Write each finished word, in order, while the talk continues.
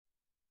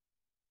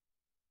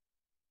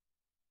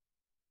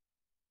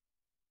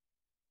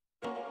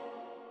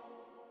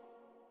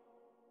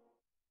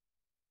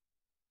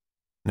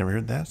Never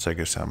heard that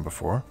Sega sound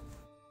before.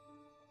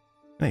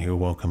 Hey,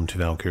 welcome to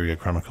Valkyria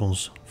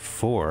Chronicles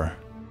 4.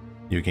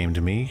 New game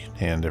to me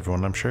and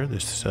everyone, I'm sure.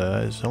 This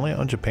is only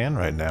on Japan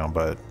right now,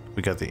 but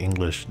we got the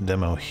English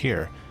demo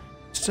here.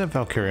 Instead of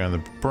Valkyria on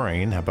the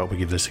brain, how about we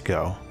give this a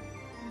go?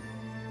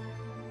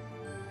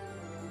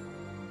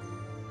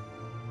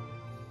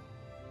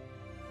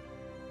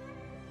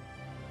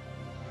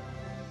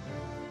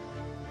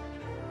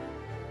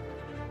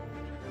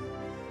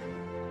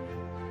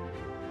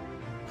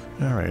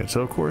 Alright, so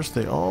of course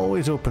they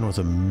always open with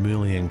a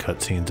million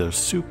cutscenes of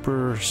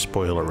super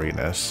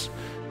spoileriness.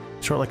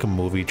 Sort of like a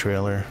movie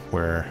trailer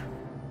where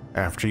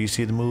after you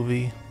see the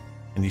movie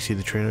and you see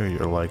the trailer,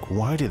 you're like,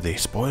 why did they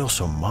spoil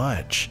so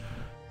much?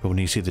 But when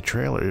you see the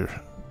trailer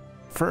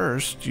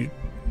first, you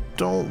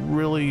don't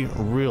really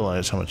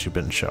realize how much you've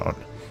been shown.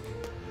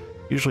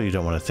 Usually you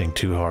don't want to think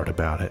too hard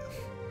about it.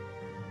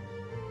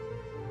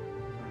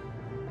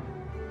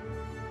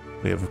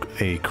 We have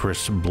a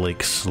Chris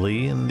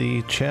Blakesley in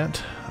the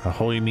chat.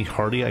 Holy Me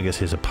Hardy, I guess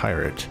he's a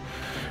pirate.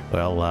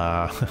 Well,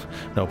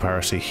 no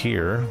piracy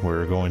here.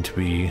 We're going to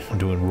be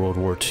doing World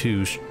War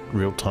II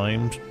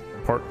real-time,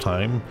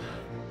 part-time,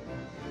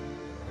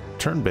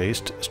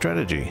 turn-based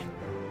strategy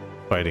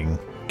fighting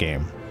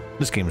game.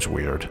 This game's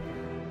weird.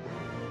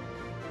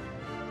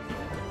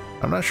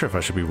 I'm not sure if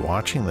I should be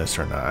watching this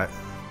or not.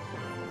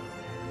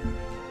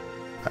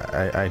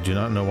 I do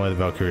not know why the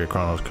Valkyria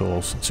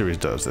Chronicles series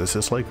does this.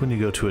 It's like when you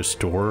go to a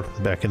store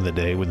back in the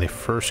day when they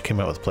first came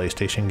out with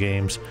PlayStation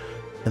games,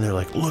 and they're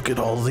like, look at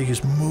all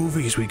these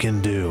movies we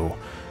can do.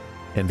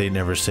 And they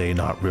never say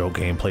not real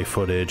gameplay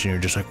footage, and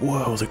you're just like,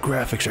 whoa, the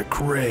graphics are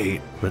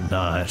great. But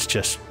nah, it's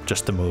just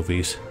the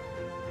movies.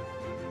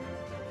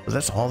 But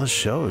that's all this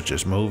shows,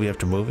 just movie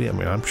after movie. I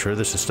mean, I'm sure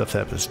this is stuff that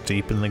happens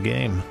deep in the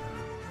game.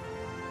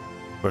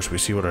 Of course, we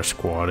see what our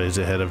squad is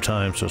ahead of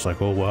time, so it's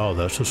like, oh wow,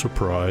 that's a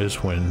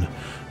surprise when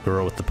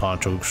girl with the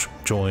ponchos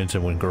joins,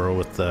 and when girl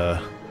with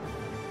the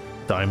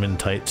diamond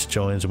tights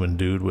joins, and when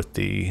dude with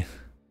the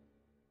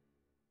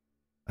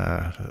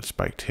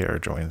spiked hair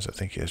joins. I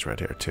think he has red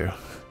hair too.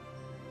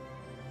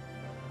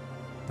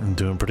 I'm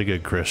doing pretty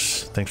good,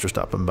 Chris. Thanks for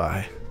stopping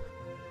by.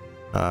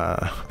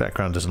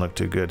 Background doesn't look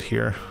too good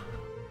here.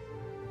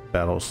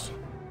 Battle's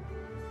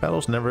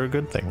never a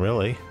good thing,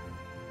 really.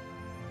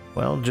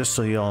 Well, just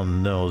so y'all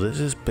know, this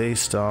is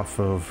based off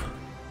of...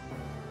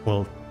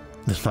 Well,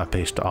 it's not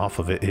based off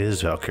of it,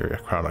 is Valkyria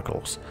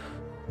Chronicles.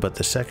 But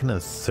the second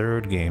and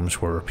third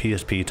games were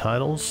PSP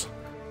titles.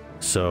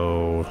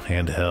 So,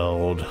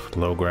 handheld,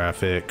 low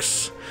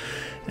graphics.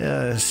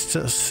 Yeah, it's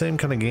the same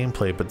kind of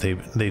gameplay, but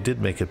they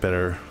did make it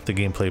better. The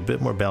gameplay a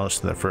bit more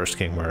balanced than the first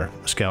game, where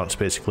scouts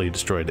basically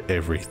destroyed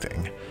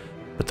everything.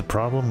 But the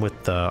problem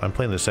with... I'm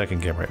playing the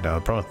second game right now.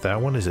 The problem with that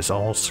one is it's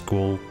all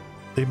school...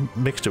 They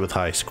mixed it with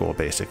high school,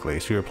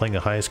 basically. So you're playing a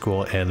high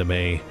school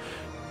anime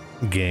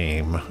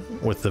game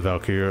with the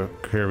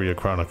Valkyria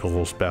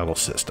Chronicles battle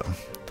system.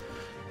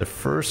 The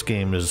first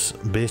game is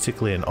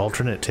basically an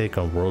alternate take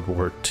on World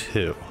War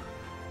II.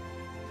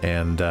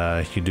 And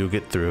you do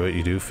get through it,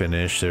 you do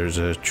finish. There's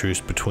a truce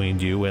between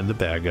you and the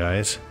bad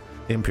guys,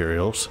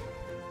 Imperials.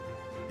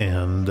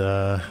 And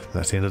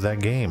that's the end of that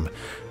game.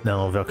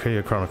 Now,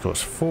 Valkyria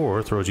Chronicles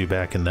 4 throws you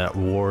back in that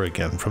war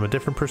again from a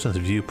different person's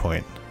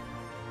viewpoint.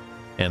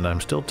 And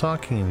I'm still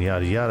talking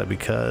yada yada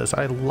because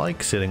I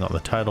like sitting on the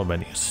title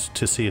menus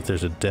to see if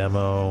there's a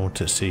demo,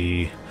 to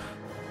see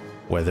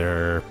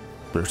whether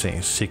there's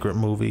any secret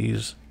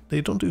movies.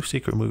 They don't do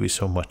secret movies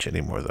so much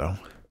anymore though.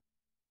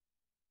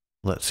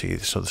 Let's see,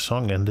 so the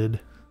song ended.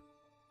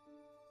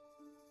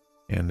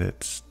 And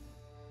it's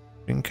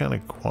been kind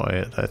of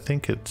quiet. I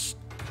think it's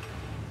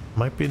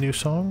might be a new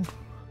song.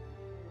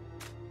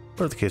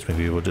 Or the case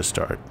maybe we'll just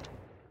start.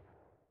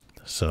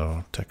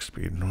 So text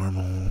speed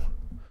normal.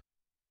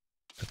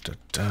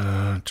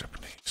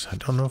 Japanese. I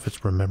don't know if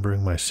it's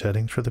remembering my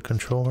settings for the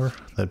controller.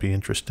 That'd be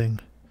interesting.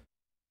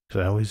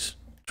 Because I always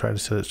try to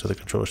set it so the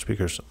controller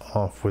speaker's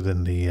off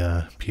within the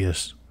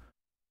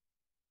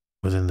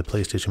within the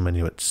PlayStation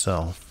menu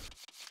itself.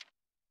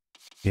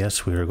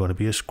 Yes, we are going to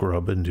be a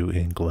scrub and do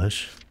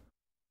English.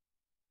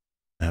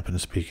 I happen to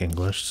speak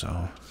English,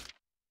 so.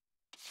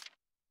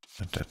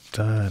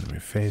 Enemy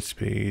face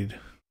speed.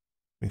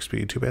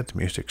 Speed. Too bad the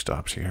music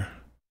stops here.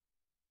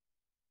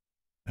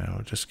 Now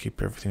we'll just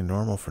keep everything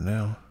normal for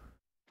now.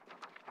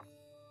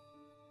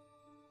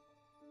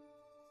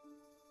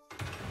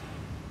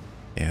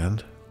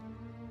 And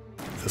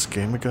this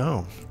game we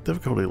go.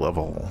 Difficulty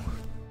level.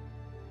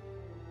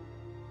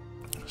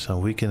 So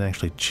we can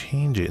actually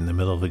change it in the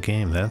middle of the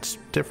game. That's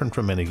different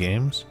from many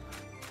games.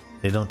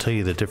 They don't tell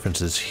you the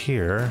differences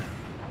here,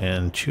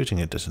 and choosing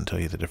it doesn't tell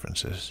you the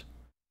differences.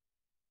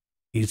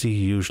 Easy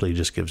usually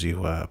just gives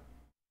you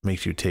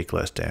makes you take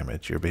less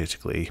damage. You're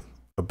basically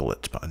a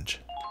bullet sponge.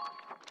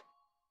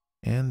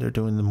 And they're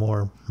doing the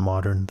more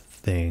modern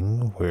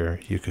thing where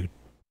you could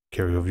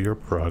carry over your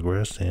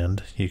progress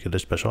and you get a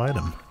special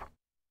item.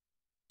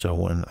 So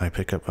when I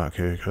pick up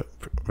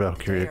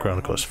Valkyria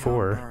Chronicles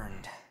 4,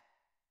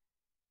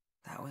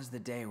 that was the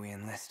day we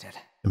enlisted.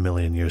 a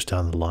million years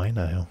down the line,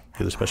 I'll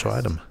get a special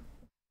item.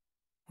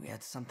 We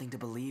had something to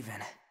believe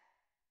in.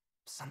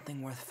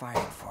 Something worth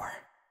fighting for.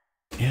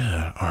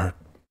 Yeah, our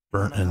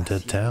burnt and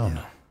dead town.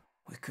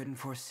 We couldn't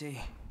foresee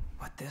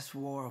what this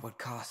war would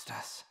cost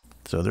us.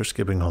 So they're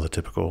skipping all the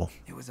typical...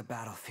 It was a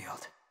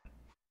battlefield,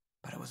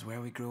 but it was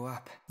where we grew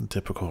up.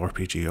 Typical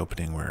RPG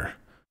opening where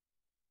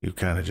you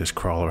kind of just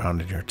crawl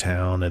around in your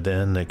town and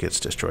then it gets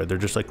destroyed. They're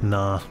just like,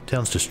 nah,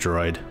 town's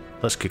destroyed.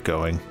 Let's get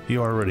going.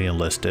 You already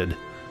enlisted.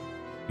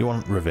 You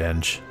want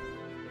revenge.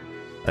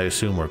 I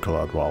assume we're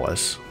Claude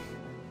Wallace.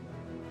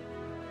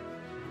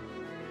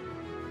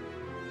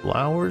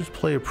 Flowers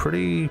play a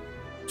pretty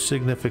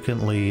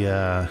significantly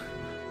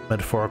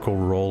metaphorical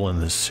role in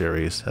this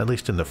series, at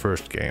least in the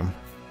first game.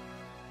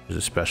 There's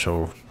a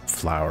special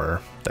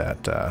flower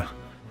that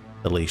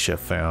Alicia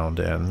found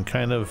and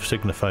kind of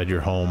signified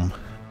your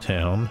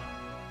hometown,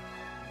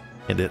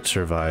 and it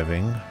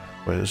surviving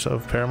was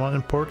of paramount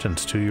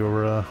importance to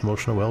your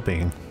emotional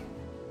well-being.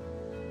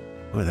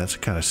 Boy, that's a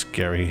kind of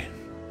scary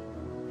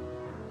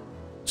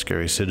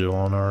sigil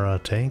on our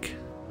tank,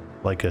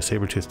 like a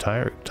saber-toothed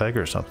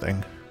tiger or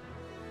something,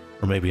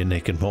 or maybe a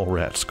naked mole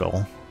rat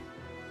skull.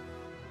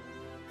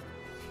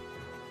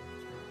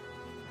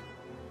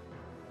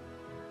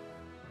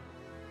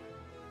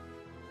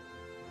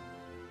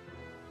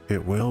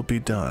 It will be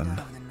done. Out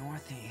of the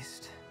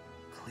northeast,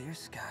 clear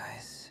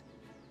skies,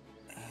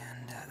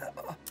 and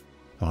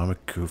Oh, I'm a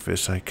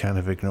goofus. I kind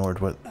of ignored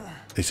what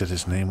they said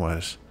his name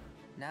was.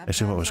 I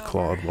assume it was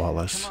Claude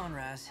Wallace. Come on,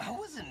 Raz. I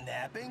wasn't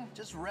napping,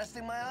 just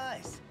resting my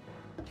eyes.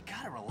 You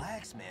gotta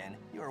relax, man.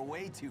 You are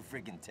way too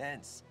freaking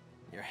tense.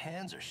 Your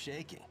hands are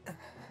shaking.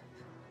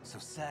 So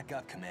sack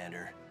up,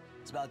 Commander.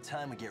 It's about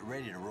time we get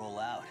ready to roll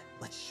out.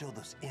 Let's show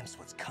those imps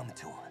what's coming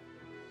to them.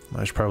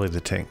 That's probably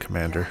the tank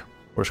commander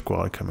or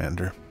squad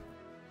commander.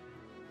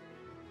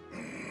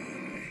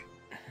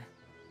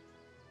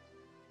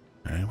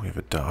 Alright, we have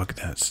a dog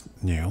that's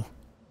new.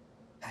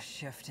 A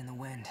shift in the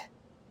wind.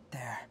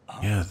 There.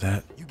 Yeah,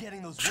 that You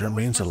getting those sure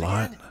means a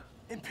lot. again?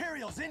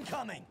 Imperials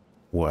incoming.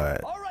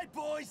 What? All right,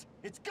 boys,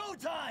 it's go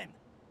time.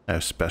 I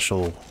have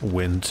special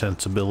wind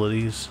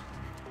sensibilities.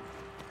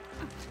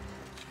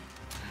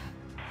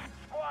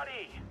 Squad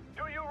E,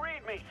 do you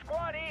read me?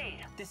 Squad E!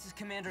 This is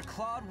Commander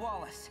Claude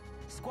Wallace.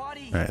 Squad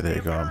E. Alright, there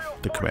you go. Imperial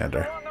The forces commander.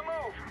 are on the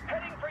move,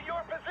 heading for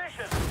your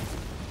position.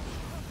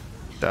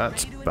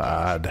 That's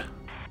bad.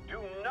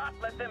 Do not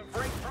let them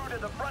break through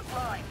to the front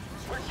line.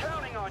 We're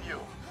counting on you.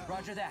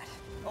 Roger that.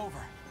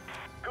 Over.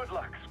 Good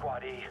luck,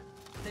 Squad E.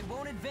 They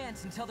won't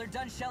advance until they're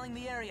done shelling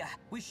the area.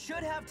 We should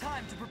have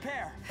time to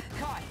prepare.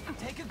 Kai,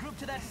 take a group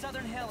to that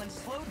southern hill and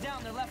slow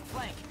down their left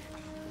flank.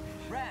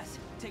 Raz,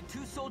 take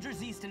 2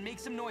 soldiers east and make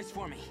some noise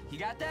for me. You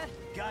got that?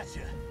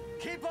 Gotcha.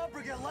 Keep up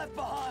or get left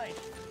behind.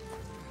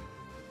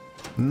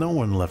 No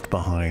one left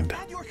behind.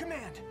 At your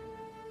command.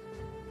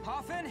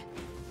 Hoffman,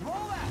 roll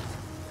out.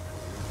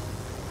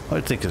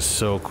 I think it's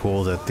so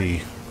cool that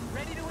the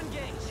Ready to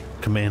engage.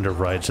 commander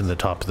rides in the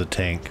top of the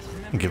tank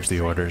and gives the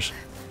orders.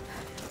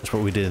 That's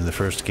what we did in the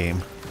first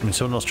game. I mean,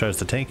 someone else drives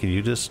the tank and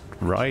you just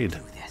ride Do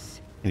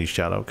this. and you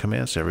shout out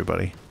commands to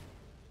everybody.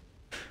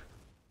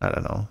 I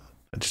don't know.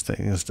 I just think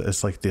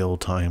it's like the old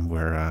time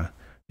where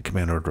the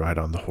commander would ride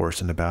on the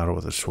horse in the battle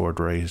with a sword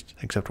raised,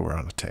 except we're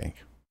on a tank.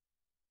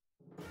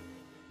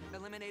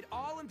 Eliminate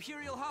all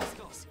Imperial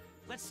hostiles.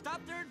 Let's stop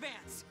their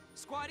advance.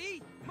 Squad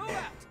E, move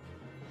out.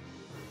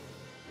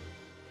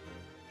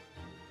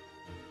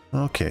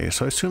 Okay,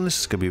 so I assume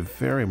this is going to be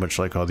very much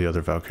like all the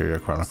other Valkyria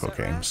Chronicle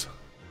games.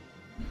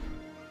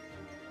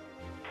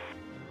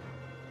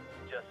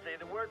 Just say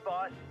the word,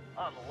 boss.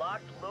 I'm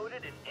locked,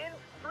 loaded, and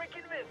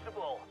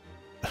in-freaking-vincible.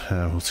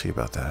 We'll see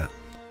about that.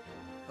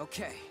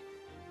 Okay.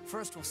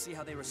 First, we'll see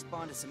how they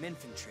respond to some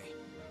infantry.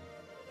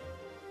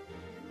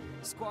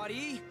 Squad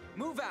E,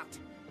 move out.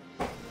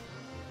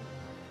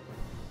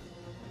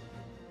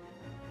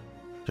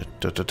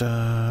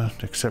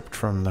 Except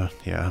from the...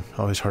 yeah,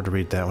 always hard to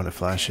read that when it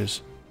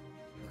flashes.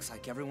 Looks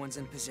like everyone's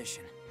in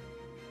position.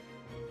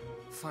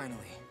 Finally,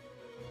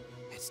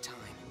 it's time.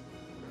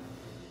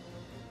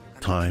 I'm the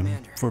Time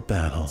commander. for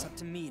battle. It's up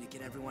to me to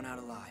get everyone out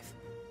alive.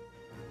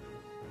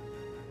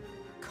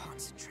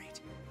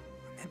 Concentrate.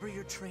 Remember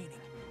your training.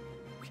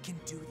 We can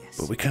do this.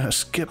 But we kind of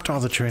skipped all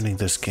the training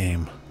this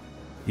game.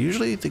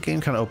 Usually the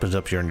game kind of opens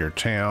up, you're in your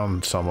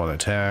town, someone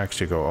attacks,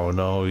 you go, oh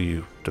no,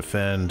 you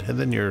defend, and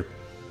then you're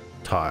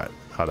taught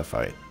how to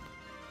fight.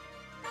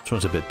 This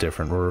one's a bit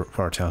different.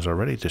 Our town's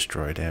already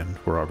destroyed and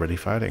we're already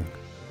fighting.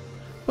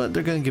 But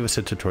they're going to give us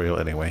a tutorial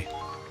anyway.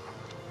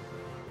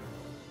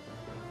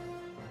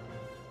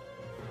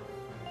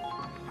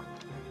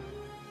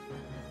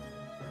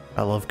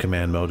 I love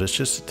command mode. It's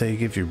just that they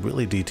give you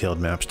really detailed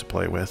maps to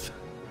play with.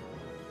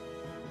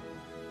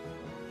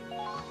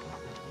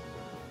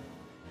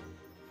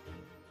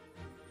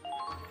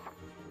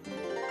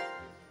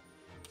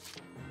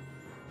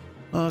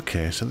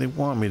 Okay, so they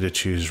want me to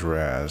choose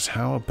Raz.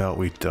 How about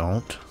we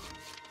don't?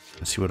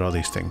 Let's see what all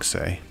these things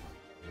say.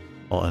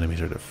 All enemies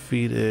are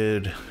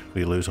defeated.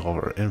 We lose all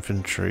of our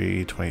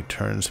infantry. 20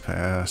 turns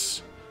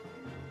pass.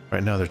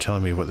 Right now they're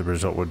telling me what the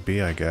result would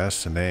be, I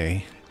guess. An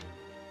A.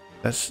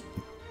 That's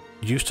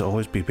used to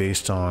always be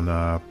based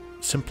on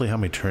simply how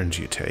many turns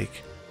you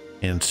take.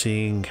 And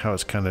seeing how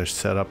it's kind of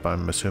set up,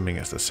 I'm assuming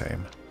it's the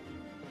same.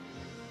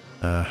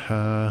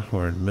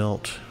 We're in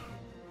Milt.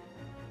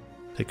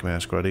 Take a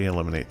mask ready,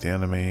 eliminate the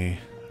enemy.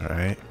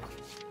 Alright.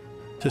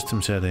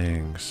 System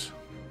settings.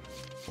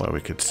 Well,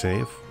 we could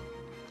save.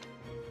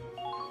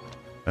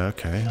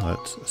 Okay,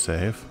 let's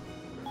save.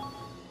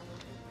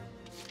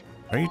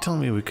 Are you telling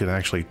me we could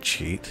actually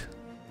cheat?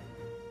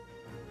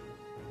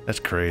 That's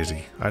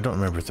crazy. I don't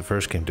remember if the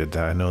first game did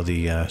that. I know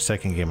the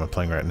second game I'm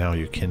playing right now,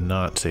 you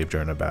cannot save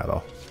during a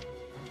battle.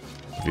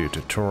 View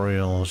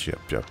tutorials,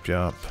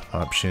 yup.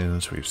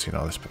 Options, we've seen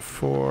all this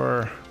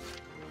before.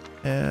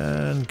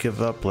 And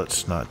give up,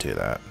 let's not do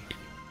that.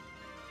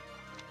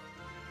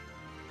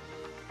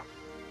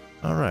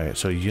 Alright,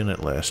 so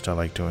unit list, I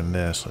like doing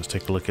this. Let's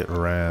take a look at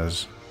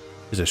Raz.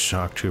 He's a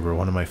shock trooper,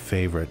 one of my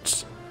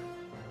favorites.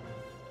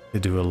 They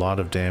do a lot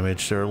of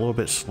damage, they're a little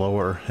bit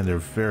slower, and they're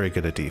very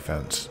good at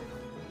defense.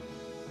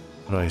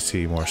 What do I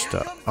see? More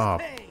stuff. Oh,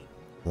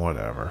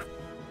 whatever.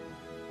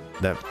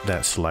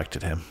 That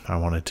selected him. I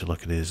wanted to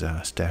look at his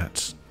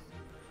stats.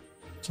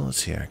 So let's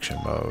see action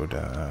mode.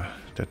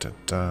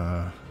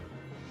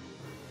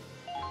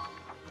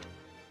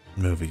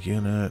 Move a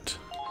unit.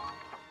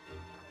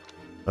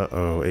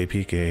 Uh-oh,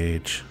 AP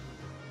gauge.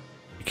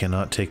 You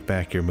cannot take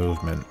back your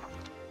movement.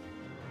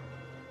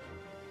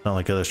 Not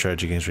like other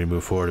strategy games where you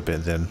move forward a bit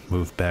and then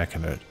move back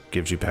and it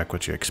gives you back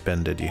what you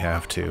expended. You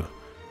have to.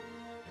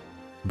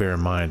 Bear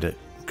in mind, it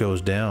goes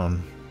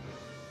down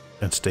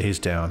and stays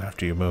down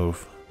after you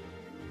move.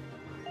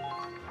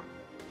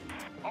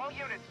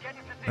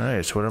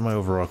 Alright, so what are my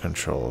overall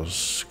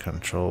controls?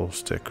 Control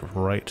stick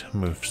right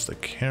moves the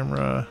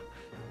camera.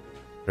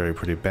 Very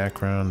pretty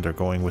background. They're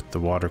going with the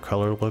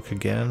watercolor look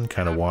again,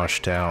 kind of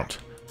washed out,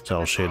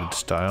 cell shaded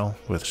style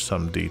with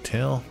some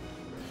detail.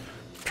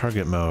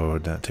 Target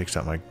mode, that takes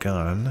out my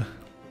gun.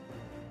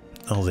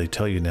 Oh, they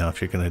tell you now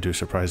if you're going to do a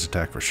surprise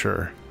attack for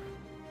sure.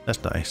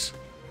 That's nice.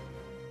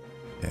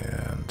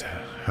 And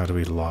how do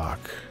we lock?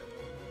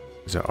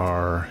 Is it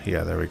R?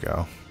 Yeah, there we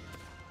go.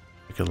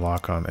 We can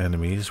lock on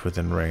enemies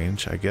within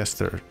range. I guess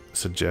they're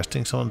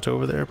suggesting someone's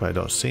over there, but I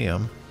don't see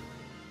them.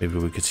 Maybe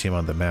we could see them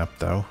on the map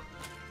though.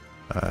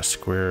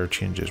 Square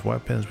changes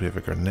weapons. We have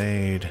a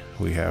grenade.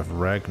 We have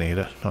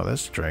Ragnada. Oh,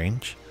 that's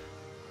strange.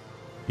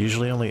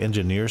 Usually only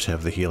engineers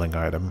have the healing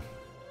item.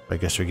 I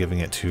guess they're giving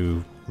it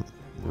to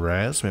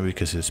Raz, maybe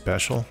because it's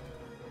special.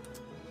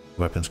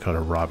 Weapon's called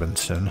a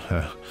Robinson.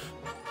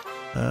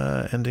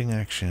 Ending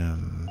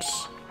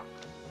actions.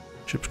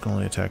 Troops can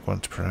only attack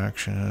once per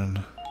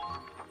action.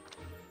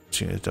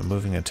 Choose the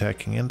moving,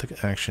 attacking into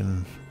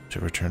action to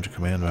return to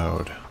command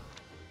mode.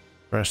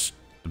 Press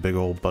the big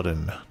old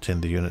button to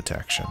end the unit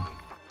action.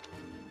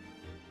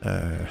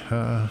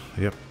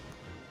 Yep.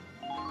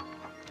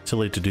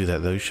 Silly to do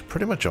that though. You should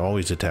pretty much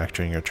always attack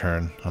during your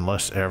turn,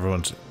 unless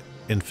everyone's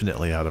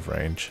infinitely out of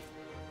range.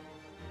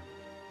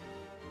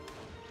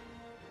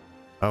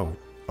 Oh,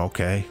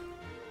 okay.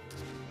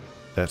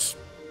 That's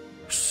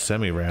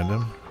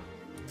semi-random.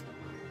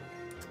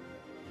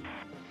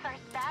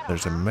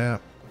 There's a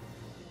map.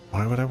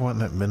 Why would I want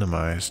that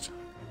minimized?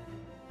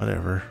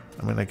 Whatever.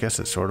 I mean, I guess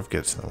it sort of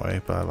gets in the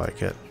way, but I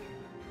like it.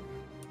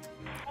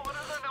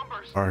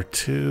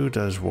 R2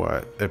 does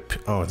what?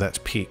 Oh, that's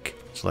peek.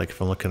 So like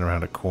if I'm looking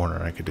around a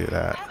corner, I could do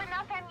that.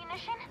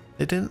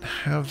 They didn't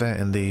have that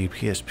in the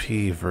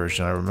PSP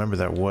version. I remember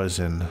that was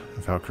in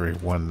Valkyria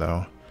 1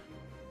 though.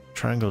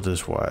 Triangle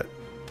does what?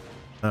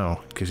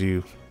 Oh, gives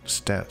you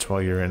stats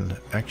while you're in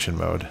action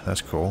mode.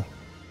 That's cool.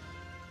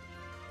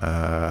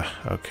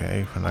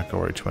 Okay, we're not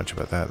gonna worry too much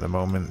about that at the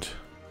moment.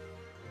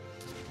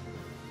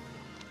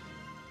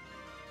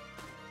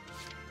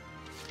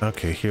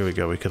 Okay, here we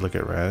go. We could look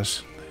at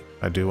Raz.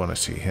 I do want to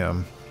see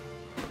him.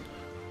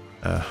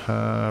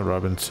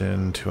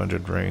 Robinson,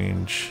 200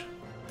 range.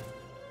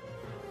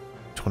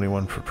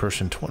 21 per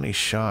person, 20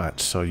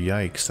 shots. So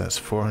yikes, that's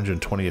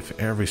 420 if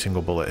every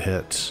single bullet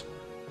hits.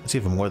 That's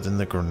even more than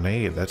the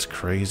grenade. That's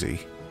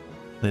crazy.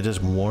 And it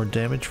does more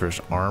damage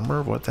versus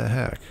armor? What the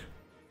heck?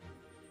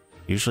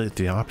 Usually it's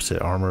the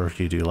opposite. Armor,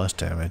 you do less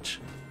damage.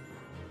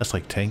 That's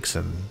like tanks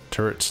and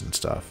turrets and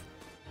stuff.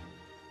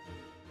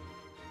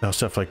 Now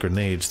stuff like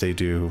grenades, they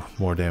do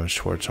more damage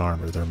towards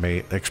armor. They're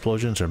made,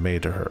 explosions are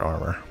made to hurt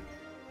armor.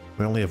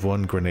 We only have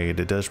one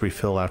grenade. It does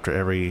refill after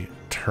every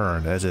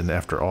turn, as in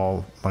after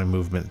all my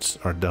movements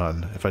are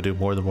done. If I do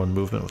more than one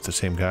movement with the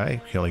same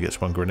guy, he only gets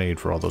one grenade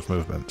for all those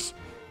movements.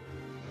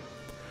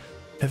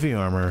 Heavy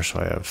armor, so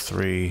I have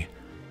 3.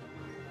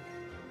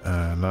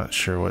 Not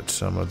sure what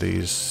some of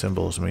these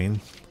symbols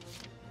mean.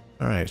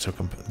 Alright, so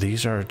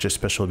these are just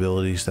special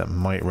abilities that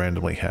might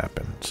randomly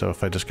happen. So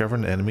if I discover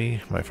an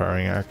enemy, my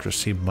firing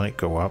accuracy might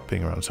go up.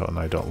 Being around someone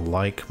I don't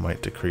like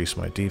might decrease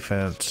my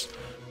defense.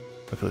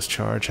 Look at this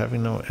charge.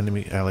 Having no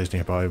enemy allies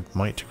nearby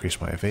might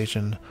decrease my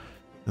evasion.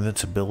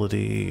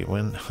 Invincibility.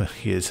 When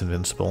he is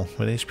invincible.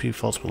 When HP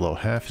falls below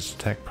half, his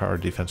attack, power,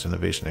 defense, and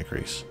evasion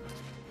increase.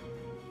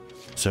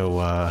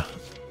 So,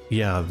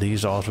 Yeah,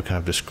 these also kind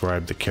of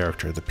describe the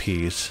character, the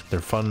Ps.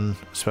 They're fun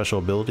special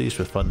abilities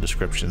with fun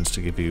descriptions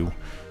to give you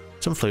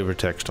some flavor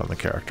text on the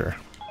character.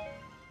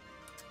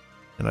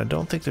 And I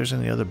don't think there's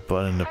any other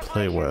button to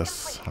play with.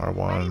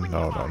 R1,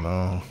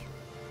 no.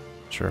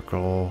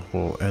 Circle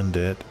will end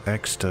it.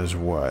 X does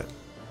what?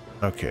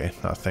 Okay,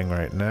 nothing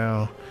right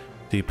now.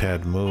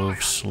 D-pad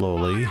moves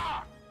slowly.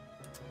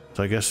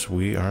 So I guess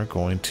we are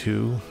going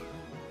to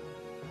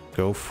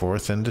go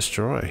forth and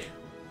destroy.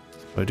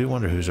 But I do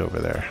wonder who's over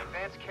there.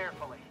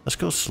 Let's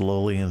go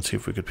slowly and see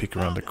if we could peek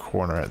around the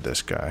corner at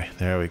this guy.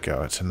 There we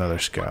go, it's another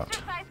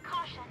scout.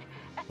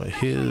 But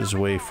he is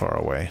way far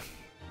away.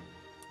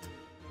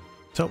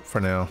 So for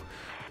now,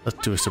 let's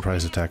do a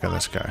surprise attack on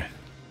this guy.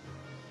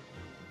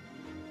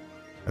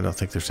 I don't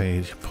think there's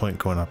any point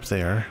going up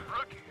there.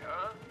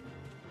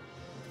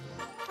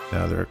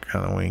 Now they're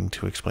going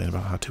to explain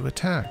about how to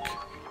attack.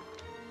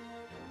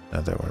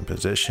 Now that we're in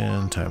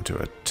position, time to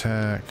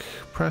attack.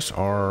 Press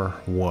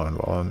R1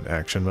 while in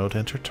action mode,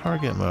 enter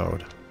target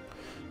mode.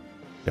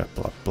 Got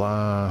blah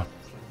blah.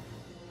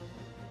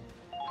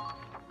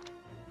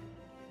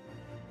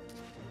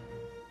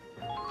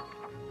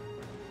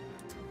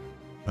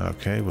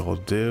 Okay, will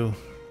do.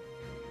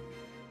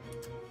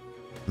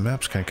 The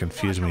map's kind of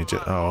confusing me.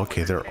 Oh,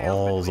 okay, they're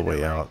all the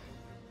way out.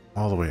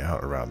 All the way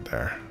out around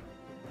there.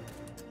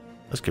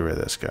 Let's get rid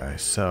of this guy.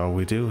 So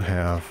we do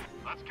have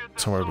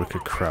somewhere we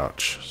could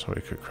crouch. So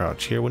we could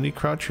crouch here. When you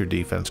crouch, your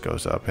defense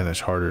goes up and it's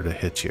harder to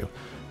hit you.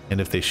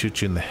 And if they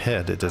shoot you in the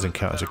head, it doesn't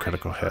count as a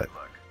critical hit.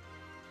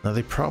 Now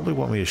they probably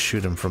want me to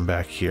shoot him from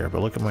back here,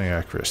 but look at my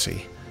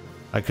accuracy.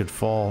 I could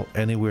fall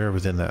anywhere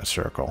within that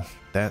circle.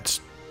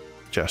 That's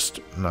just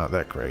not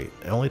that great.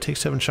 It only takes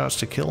 7 shots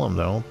to kill him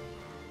though.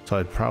 So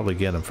I'd probably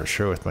get him for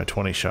sure with my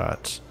 20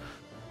 shots.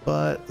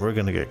 But we're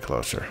gonna get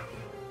closer.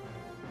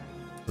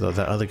 Though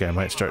that other guy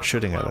might start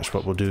shooting at us.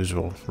 What we'll do is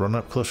we'll run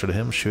up closer to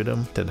him, shoot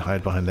him, then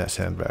hide behind that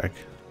sandbag.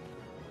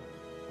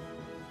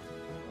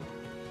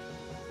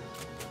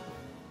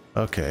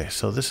 Okay,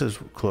 so this is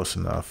close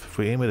enough. If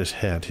we aim at his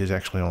head, he's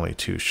actually only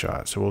 2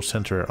 shots. So we'll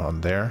center it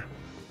on there.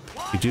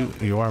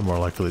 You are more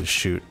likely to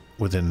shoot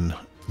within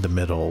the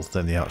middle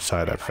than the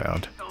outside, I've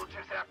found.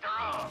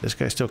 This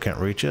guy still can't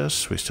reach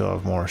us. We still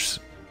have more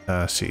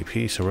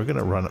CP, so we're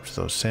gonna run up to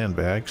those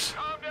sandbags.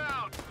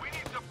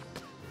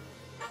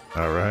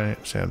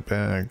 Alright,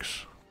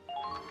 sandbags.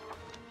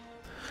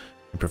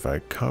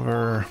 Provide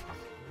cover.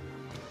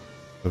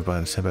 Move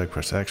behind the sandbag,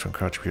 press X when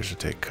crouch appears to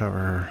take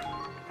cover.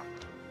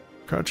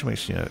 Crouch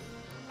makes it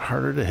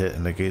harder to hit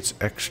and negates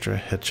extra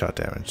headshot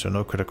damage, so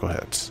no critical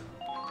hits.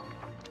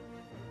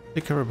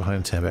 Take cover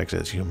behind sandbags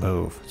as you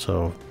move.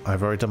 So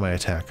I've already done my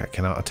attack. I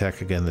cannot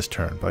attack again this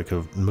turn, but I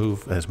could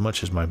move as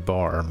much as my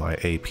bar, my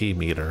AP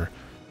meter,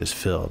 is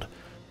filled.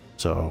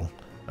 So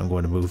I'm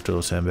going to move to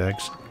those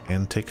sandbags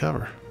and take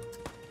cover.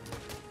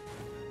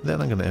 Then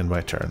I'm going to end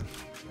my turn.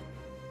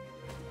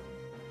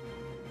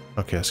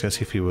 Okay, I was going to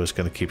see if he was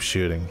going to keep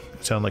shooting.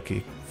 It sounded like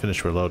he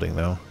finished reloading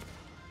though.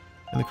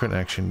 In the current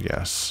action,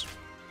 yes.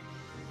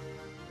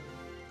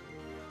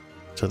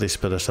 So they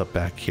split us up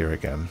back here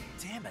again.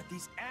 Damn it,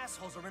 these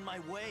assholes are in my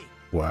way.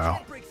 Wow. I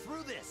can't break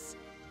through this.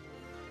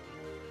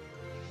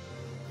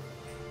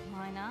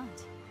 Why not?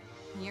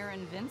 You're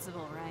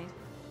invincible, right?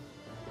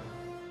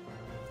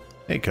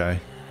 Hey, Kai.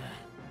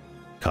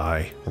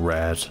 Kai,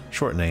 Raz,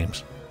 short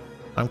names.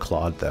 I'm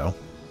Claude, though.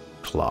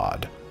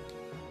 Claude.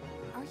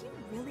 Are you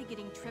really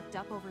getting tripped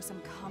up over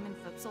some common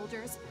foot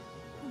soldiers?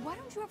 Why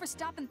don't you ever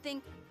stop and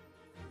think...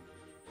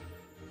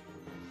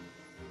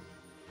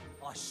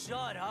 Oh,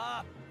 shut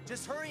up.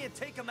 Just hurry and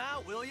take them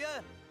out, will ya?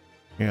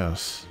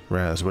 Yes.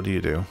 Raz, what do you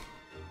do?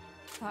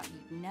 Thought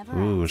you'd never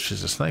Ooh, ask.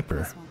 she's a sniper.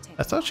 This won't take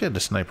I thought she had the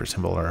sniper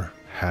symbol on her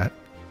hat.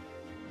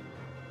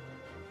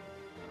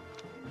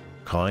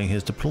 Calling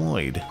his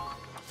deployed.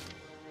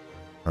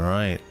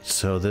 Alright,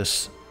 so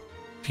this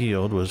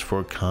field was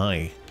for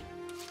Kai.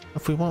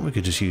 If we want, we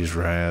could just use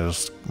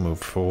Raz, move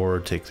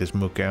forward, take this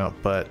mook out,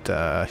 but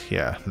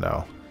yeah,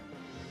 no.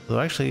 Though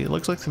actually, it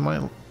looks like they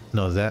might...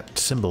 No, that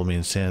symbol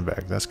means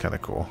sandbag. That's kind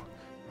of cool.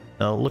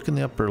 Now, look in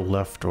the upper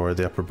left, or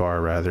the upper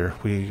bar rather.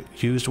 We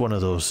used one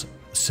of those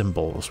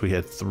symbols. We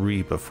had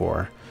 3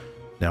 before.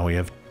 Now we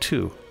have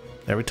 2.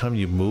 Every time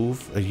you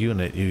move a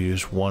unit, you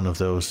use one of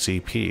those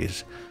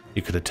CPs.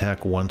 You could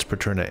attack once per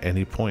turn at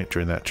any point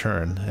during that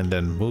turn, and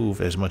then move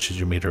as much as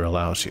your meter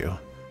allows you.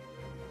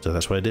 So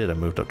that's what I did. I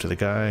moved up to the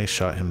guy,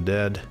 shot him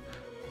dead,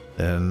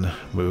 then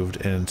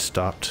moved and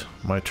stopped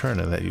my turn,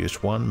 and that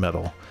used 1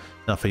 medal.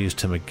 Now if I used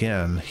him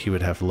again, he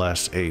would have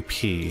less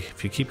AP.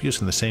 If you keep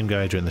using the same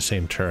guy during the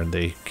same turn,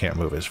 they can't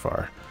move as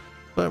far.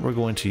 But we're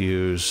going to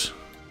use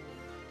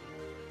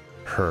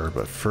her.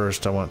 But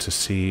first I want to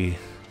see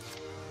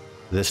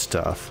this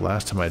stuff.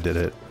 Last time I did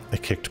it,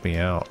 it kicked me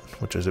out,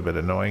 which is a bit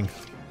annoying.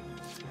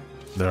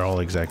 They're all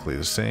exactly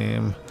the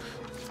same.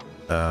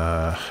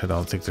 I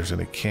don't think there's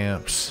any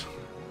camps.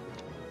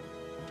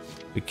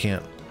 We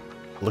can't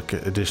look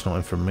at additional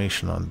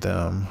information on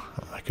them.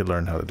 I could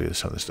learn how to do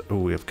some of this stuff. Oh,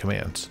 we have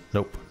commands.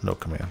 Nope, no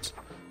commands.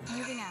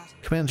 Moving out.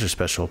 commands are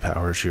special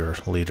powers your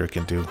leader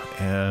can do.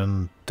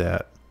 And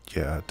that,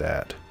 yeah,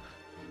 that.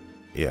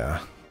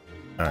 Yeah.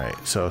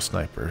 Alright, so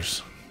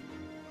snipers.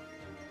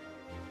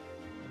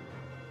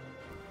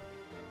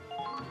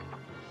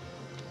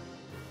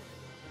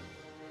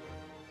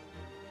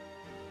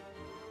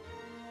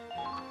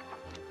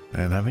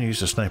 And I haven't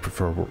used a sniper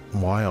for a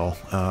while.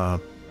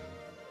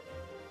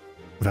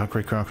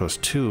 Valkyria Chronicles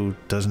 2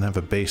 doesn't have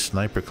a base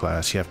sniper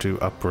class. You have to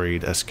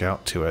upgrade a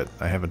scout to it.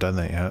 I haven't done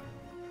that yet.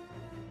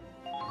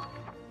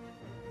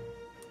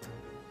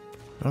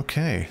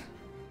 Okay.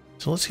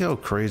 So let's see how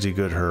crazy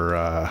good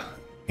her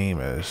aim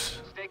is.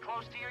 Stay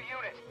close to your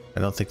unit. I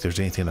don't think there's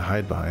anything to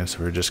hide behind, so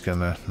we're just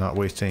gonna not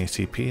waste any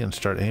CP and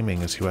start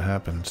aiming and see what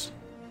happens.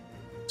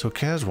 So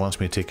Kaz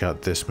wants me to take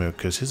out this mook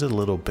because he's a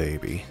little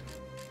baby.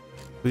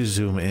 If we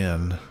zoom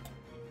in,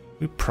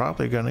 we're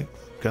probably gonna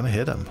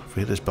hit him. If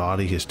we hit his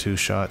body, his 2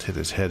 shots, hit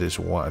his head is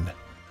 1.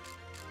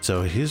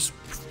 So he's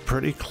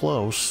pretty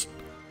close,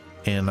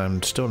 and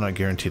I'm still not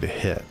guaranteed to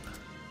hit.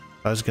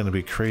 I was gonna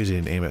be crazy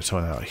and aim at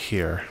someone out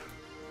here.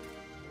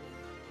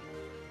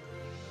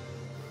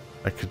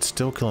 I could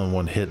still kill in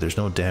 1 hit. There's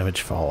no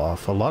damage fall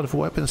off. A lot of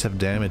weapons have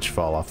damage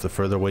fall off. The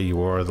further away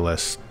you are, the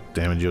less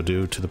damage you'll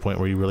do, to the point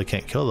where you really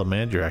can't kill them,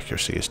 and your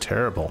accuracy is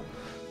terrible.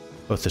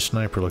 But the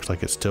sniper looks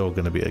like it's still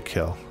going to be a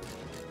kill.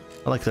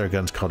 I like that our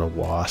gun's called a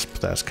Wasp.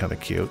 That's kind of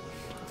cute.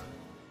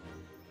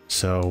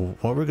 So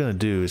what we're going to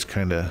do is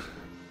kind of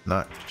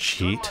not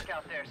cheat,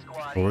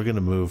 but we're going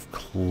to move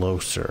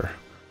closer.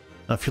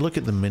 Now if you look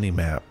at the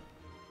mini-map,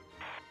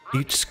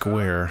 each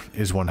square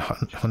is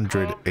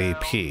 100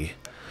 AP.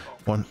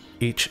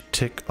 Each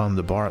tick on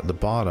the bar at the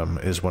bottom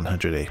is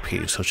 100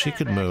 AP. So she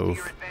could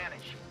move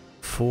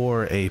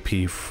 4 AP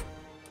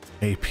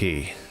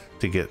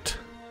to get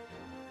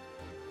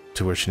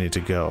to where she needs to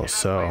go.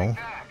 So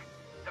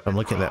if I'm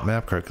looking at that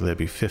map correctly, that'd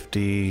be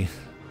 50,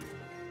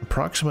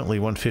 approximately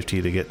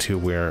 150 to get to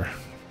where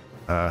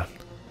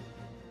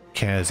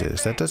Kaz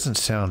is. That doesn't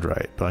sound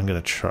right, but I'm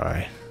gonna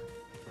try.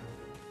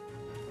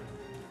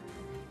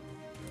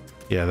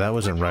 Yeah, that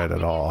wasn't right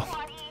at all.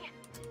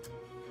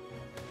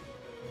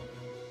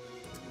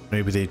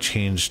 Maybe they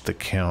changed the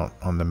count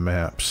on the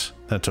maps.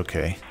 That's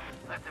okay.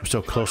 I'm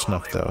still close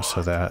enough though,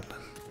 so that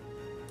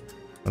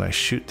when I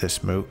shoot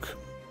this mook,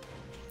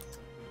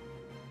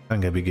 I'm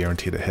gonna be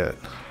guaranteed a hit.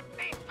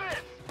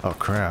 Oh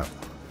crap.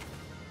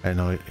 I didn't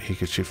know he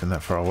could shoot from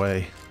that far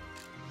away.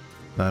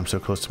 Now I'm so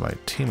close to my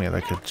teammate I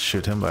could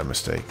shoot him by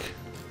mistake.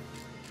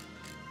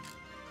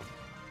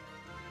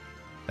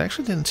 It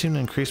actually didn't seem to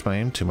increase my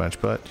aim too much,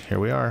 but here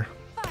we are.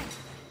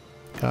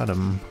 Got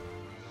him.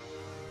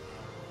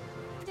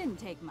 Didn't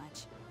take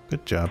much.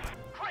 Good job.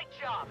 Great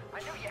job. I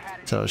knew you had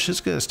it. So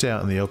she's gonna stay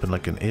out in the open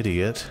like an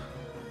idiot.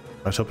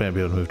 I was hoping I'd be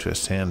able to move to a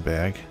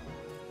sandbag.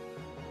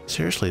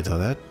 Seriously though,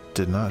 that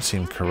did not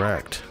seem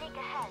correct.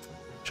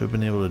 Should have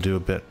been able to do a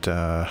bit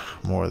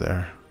more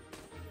there.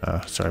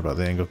 Sorry about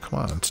the angle. Come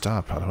on,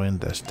 stop. How do I end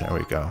this? There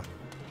we go.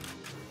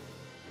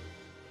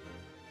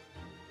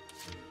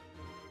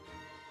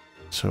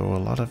 So a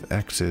lot of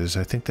X's.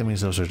 I think that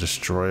means those are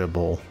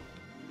destroyable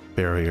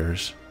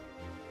barriers.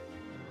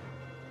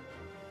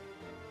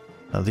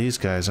 Now these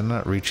guys, I'm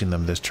not reaching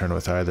them this turn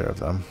with either of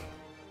them.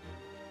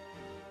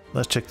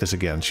 Let's check this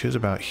again. She was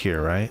about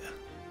here, right?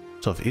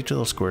 So if each of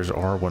those squares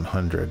are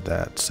 100,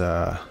 that's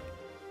oh,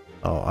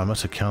 I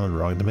must have counted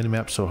wrong. The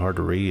minimap's so hard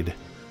to read.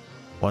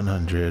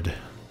 100,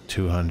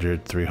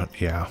 200,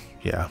 300.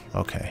 Yeah,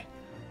 okay.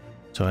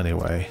 So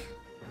anyway,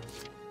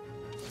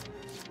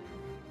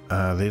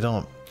 they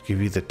don't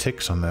give you the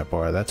ticks on that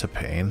bar. That's a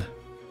pain.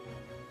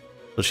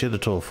 So she had a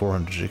total of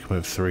 400. She can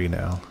move 3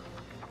 now.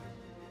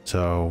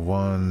 So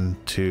 1,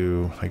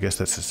 2. I guess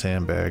that's a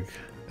sandbag,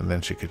 and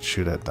then she could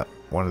shoot at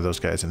one of those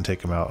guys and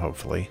take him out.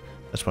 Hopefully,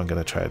 that's what I'm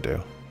gonna try to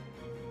do.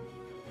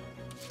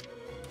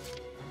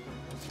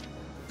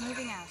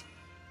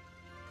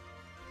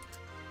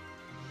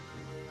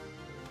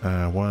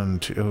 1,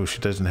 2. Oh, she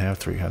doesn't have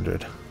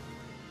 300.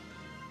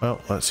 Well,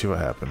 let's see what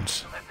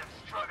happens. Let them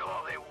struggle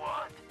all they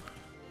want.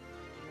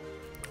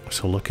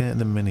 So looking at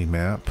the mini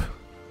map,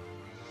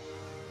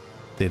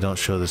 they don't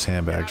show the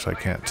sandbag, so I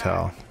can't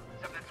tell.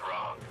 Something's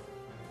wrong.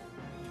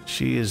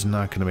 She is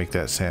not going to make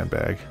that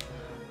sandbag.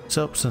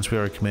 So since we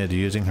are committed to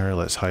using her,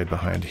 let's hide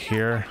behind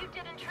here You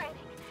did in training.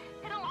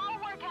 It'll all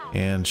work out.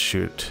 and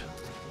shoot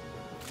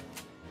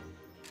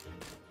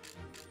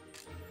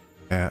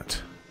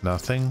at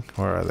nothing.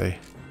 Where are they?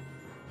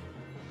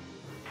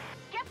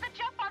 Get the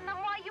jump on them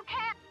while you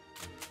can.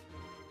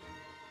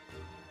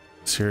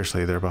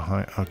 Seriously, they're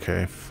behind.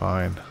 Okay,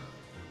 fine.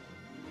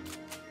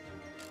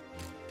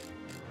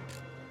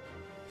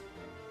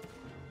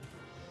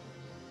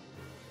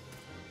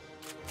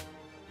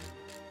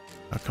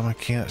 How come I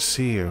can't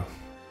see you?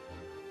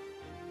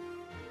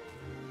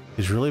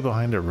 He's really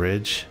behind a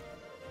ridge?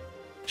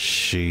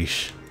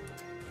 Sheesh.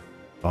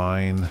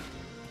 Fine.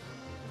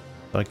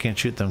 I can't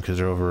shoot them because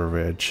they're over a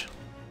ridge.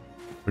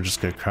 We're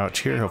just gonna crouch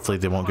here. Hopefully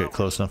they won't get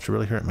close enough to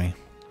really hurt me.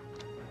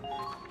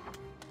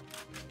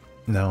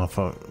 Now, if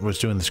I was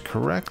doing this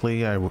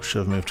correctly, I should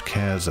have moved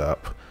Kaz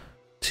up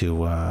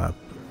to,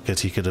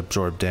 because he could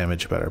absorb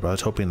damage better, but I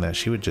was hoping that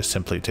she would just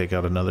simply take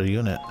out another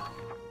unit.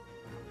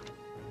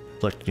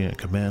 Select unit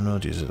command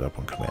mode, use it up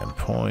on command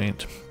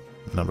point.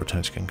 Number of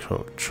times you can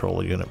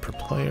control a unit per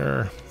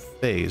player.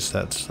 Phase,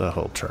 that's the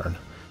whole turn.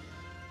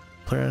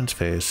 Player ends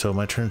phase, so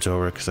my turn's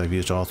over because I've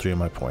used all 3 of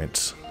my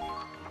points.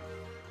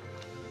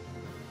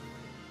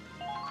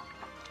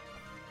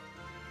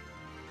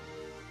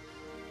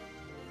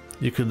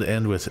 You could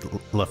end with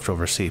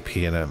leftover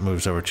CP and it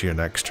moves over to your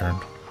next turn.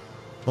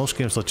 Most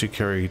games let you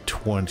carry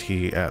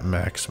 20 at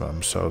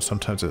maximum, so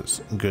sometimes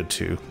it's good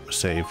to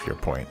save your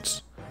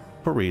points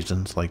for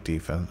reasons like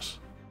defense.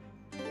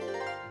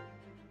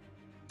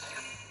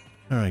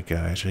 Alright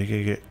guys, are you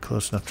gonna get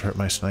close enough to hurt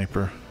my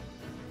sniper?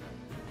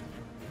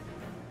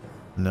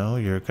 No,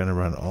 you're gonna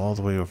run all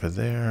the way over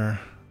there.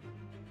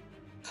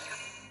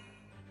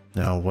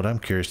 Now what I'm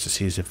curious to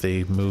see is if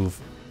they move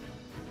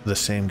the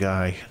same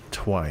guy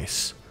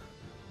twice,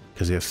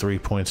 because they have 3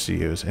 points to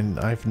use, and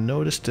I've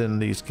noticed in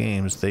these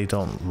games they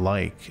don't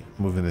like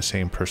moving the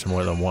same person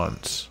more than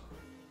once.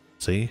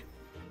 See?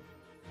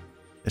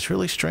 It's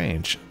really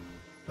strange.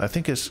 I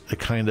think it's a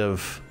kind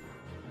of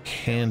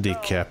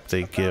handicap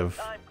they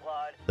give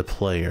the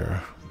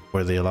player,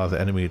 where they allow the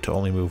enemy to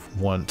only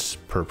move once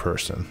per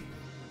person.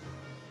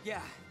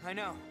 Yeah, I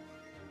know.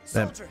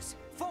 That Soldiers,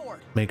 forward!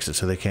 makes it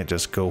so they can't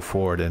just go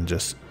forward and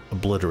just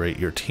obliterate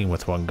your team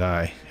with one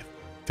guy.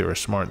 If they were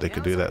smart, they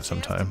could do that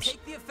sometimes.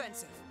 Take the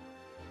offensive.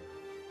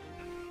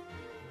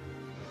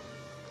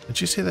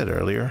 Did you say that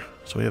earlier?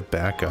 So we have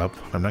backup.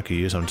 I'm not going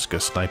to use them, I'm just going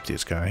to snipe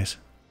these guys.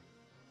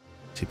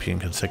 CP in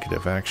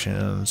consecutive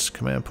actions.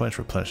 Command points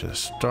replenish at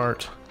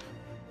start.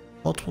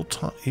 Multiple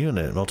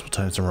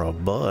times in a row,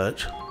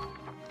 but...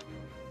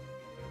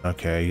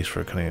 Okay, used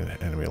for cutting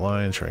enemy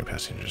lines, showing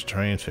passengers'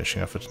 terrain,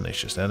 finishing off a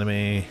tenacious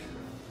enemy.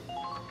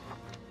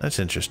 That's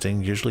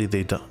interesting. Usually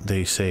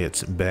they say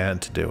it's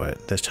bad to do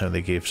it. This time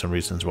they gave some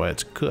reasons why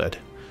it's good.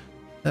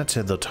 That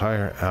said, they'll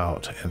tire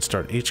out and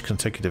start each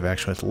consecutive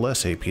action with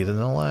less AP than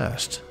the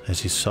last,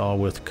 as you saw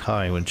with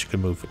Kai when she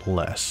could move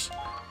less.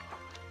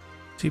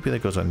 CP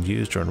that goes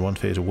unused during one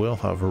phase will,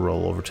 however,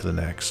 roll over to the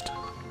next.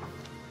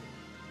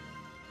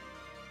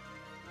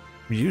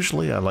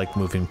 Usually I like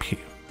moving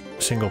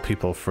single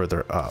people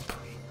further up,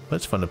 but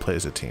it's fun to play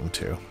as a team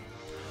too.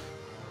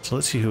 So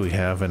let's see who we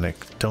have and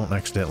don't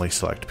accidentally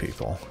select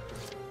people.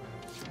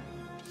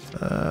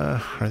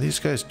 Are these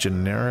guys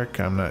generic?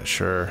 I'm not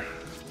sure.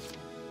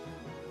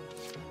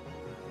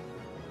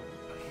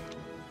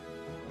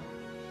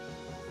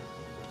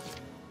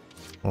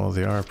 Well,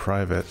 they are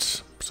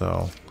privates,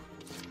 so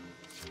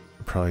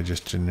probably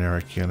just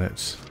generic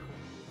units.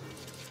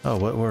 Oh,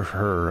 what were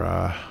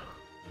her,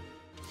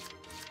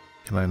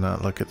 can I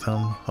not look at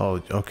them?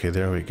 Oh, okay,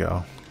 there we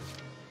go.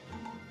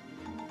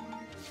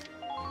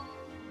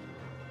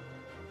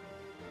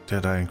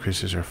 Deadeye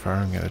increases her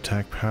firing and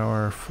attack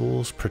power.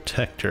 Fool's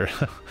Protector.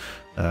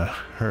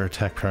 Her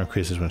attack power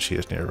increases when she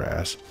is near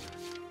Raz.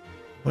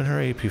 When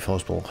her AP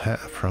falls below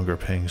half, hunger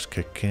pangs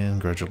kick in,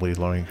 gradually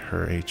lowering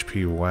her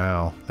HP.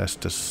 Wow, that's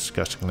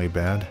disgustingly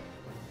bad.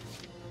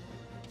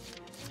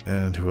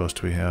 And who else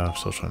do we have?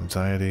 Social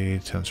anxiety,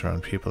 tense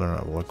around people they're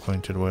not well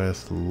acquainted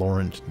with.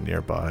 Laurent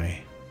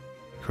nearby.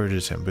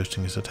 Encourages him,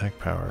 boosting his attack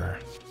power.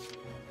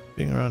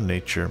 Being around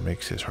nature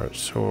makes his heart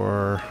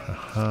soar.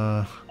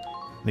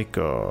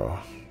 Nico.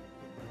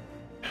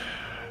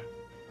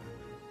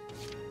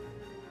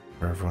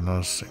 For everyone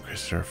else,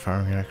 increases their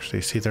firing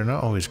accuracy. See, they're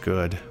not always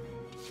good.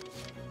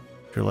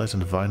 She relies on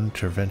divine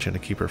intervention to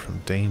keep her from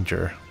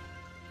danger.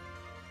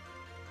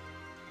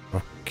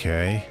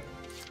 Okay.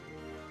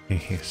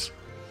 Yes.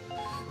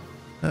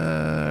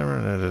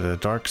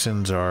 Dark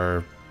Sins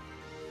are...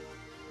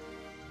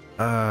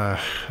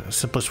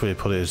 simplest way to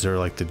put it is they're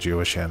like the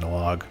Jewish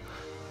analog.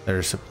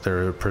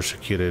 They're a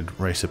persecuted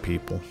race of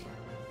people.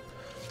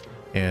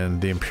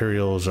 And the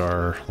Imperials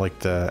are like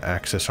the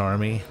Axis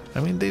army.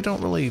 I mean, they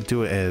don't really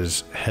do it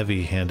as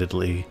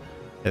heavy-handedly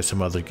as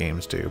some other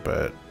games do,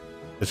 but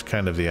it's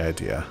kind of the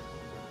idea.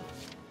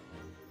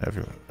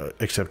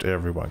 Except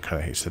everyone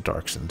kind of hates the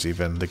Dark Sins,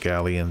 even the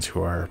Galleons,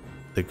 who are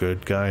the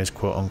good guys,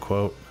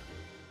 quote-unquote.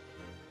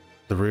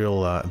 The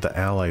real, the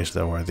allies,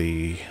 though, are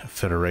the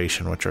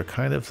Federation, which are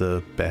kind of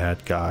the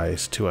bad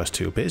guys to us,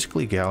 too.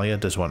 Basically, Gallia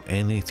doesn't want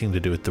anything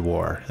to do with the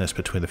war, and it's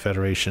between the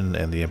Federation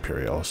and the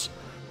Imperials.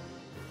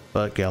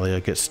 But Gallia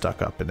gets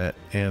stuck up in it,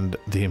 and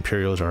the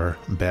Imperials are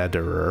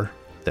badder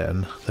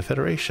than the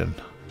Federation.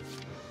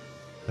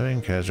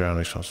 Having cats around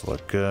makes us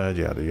look good,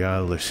 yada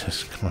yada,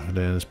 loses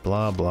confidence,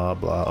 blah blah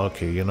blah.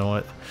 Okay, you know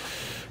what?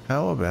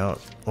 How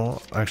about,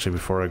 well, actually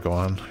before I go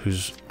on,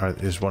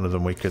 is one of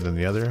them weaker than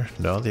the other?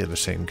 No, they have the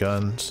same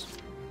guns.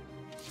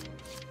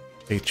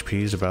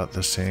 HP is about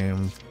the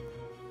same.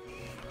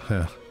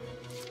 Huh.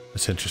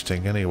 That's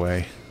interesting.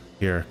 Anyway,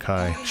 here,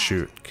 Kai,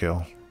 shoot,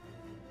 kill.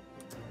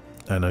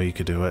 I know you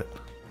could do it.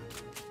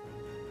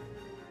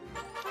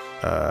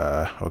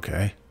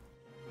 Okay.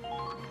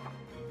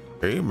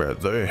 Aim at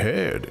the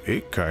head.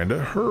 It kinda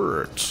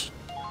hurts.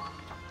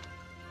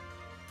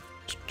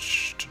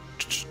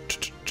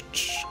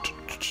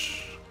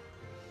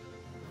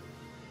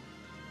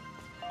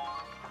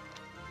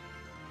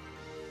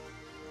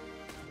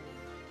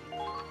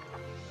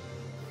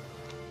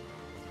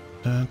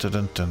 Dun, dun,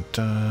 dun, dun,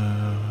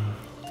 dun.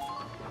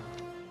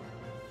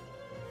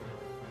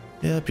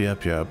 Yep.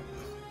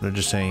 They're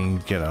just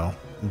saying, you know,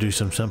 do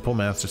some simple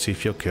math to see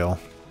if you'll kill.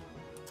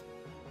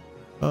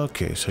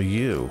 Okay, so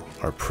you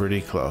are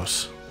pretty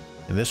close.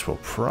 And this will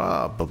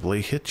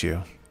probably hit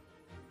you.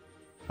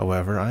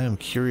 However, I am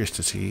curious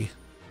to see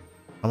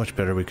how much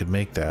better we could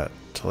make that.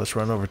 So let's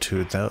run over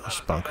to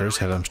those bunkers,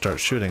 have them start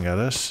shooting at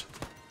us.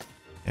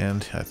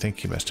 And I think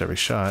he missed every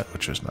shot,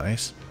 which was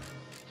nice.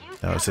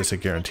 Now, is this a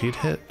guaranteed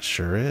hit?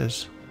 Sure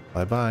is.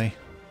 Bye-bye.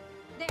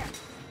 There.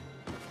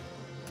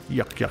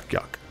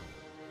 Yuck.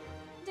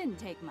 Didn't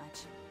take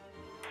much.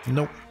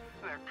 Nope.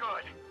 They're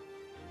good.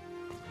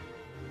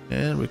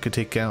 And we could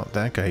take out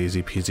that guy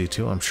easy peasy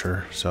too, I'm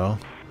sure. So,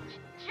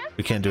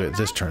 we can't do it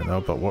this turn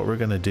though, but what we're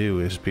going to do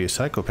is be a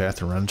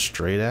psychopath and run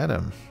straight at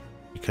him.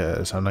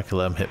 Because I'm not going to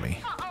let him hit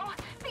me. Uh-oh,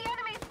 the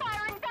enemy's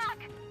firing back.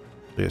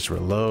 Please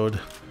reload.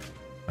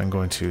 I'm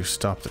going to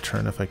stop the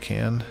turn if I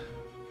can.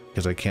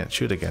 Because I can't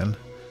shoot again.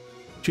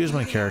 Choose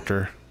my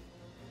character.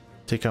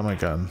 Take out my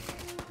gun.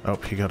 Oh,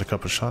 he got a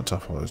couple shots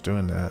off while I was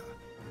doing that.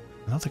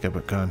 I don't think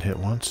I've gotten hit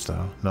once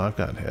though. No, I've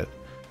gotten hit.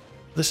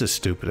 This is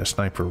stupid. A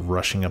sniper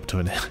rushing up to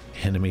an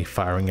enemy,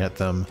 firing at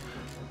them,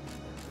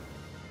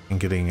 and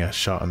getting a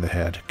shot on the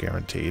head,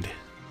 guaranteed.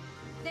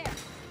 There.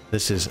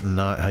 This is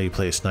not how you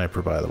play a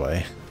sniper, by the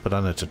way. But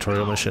on a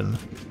tutorial mission,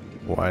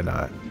 why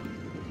not?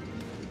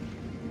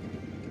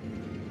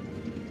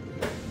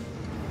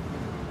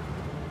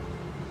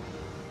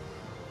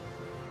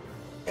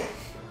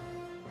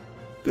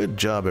 Good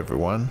job,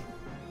 everyone.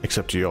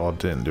 Except you all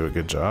didn't do a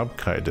good job.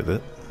 Kai did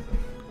it.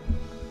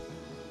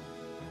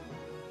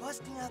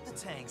 Busting out the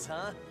tanks,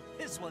 huh?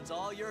 This one's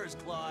all yours,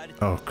 Claude.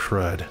 Oh,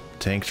 crud.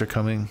 Tanks are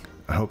coming.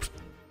 I hope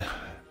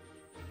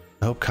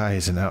Kai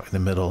isn't out in the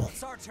middle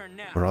It's our turn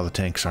now. where all the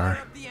tanks Fire are.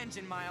 up the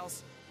engine,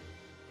 Miles.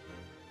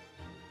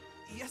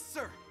 Yes,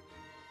 sir.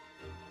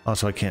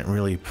 Also, I can't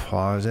really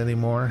pause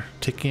anymore.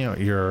 Taking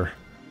out your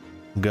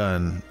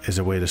gun is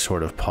a way to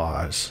sort of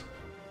pause.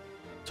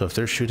 So if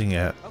they're shooting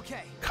at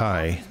Okay.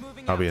 Kai, He's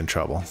moving I'll be out. in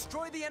trouble.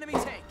 Destroy the enemy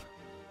tank.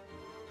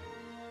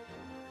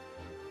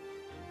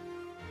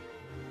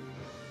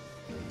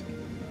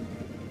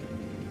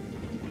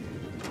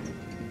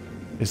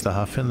 Is the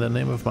Huffin the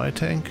name of my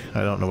tank?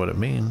 I don't know what it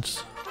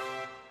means.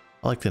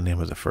 I like the name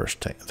of the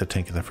first tank, the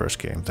tank in the first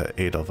game, the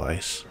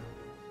Edelweiss.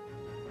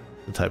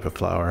 The type of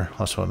flower,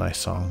 also a nice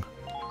song.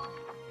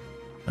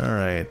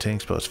 Alright,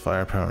 tanks boast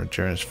firepower and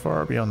endurance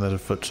far beyond that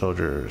of foot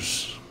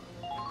soldiers.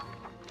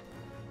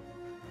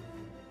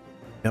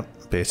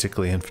 Yep,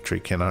 basically infantry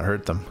cannot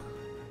hurt them.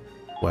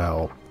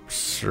 Well,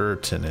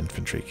 certain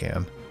infantry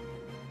can.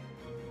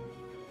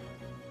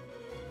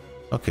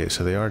 Okay,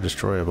 so they are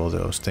destroyable,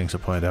 those things I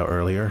pointed out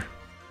earlier.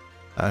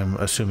 I'm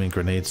assuming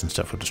grenades and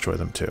stuff will destroy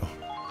them too.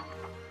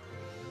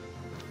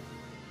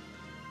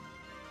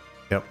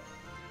 Yep.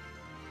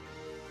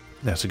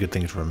 That's a good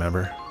thing to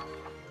remember.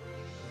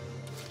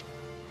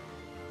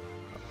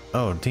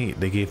 Oh, neat.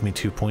 They gave me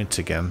 2 points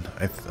again.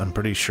 I'm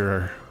pretty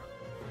sure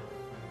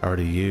I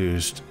already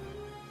used...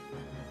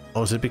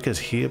 Oh, is it because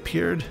he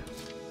appeared?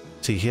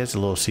 See, he has a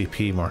little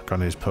CP mark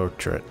on his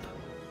portrait.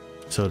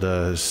 So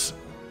does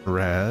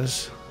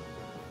Raz.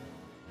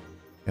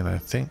 And I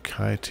think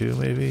Kai too,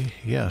 maybe?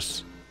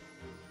 Yes.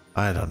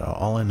 I don't know.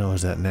 All I know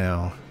is that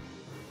now,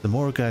 the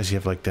more guys you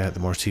have like that, the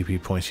more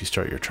CP points you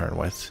start your turn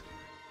with.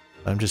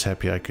 I'm just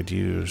happy I could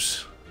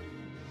use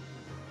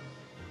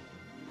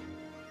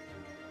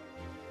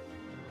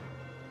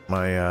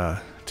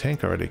my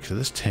tank already, because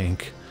this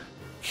tank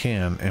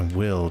can and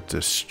will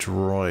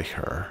destroy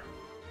her.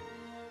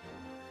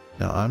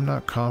 Now, I'm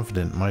not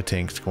confident my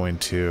tank's going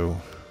to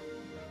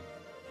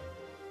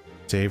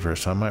save her,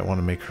 so I might want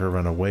to make her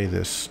run away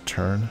this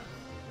turn.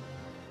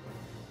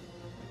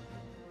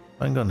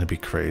 I'm going to be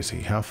crazy.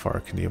 How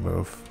far can you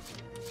move?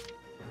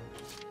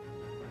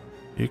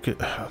 You could...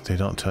 They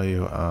don't tell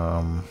you,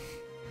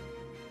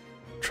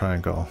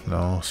 triangle.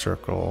 No,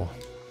 circle.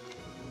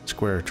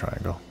 Square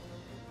triangle.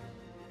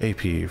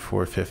 AP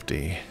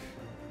 450.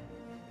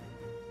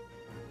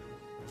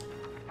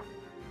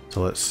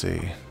 So let's see.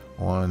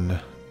 1,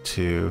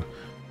 2,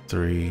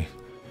 3,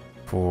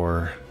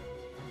 4,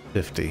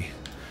 50.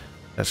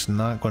 That's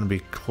not going to be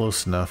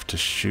close enough to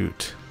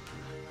shoot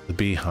the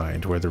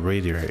behind where the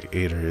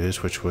radiator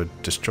is, which would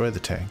destroy the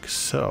tank.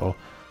 So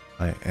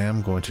I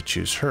am going to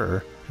choose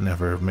her and have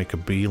her make a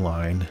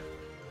beeline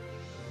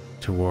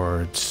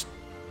towards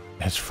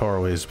as far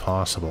away as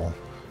possible.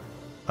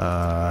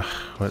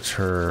 What's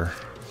her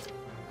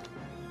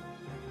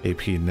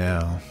AP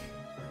now?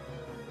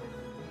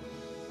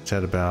 It's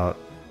at about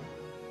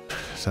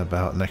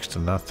next to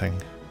nothing.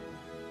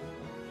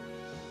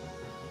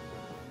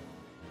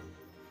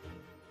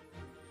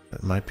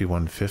 It might be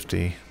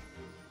 150.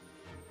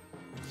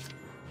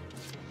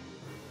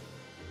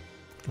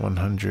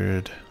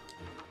 100,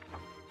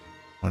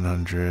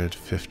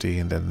 150,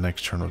 and then the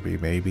next turn would be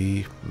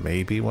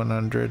maybe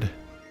 100.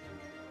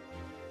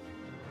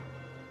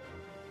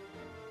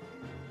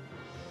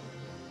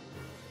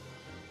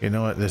 You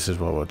know what? This is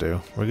what we'll do.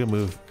 We're gonna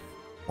move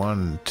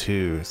 1,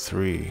 2,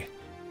 3,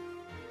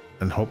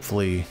 and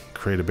hopefully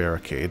create a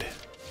barricade.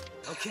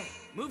 Okay,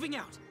 moving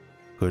out.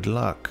 Good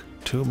luck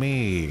to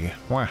me.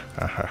 Wah,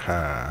 ha, ha,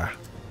 ha.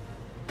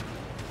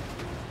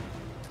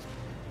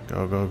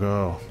 Go, go,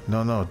 go.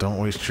 No, no, don't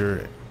waste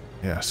your...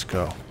 Yes,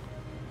 go.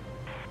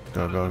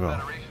 Go, go,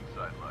 go.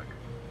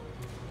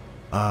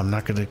 I'm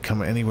not going to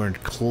come anywhere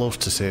close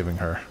to saving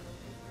her.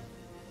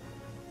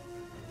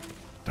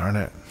 Darn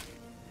it.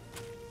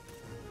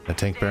 The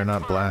tank better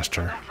not blast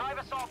her.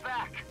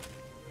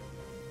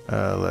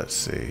 Let's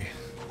see.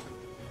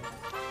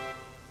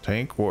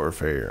 Tank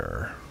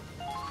warfare.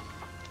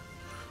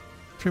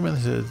 3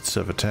 methods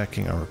of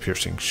attacking: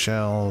 armor-piercing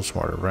shells,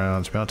 mortar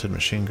rounds, mounted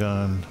machine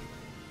gun.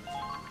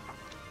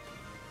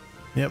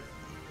 Yep.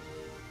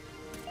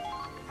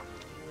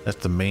 That's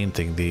the main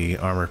thing, the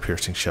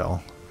armor-piercing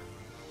shell.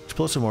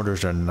 Explosive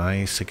mortars are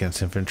nice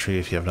against infantry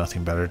if you have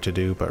nothing better to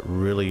do, but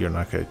really you're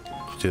not going to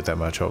do that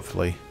much,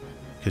 hopefully.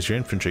 Because your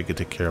infantry can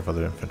take care of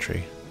other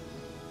infantry.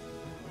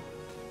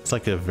 It's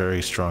like a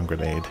very strong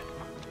grenade.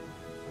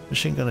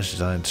 Machine gun is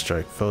designed to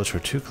strike foes who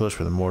are too close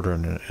for the mortar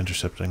and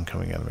intercept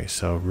incoming enemies,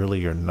 so really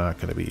you're not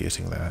going to be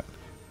using that.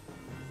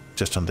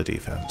 Just on the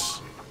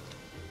defense.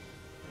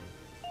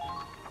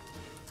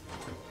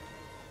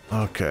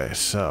 Okay,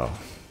 so...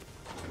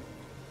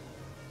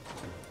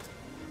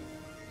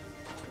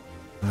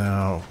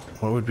 now,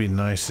 what would be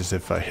nice is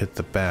if I hit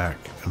the back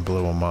and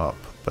blew them up,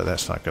 but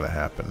that's not going to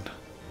happen.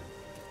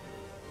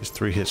 There's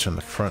 3 hits from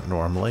the front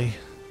normally.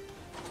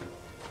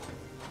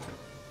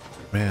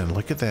 Man,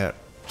 look at that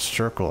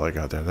circle I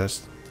got there.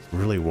 That's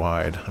really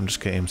wide. I'm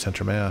just gonna aim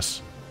center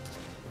mass.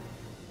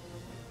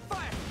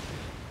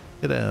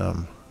 Hit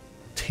him.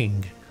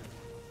 Ting.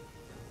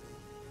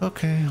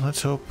 Okay,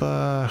 let's hope,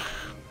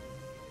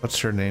 what's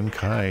her name?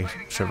 Kai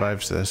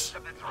survives this.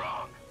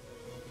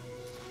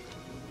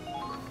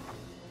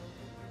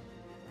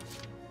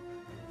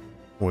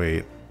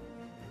 Wait.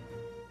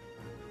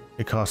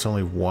 It costs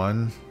only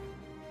 1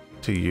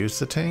 to use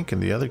the tank? In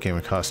the other game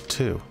it costs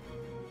 2.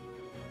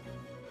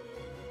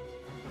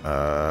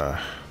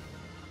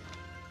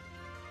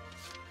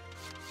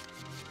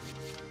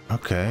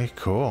 Okay,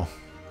 cool.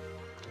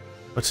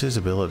 What's his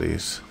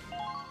abilities?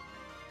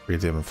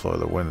 Read the ebb and flow of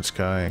the wind and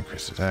sky,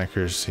 increases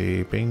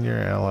accuracy. Being near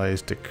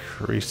allies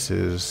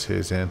decreases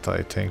his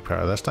anti-tank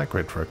power. That's not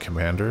great for a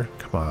commander.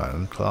 Come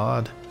on,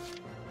 Claude.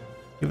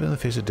 Even in the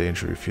face of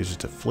danger, he refuses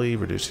to flee,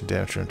 reducing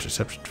damage or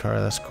interception power.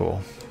 That's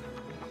cool.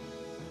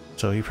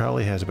 So he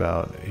probably has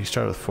about... he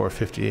started with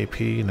 450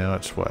 AP, now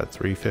it's what,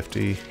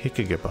 350? He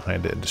could get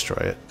behind it and destroy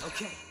it.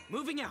 Okay,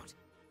 moving out.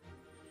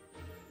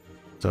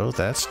 So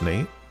that's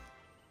neat.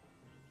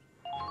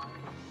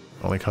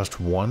 Only cost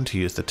 1 to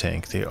use the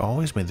tank. They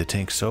always made the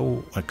tank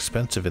so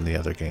expensive in the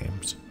other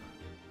games.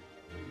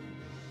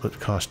 It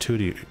costs 2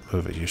 to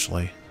move it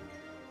usually.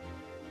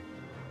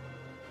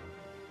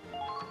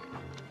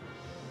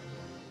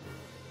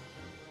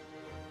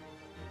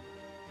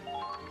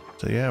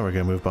 So yeah, we're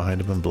gonna move behind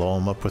him and blow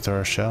him up with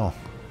our shell.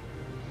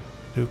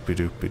 Doopy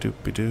doopy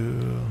doopy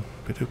doo.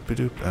 Doopy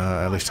doop.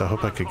 At least I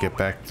hope I could get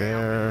back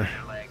there.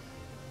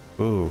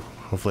 Ooh,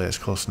 hopefully that's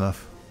close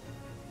enough.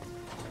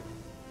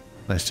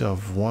 And I still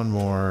have 1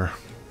 more,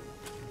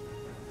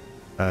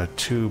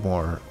 2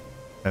 more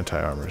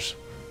anti-armors.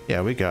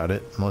 Yeah, we got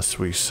it, unless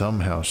we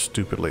somehow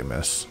stupidly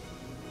miss.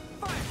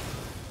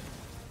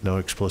 No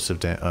explosive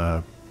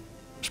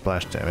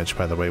splash damage,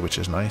 by the way, which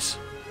is nice.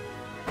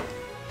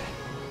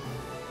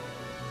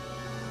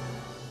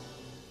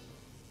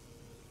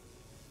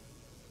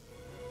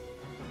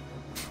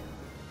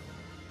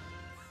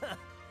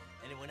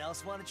 Anyone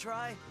else want to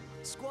try?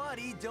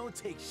 Squatty don't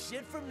take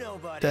shit from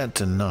nobody. That's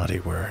a naughty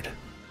word.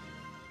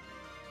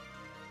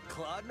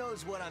 Claude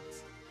knows what I'm...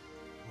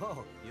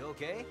 Whoa, you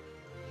okay?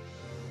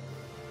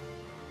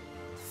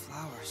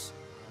 Flowers.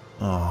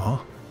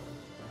 Aww.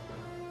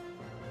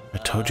 I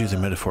told you they're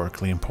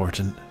metaphorically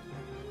important.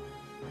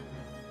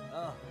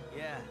 Oh,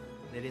 yeah.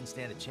 They didn't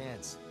stand a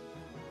chance.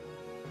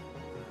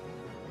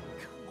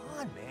 Come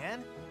on,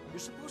 man. You're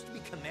supposed to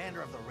be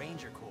commander of the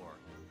Ranger Corps.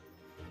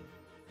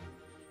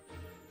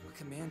 A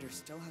commander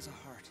still has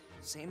a heart,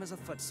 same as a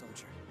foot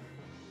soldier.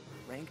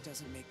 Rank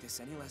doesn't make this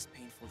any less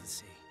painful to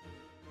see.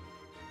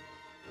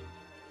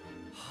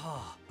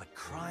 But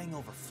crying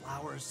over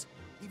flowers?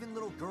 Even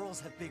little girls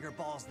have bigger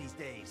balls these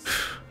days.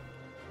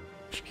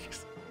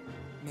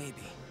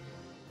 Maybe.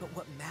 But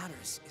what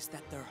matters is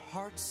that their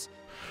hearts...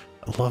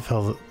 I love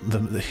how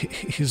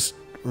he's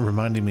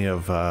reminding me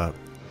of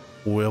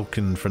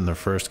Wilkin from the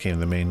first game,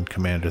 the main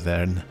commander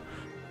then.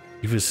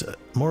 He was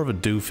more of a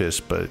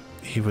doofus, but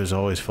he was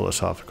always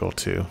philosophical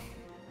too.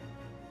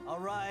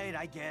 Alright,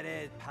 I get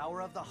it.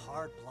 Power of the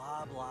heart,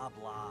 blah, blah,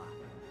 blah.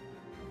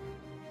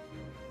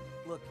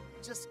 Look,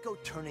 just go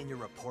turn in your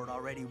report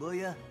already, will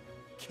ya?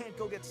 Can't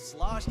go get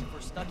sloshed if we're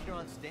stuck here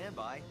on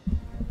standby.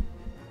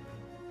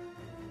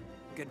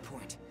 Good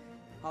point.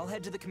 I'll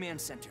head to the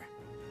command center.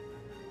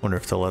 Wonder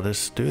if they'll let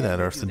us do that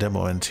or if the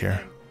demo ends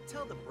here.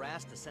 Tell the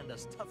brass to send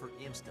us tougher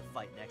imps to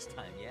fight next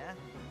time, yeah?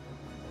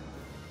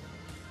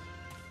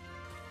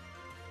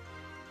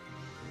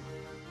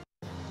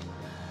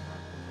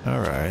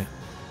 Alright.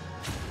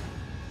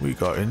 We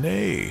got an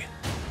A.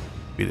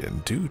 We did it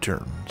in 2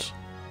 turns.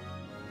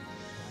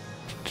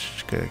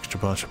 Just get extra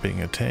bonus for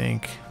being a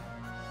tank.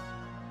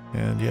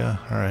 And yeah,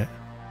 alright.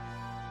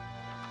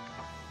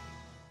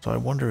 So I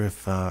wonder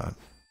if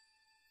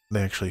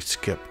they actually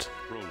skipped.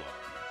 Prologue.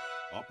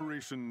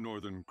 Operation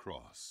Northern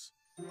Cross.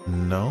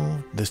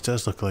 No, this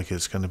does look like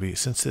it's going to be,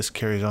 since this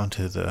carries on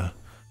to the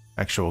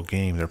actual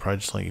game, they're probably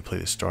just letting you play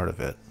the start of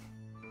it.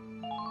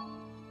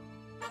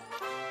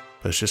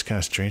 But it's just kind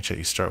of strange that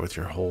you start with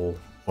your whole,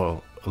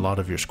 well, a lot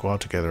of your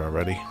squad together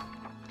already.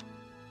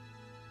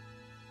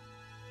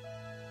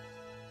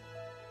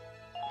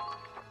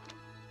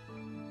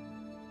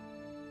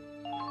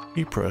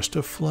 He pressed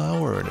a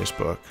flower in his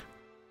book.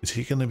 Is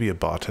he going to be a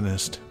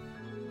botanist?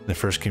 In the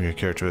first game, your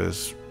character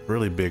was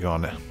really big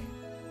on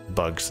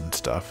bugs and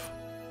stuff.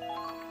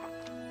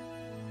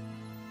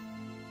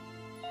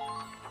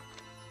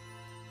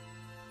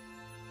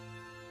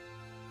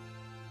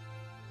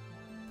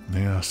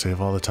 Yeah,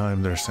 save all the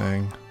time, they're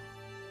saying.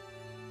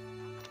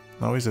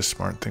 Always a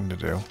smart thing to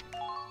do.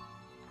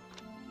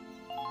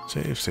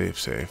 Save, save,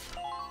 save.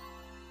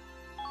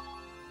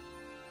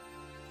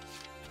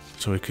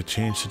 So we could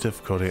change the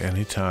difficulty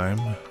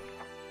anytime.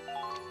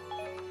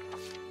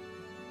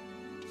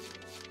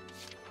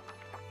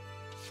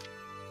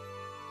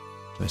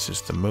 This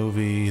is the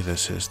movie,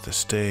 this is the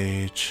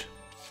stage.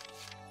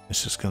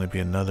 This is going to be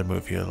another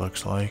movie, it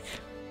looks like.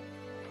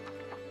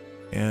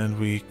 And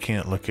we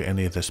can't look at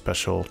any of the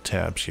special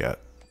tabs yet.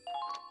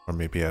 Or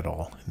maybe at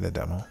all in the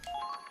demo.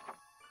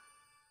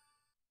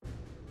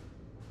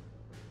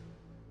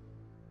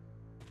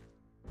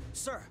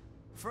 Sir,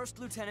 First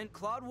Lieutenant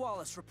Claude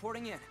Wallace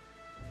reporting in.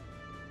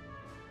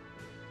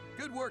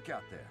 Good work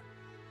out there.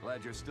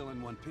 Glad you're still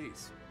in one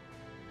piece.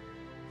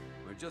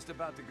 We're just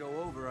about to go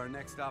over our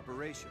next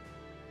operation.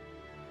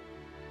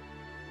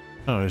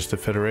 Oh, it's the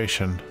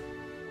Federation.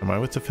 Am I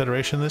with the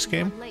Federation this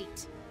game? You're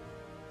late.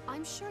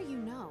 I'm sure you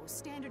know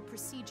standard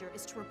procedure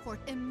is to report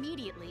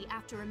immediately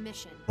after a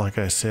mission. Like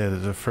I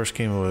said, the first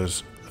game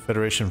was the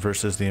Federation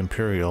versus the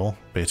Imperial,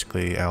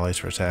 basically Allies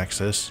versus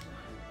Axis,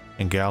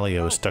 and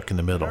Gallia was stuck in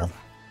the middle.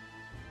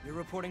 You're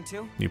reporting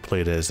too? You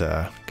played as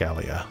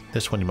Gallia.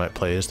 This one you might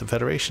play as the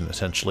Federation,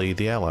 essentially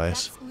the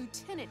Allies. That's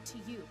lieutenant to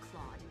you,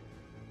 Claude.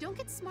 Don't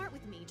get smart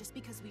with me just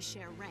because we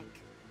share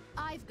rank.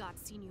 I've got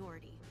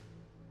seniority.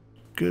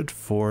 Good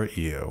for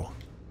you.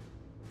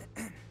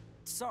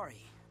 Sorry,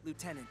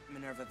 Lieutenant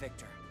Minerva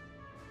Victor.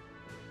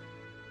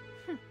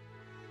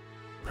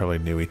 Probably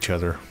knew each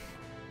other.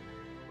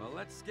 Well,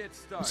 let's get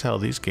started. That's how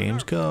these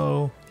games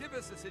go. Give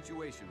us a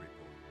situation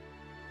report.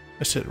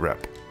 I sit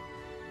rep.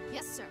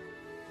 Yes, sir.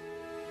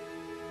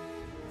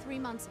 3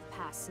 months have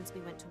passed since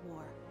we went to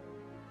war.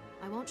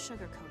 I won't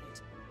sugarcoat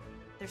it.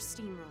 They're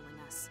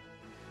steamrolling us.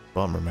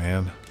 Bummer,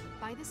 man.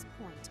 By this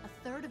point, a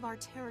third of our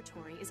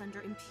territory is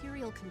under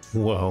Imperial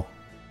control. Whoa.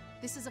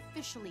 This is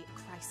officially a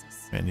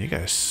crisis. Man, you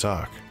guys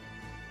suck.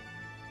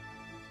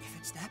 If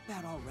it's that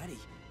bad already,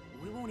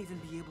 we won't even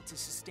be able to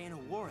sustain a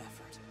war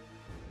effort.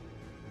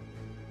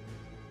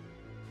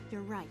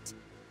 You're right.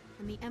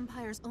 And the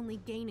Empire's only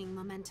gaining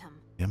momentum.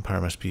 The Empire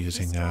must be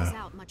using This draws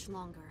out much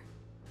longer.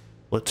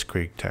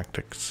 blitzkrieg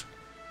tactics.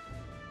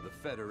 The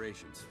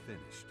Federation's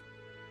finished.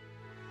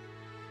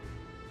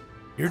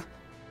 Your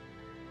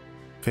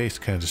face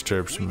kind of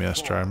disturbs me,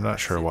 Esther. I'm not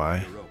sure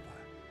why. Europa,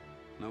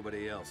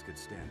 nobody else could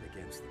stand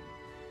against them.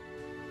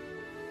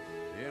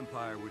 The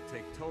Empire would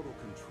take total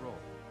control.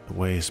 The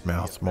way his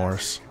mouth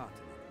morphs. The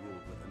continent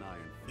ruled with an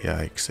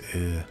iron fist. Yikes.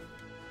 Ew.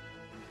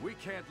 We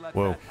can't let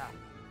Whoa. that happen.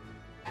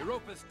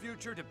 Europa's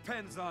future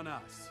depends on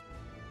us.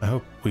 I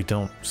hope we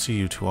don't see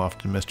you too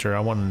often, mister. I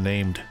want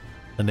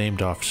a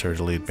named officer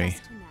to lead me. Brings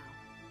us to now.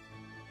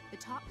 The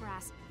top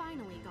brass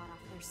finally got off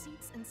their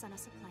seats and sent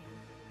us a plan.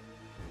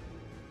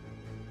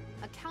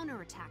 A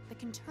counterattack that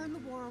can turn the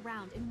war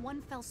around in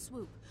one fell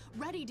swoop,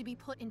 ready to be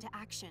put into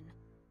action.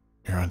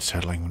 You're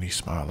unsettling when you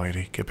smile,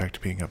 lady. Get back to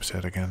being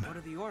upset again. What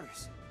are the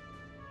orders?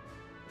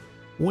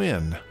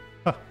 Win.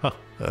 We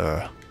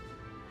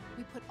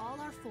put all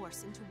our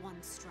force into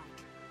one strike.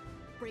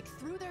 Break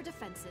through their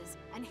defenses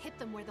and hit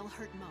them where they'll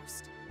hurt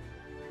most.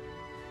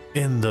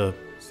 In the...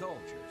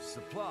 Soldiers,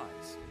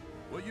 supplies.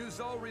 We'll use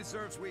all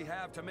reserves we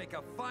have to make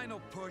a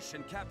final push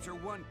and capture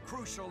one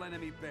crucial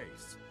enemy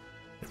base.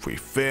 If we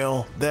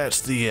fail,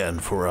 that's the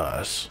end for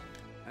us.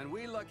 And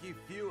we lucky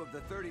few of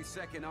the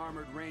 32nd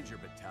Armored Ranger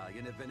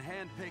Battalion have been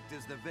handpicked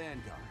as the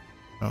vanguard.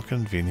 How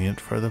convenient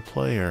for the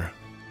player.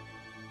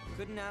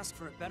 Couldn't ask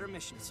for a better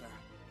mission, sir.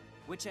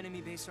 Which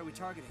enemy base are we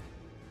targeting?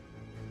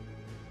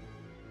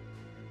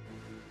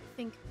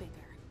 Think bigger.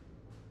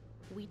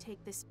 We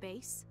take this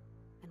base,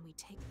 and we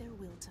take their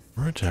will to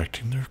We're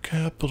attacking their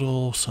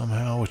capital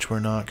somehow, which we're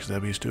not, because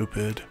that'd be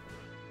stupid.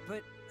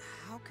 But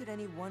how could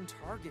any one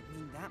target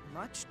mean that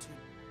much to...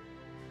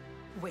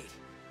 Wait,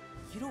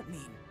 you don't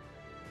mean...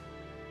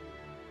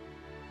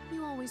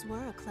 You always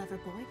were a clever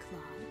boy,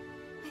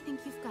 Claude. I think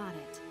you've got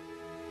it.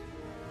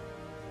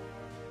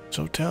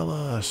 So tell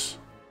us.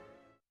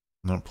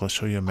 Nope, let's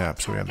show you a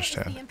map so we Target is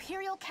understand. the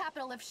Imperial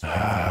capital of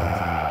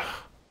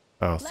Ah,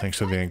 Oh, thanks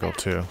for the angle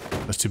too.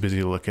 I was too busy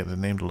to look at the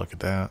name to look at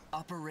that.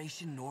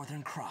 Operation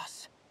Northern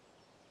Cross.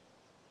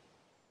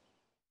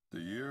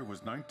 The year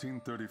was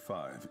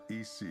 1935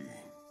 EC.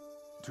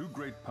 Two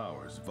great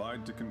powers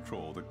vied to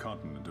control the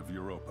continent of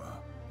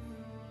Europa.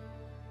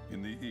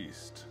 In the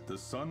east, the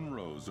sun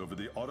rose over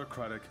the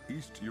autocratic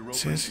East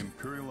European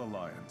Imperial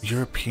Alliance.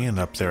 European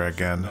up there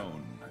again.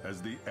 Known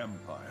as the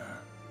Empire.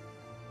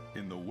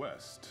 In the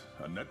west,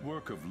 a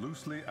network of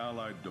loosely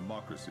allied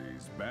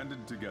democracies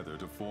banded together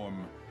to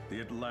form the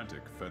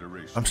Atlantic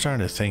Federation. I'm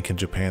starting to think in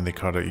Japan they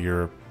called it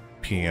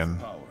European.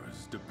 Both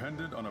powers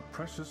depended on a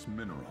precious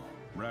mineral,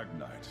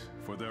 Ragnite,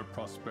 for their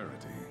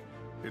prosperity.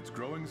 Its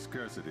growing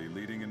scarcity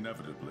leading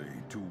inevitably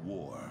to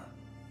war.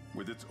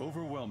 With its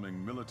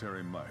overwhelming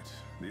military might,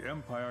 the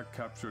Empire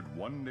captured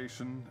one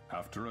nation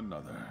after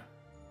another.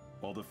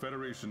 While the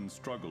Federation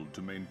struggled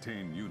to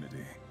maintain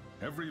unity,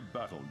 every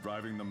battle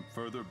driving them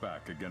further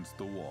back against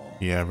the wall.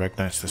 Yeah,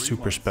 Ragnite's the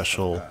super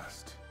special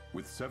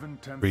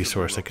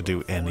resource that could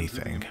do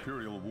anything. The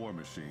Imperial war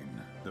machine,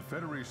 the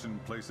Federation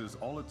places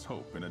all its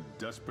hope in a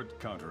desperate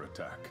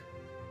counterattack.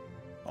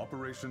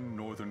 Operation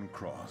Northern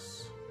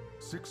Cross.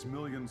 6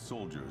 million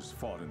soldiers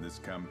fought in this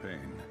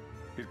campaign.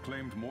 It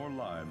claimed more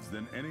lives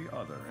than any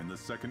other in the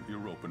Second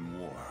European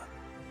War.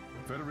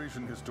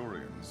 Federation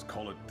historians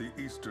call it the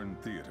Eastern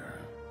Theater,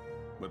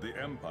 but the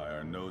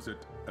Empire knows it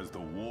as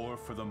the War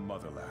for the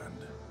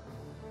Motherland.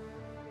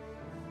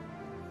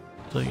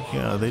 Like,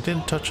 yeah, they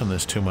didn't touch on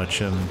this too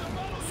much in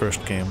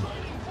first game.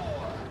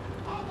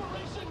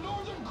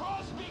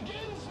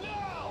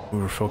 We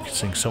were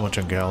focusing so much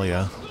on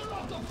Gallia.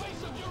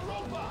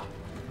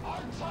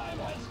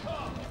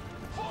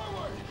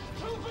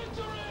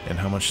 And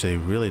how much they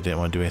really didn't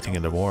want to do anything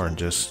in the war and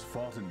just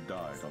fought and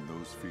died on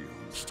those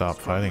fields, stop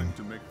fighting.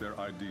 To make their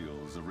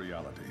ideals a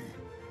reality.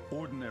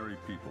 Ordinary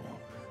people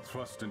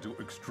thrust into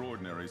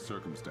extraordinary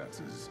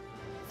circumstances,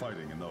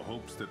 fighting in the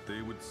hopes that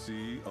they would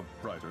see a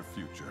brighter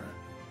future.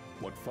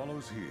 What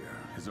follows here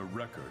is a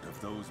record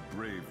of those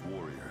brave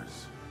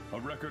warriors, a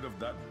record of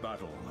that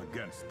battle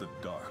against the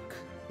dark.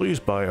 Please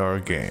buy our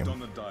game. Based on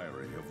the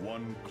diary of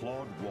one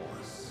Claude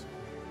Wallace,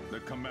 the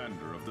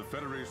commander of the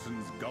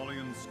Federation's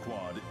Gallian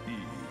Squad E.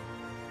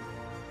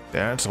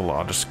 That's a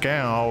lot of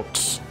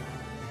scouts.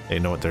 They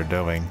know what they're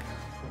doing.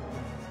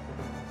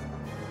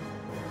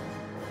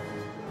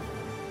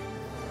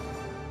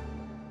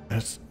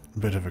 That's a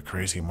bit of a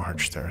crazy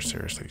march there,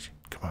 seriously.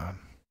 Come on.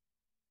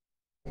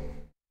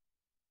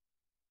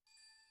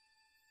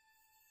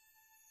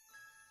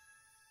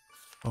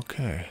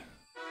 Okay.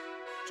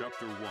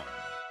 Chapter 1.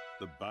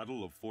 The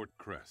Battle of Fort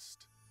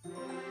Crest.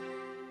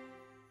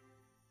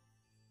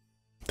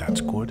 That's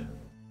good.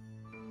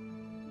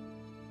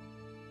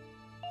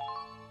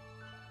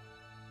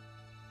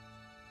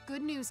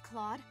 Good news,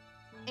 Claude.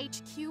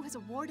 HQ has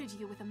awarded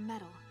you with a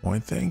medal. Why,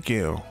 thank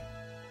you.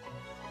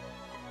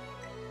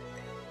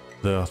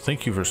 The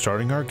thank you for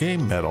starting our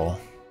game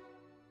medal.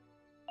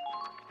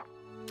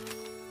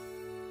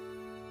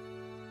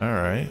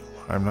 Alright,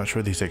 I'm not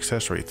sure what these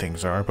accessory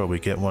things are, but we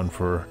get one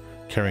for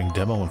carrying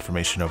demo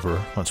information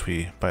over once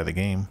we buy the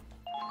game.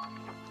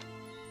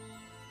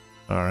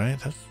 Alright,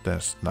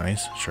 that's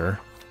nice, sure.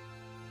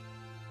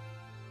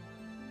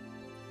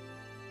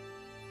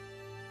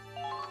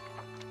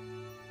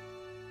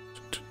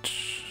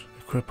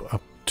 Equip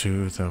up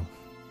to the...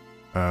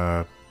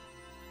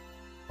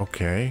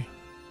 okay.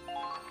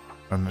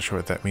 I'm not sure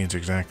what that means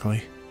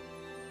exactly.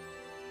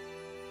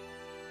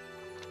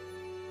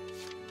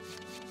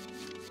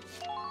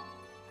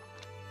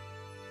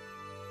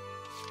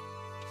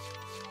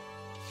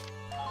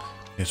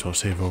 Guess we'll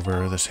save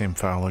over the same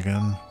file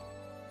again.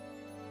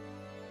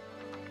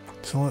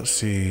 So let's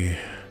see.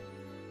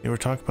 They were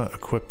talking about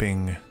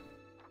equipping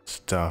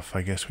stuff.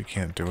 I guess we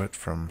can't do it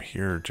from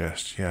here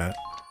just yet.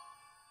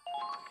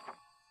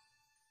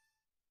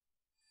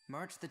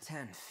 March the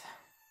 10th.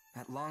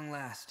 At long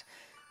last,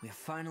 we have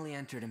finally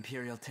entered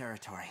Imperial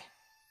territory.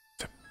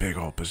 It's a big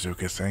old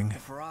bazooka thing. The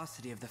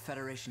ferocity of the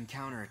Federation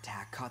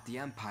counterattack caught the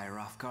Empire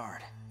off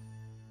guard.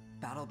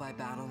 Battle by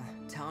battle,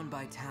 town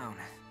by town,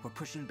 we're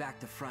pushing back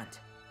the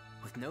front,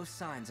 with no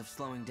signs of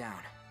slowing down.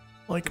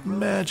 Like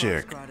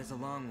magic. The road is a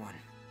long one,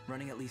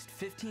 running at least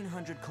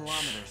 1,500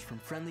 kilometers from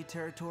friendly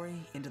territory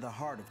into the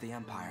heart of the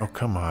Empire. Oh,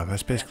 come on.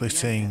 That's basically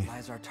saying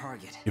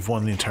you've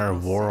won the entire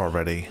war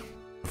already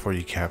before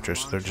you capture,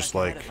 so they're just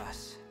like...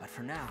 But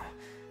for now,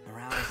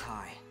 morale is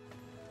high.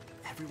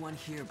 Everyone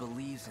here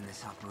believes in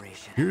this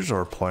operation. Here's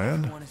our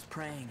plan. Everyone is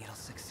praying it'll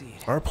succeed.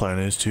 Our plan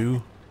is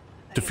to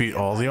defeat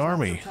all the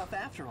army.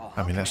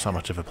 I mean, that's not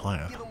much of a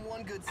plan. Give them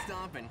one good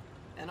stomping,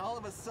 and all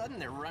of a sudden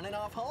they're running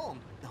off home.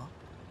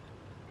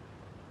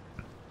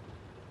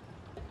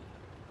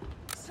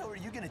 So are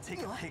you gonna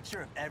take a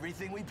picture of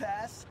everything we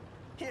pass?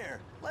 Here,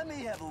 let me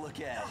have a look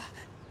at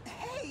it.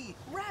 Hey,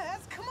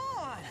 Raz, come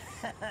on!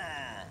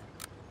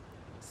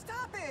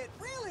 Stop it,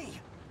 really!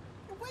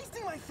 You're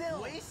wasting my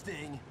film!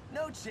 Wasting?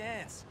 No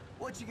chance.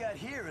 What you got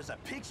here is a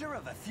picture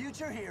of a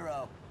future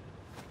hero.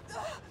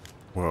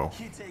 Whoa.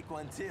 You take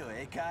one too,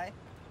 eh, Kai?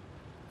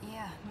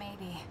 Yeah,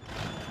 maybe.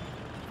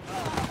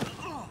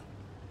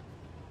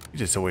 You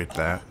just await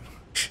that.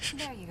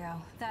 There you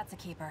go. That's a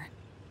keeper.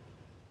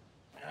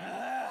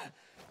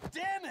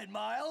 Damn it,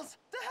 Miles!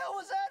 The hell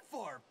was that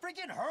for?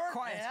 Freaking hurt,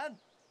 Quiet. man!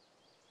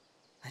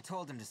 I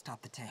told him to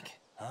stop the tank.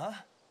 Huh?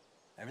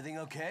 Everything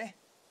okay?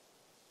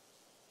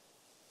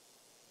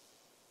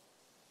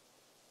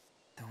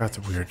 Got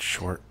the weird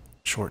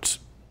shorts,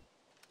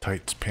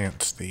 tights,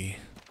 pants. The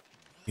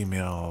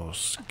female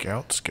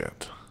scouts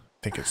get. I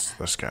think it's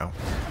the scout.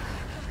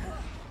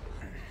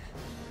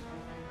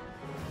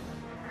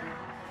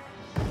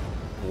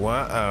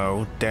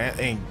 Whoa, that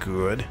ain't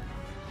good.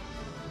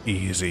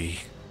 Easy.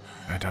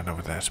 I don't know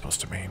what that's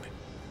supposed to mean.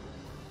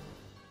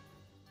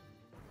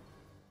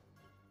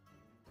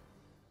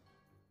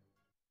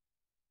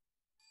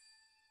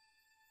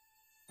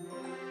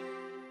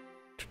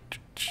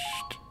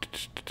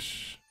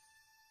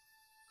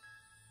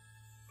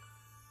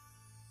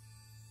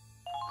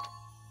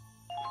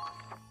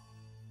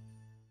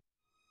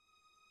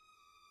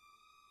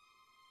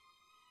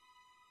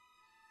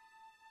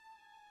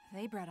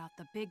 They brought out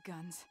the big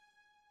guns.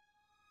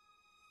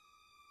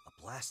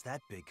 A blast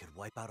that big could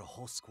wipe out a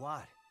whole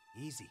squad.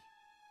 Easy.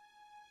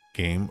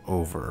 Game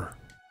over.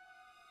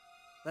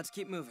 Let's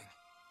keep moving.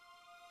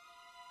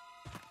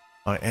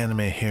 My anime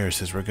hair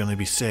says we're gonna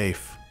be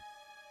safe.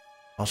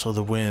 Also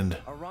the wind.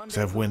 Because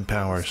I have wind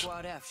powers.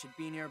 Squad F should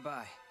be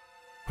nearby.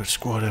 But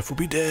Squad F will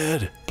be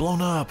dead.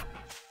 Blown up.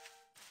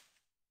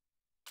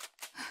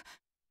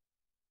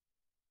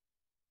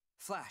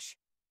 Flash.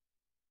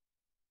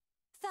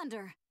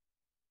 Thunder.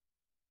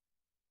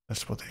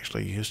 That's what they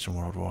actually used in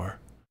World War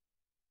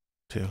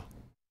II.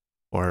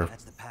 Or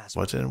That's the password.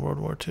 what's it in World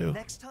War II?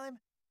 Next time,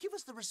 give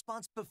us the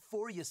response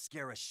before you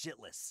scare us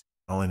shitless.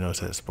 I only know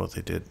that's what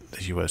they did.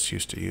 The U.S.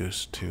 used to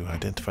use to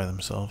identify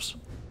themselves.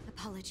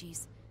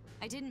 Apologies.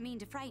 I didn't mean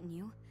to frighten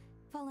you.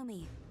 Follow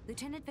me.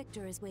 Lieutenant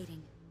Victor is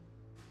waiting.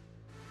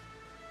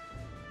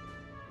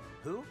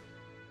 Who?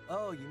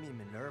 Oh, you mean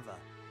Minerva.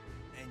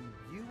 And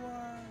you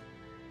are...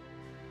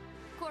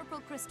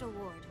 Corporal Crystal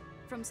Ward,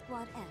 from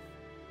Squad F.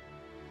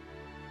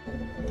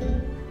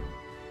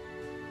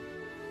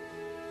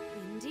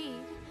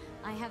 Indeed.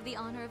 I have the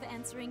honor of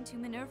answering to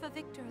Minerva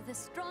Victor, the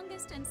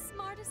strongest and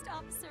smartest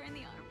officer in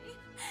the army.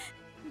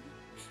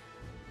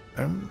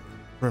 I'm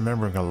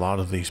remembering a lot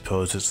of these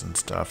poses and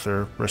stuff.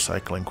 They're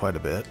recycling quite a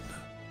bit.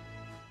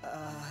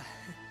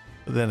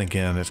 But then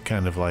again, it's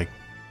kind of like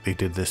they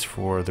did this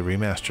for the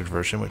remastered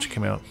version, which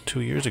came out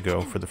 2 years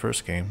ago for the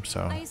first game,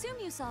 so... I assume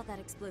you saw that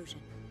explosion.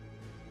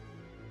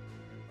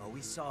 Oh,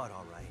 we saw it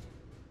all right.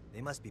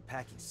 They must be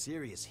packing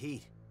serious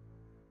heat.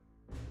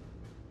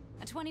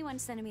 A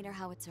 21-centimeter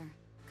howitzer.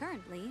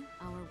 Currently,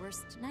 our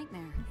worst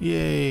nightmare.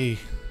 Yay! It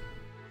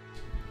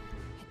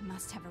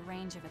must have a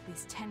range of at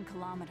least 10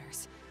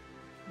 kilometers.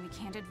 We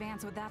can't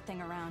advance with that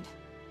thing around.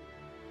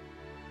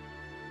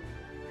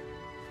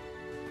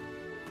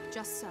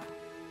 Just so.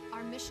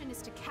 Our mission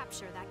is to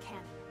capture that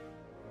cannon.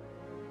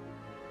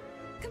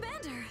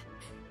 Commander!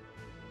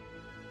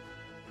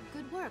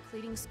 Good work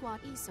leading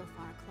Squad E so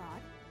far,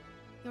 Claude.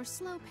 Your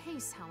slow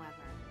pace, however,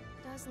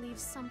 does leave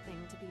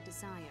something to be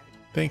desired.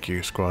 Thank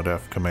you, Squad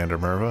F Commander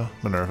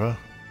Minerva.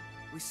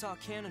 We saw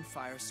cannon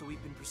fire, so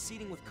we've been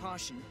proceeding with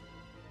caution.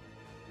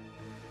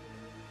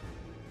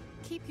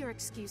 Keep your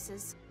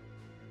excuses.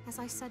 As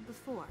I said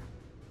before,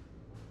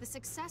 the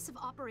success of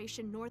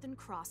Operation Northern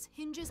Cross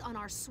hinges on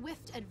our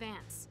swift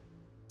advance.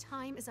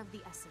 Time is of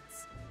the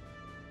essence.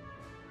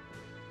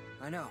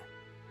 I know.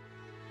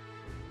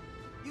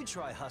 You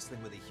try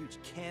hustling with a huge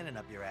cannon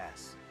up your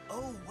ass.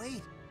 Oh,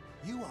 wait!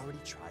 You already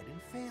tried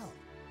and failed.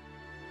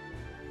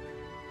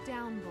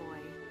 Down, boy.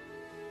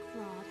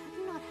 Claude, have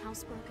you not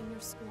housebroken your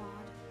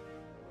squad?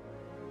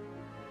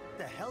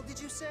 The hell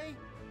did you say?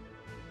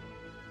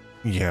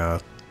 Yeah,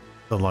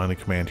 the line of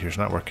command here is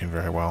not working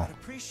very well. I'd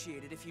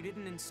appreciate it if you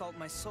didn't insult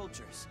my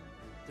soldiers.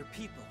 They're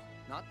people,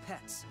 not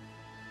pets.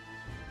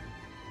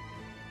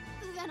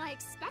 Then I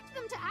expect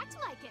them to act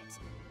like it.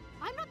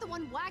 I'm not the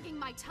one wagging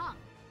my tongue.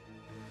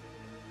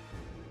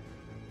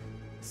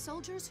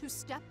 Soldiers who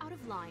step out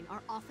of line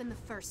are often the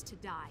first to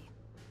die.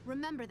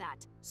 Remember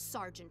that,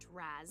 Sergeant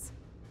Raz.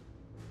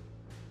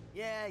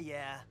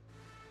 Yeah.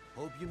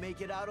 Hope you make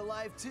it out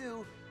alive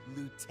too,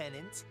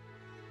 Lieutenant.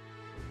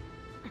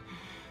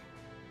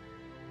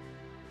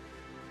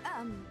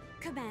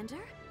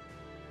 Commander?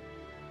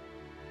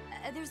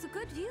 There's a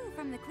good view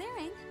from the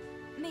clearing.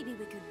 Maybe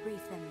we could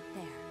brief them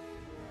there.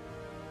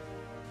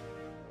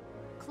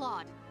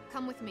 Claude,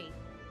 come with me.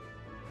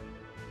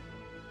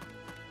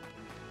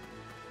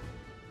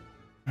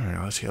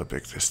 Alright, let's see how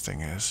big this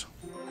thing is.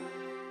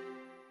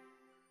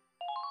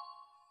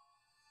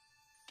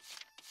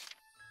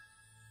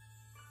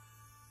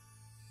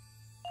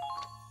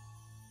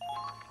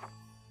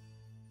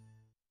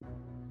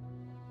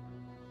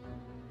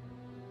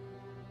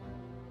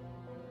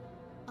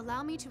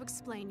 Allow me to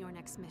explain your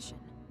next mission.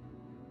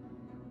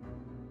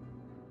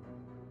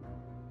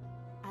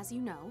 As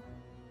you know,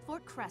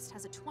 Fort Crest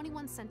has a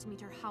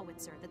 21-centimeter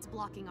howitzer that's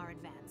blocking our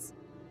advance.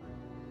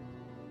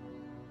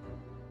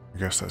 I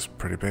guess that's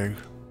pretty big.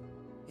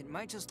 It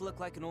might just look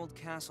like an old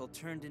castle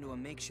turned into a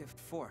makeshift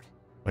fort.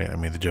 Wait, I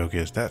mean, the joke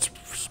is, that's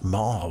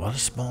small. What a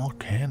small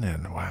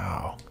cannon.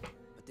 Wow.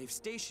 But they've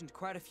stationed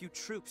quite a few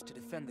troops to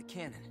defend the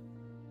cannon.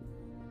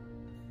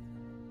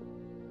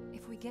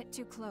 If we get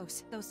too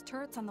close, those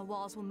turrets on the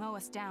walls will mow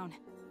us down.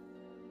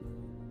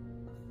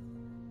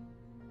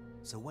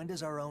 So when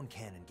does our own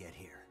cannon get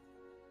here?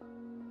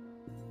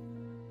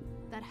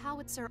 That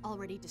howitzer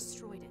already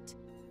destroyed it.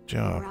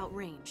 Job. We're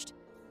outranged.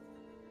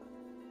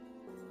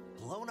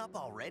 Blown up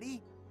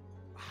already?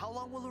 How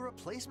long will a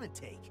replacement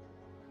take?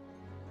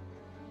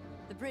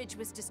 The bridge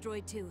was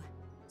destroyed too,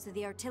 so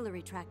the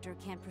artillery tractor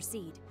can't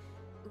proceed.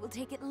 It will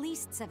take at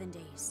least 7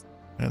 days.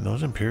 And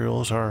those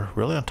Imperials are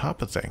really on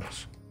top of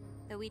things.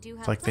 Though we do have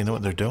It's like they know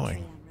what they're doing.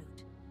 en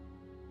route.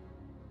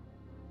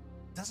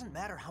 Doesn't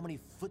matter how many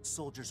foot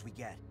soldiers we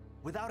get.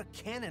 Without a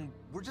cannon,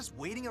 we're just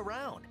waiting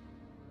around.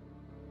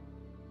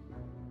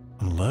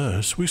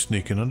 Unless we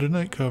sneak in under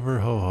night cover.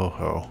 Ho ho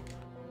ho.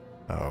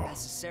 Oh.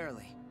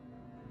 Necessarily.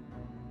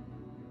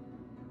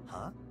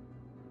 Huh?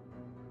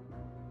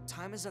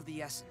 Time is of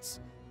the essence.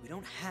 We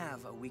don't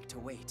have a week to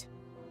wait.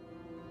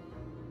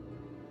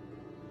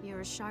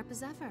 You're as sharp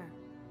as ever.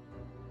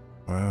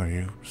 Wow,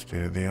 you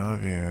stated the Like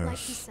he obvious.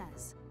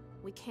 says,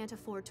 we can't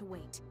afford to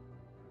wait.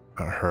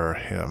 Not her,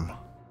 him.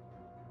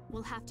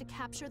 We'll have to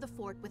capture the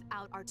fort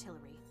without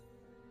artillery.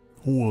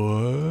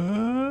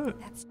 What?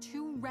 That's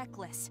too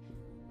reckless.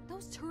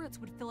 Those turrets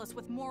would fill us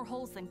with more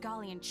holes than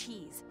Gallian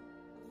cheese.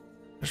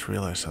 Just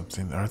realized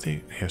something. Are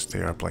they? Yes, they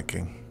are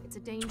blinking. It's a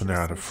It's dangerous when they're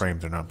out of mission, frame,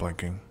 they're not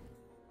blinking.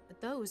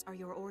 but those are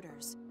your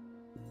orders.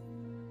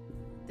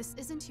 This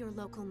isn't your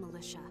local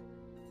militia.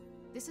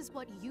 This is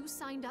what you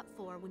signed up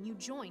for when you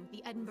joined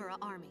the Edinburgh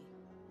Army.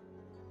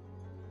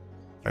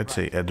 I'd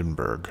say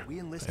Edinburgh. We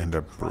enlisted And to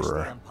a crush the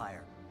brr.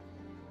 Empire.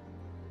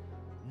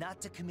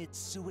 Not to commit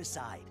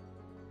suicide.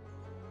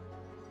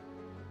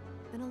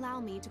 Then allow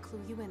me to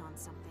clue you in on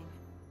something.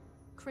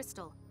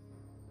 Crystal,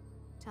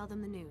 tell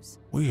them the news.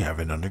 We have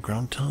an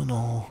underground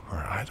tunnel. Or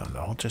I don't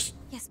know. Just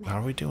Yes, how are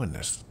ma'am. we doing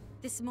this?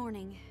 This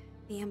morning,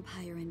 the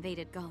Empire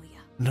invaded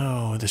Gallia.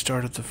 No, the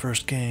start of the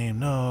first game.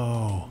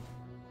 No.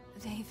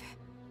 They've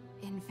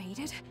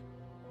invaded?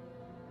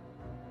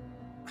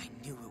 I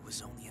knew it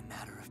was only a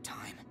matter of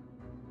time.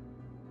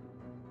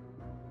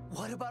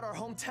 What about our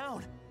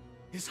hometown?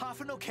 Is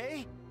Hoffen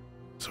okay?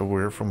 So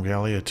we're from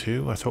Gallia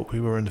too? I thought we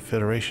were in the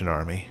Federation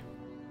Army.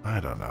 I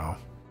don't know.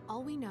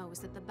 All we know is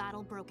that the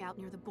battle broke out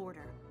near the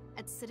border,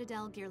 at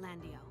Citadel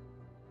Ghirlandaio.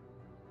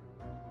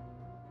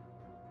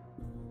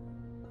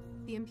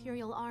 The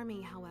Imperial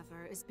Army,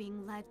 however, is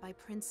being led by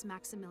Prince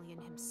Maximilian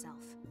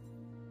himself.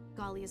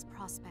 Gallia's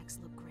prospects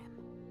look grim.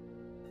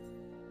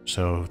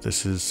 So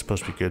this is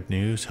supposed to be good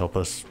news. Help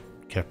us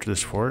capture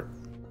this fort.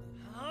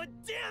 Oh,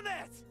 damn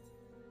it!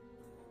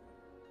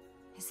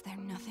 Is there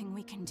nothing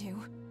we can do?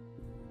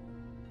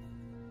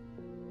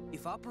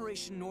 If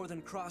Operation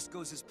Northern Cross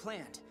goes as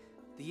planned,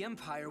 the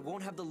Empire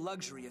won't have the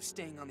luxury of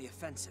staying on the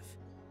offensive.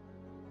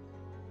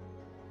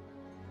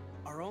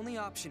 Our only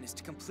option is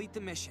to complete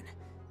the mission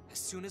as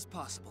soon as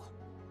possible.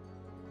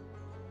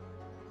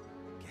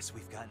 Guess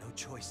we've got no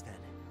choice then.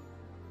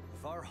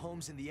 If our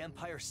home's in the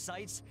Empire's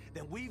sights,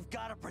 then we've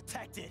got to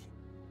protect it.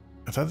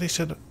 I thought they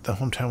said the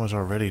hometown was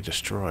already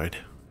destroyed,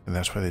 and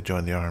that's why they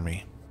joined the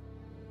army.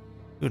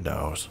 Who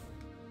knows?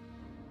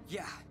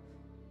 Yeah,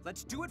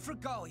 let's do it for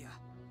Gallia.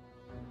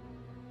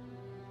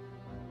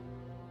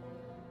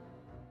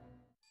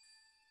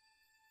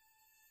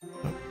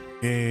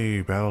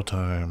 Yay, battle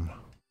time.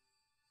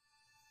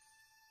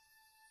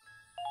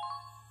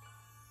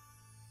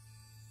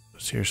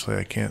 Seriously,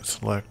 I can't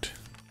select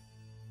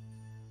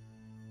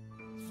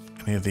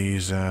any of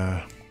these,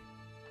 other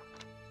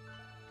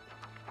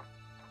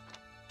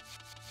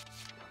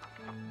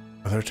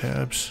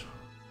tabs?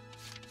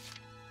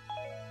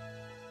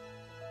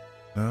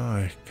 No,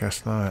 I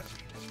guess not.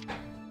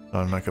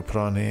 I'm not gonna put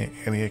on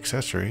any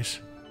accessories.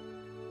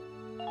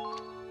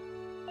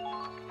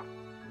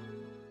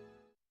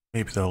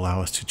 Maybe they'll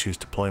allow us to choose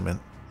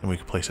deployment and we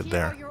can place it Here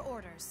there. are your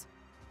orders.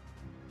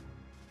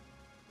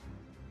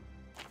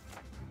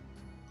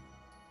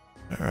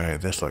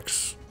 Alright, this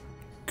looks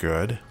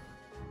good.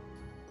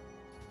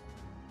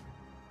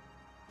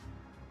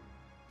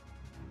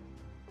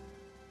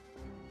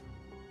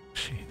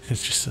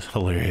 It's just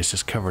hilarious,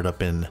 just covered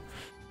up in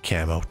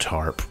camo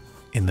tarp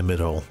in the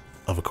middle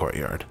of a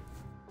courtyard.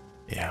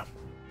 Yeah.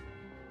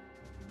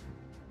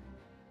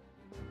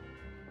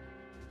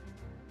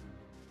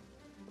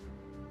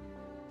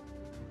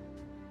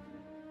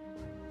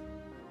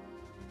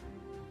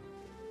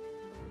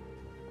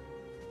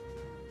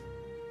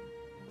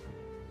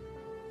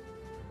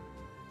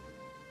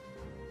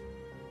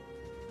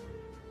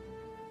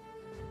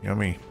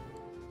 Yummy.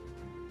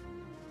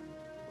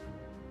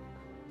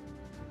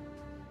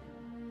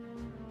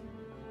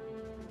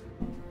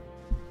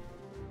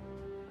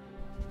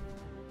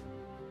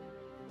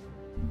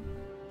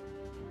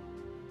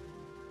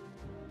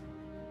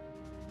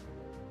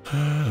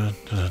 Dun,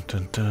 dun,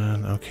 dun,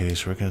 dun. Okay,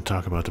 so we're going to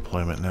talk about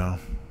deployment now.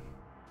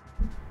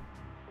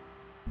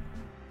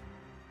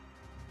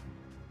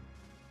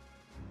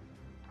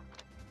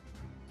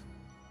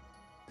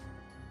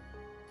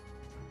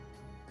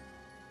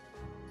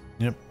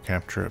 Yep,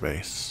 capture a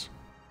base.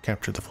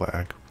 Capture the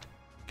flag.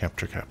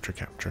 Capture, capture,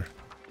 capture.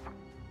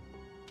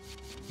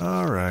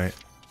 Alright.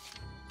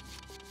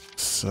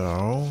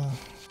 So...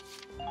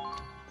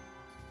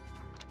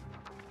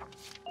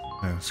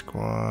 and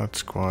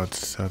squad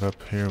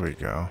setup. Here we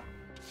go.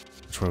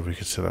 That's where we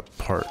could set up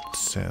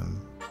parts and...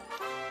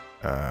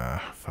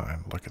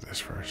 fine. Look at this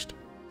first.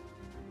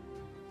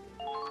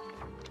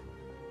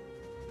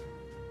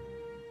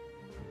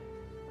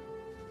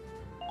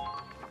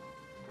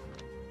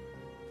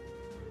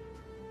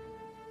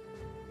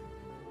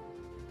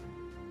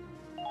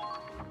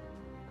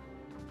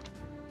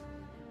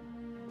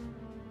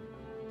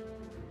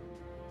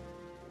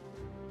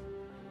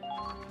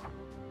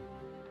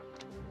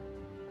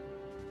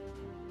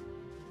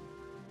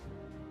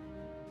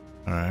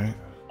 Alright.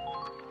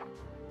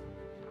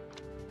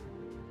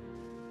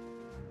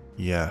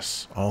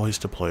 Yes, always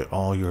deploy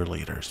all your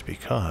leaders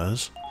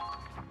because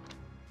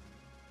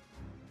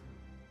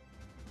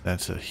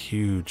that's a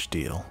huge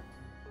deal.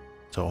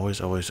 So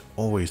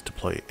always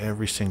deploy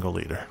every single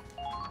leader.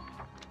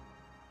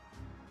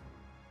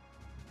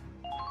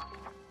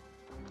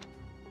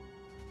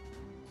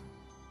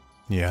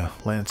 Yeah,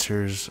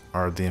 Lancers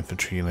are the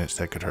infantry units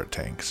that could hurt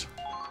tanks.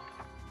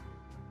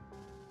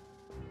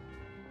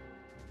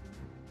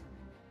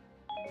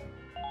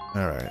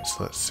 Alright,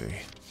 so let's see.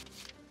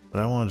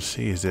 What I want to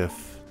see is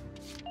if...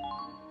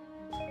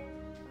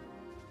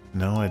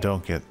 no, I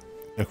don't get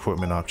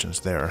equipment options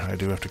there. I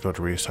do have to go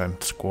to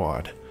reassign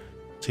squad.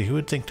 See, who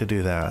would think to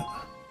do that?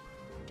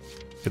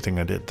 Good thing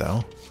I did,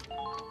 though.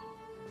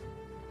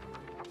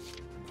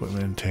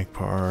 Equipment, tank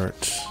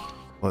parts.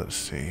 Let's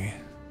see.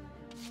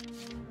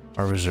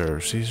 Our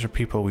reserves. These are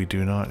people we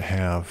do not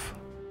have.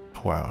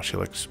 Wow, she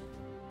looks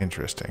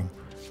interesting.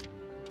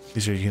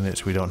 These are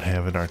units we don't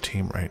have in our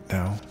team right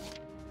now.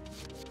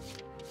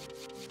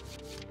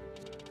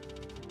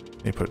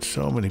 They put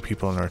so many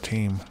people in our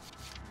team.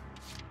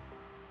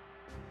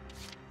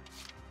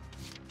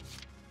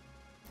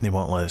 They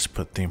won't let us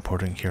put the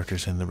important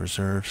characters in the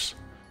reserves.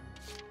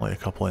 Only a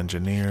couple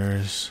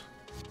engineers.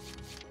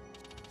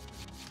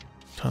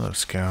 Ton of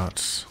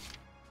scouts.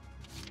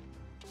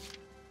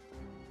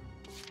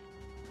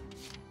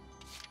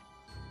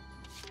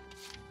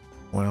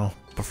 Well,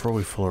 before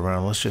we fool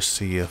around, let's just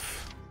see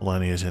if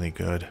Lenny is any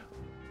good.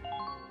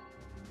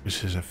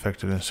 This is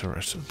effectiveness.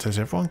 Does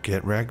everyone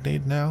get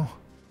Ragnade now?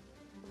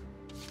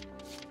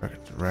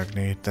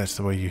 Ragnade, that's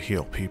the way you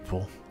heal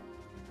people.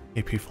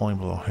 AP falling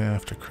below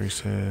half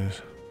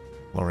decreases,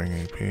 lowering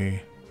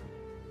AP.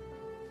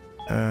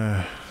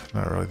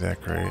 Not really that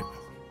great.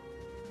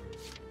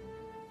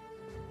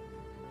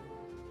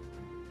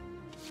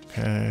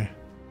 Okay.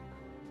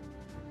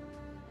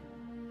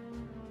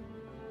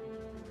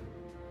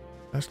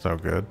 That's no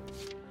good.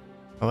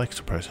 I like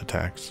surprise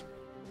attacks.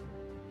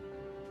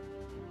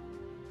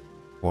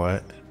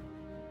 What?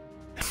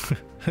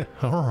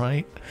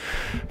 Alright.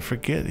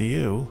 Forget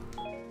you.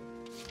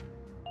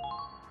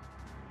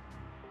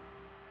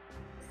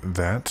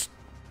 That's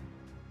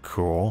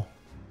cool.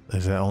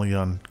 Is that only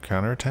on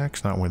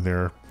counterattacks, not when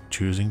they're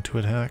choosing to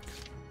attack?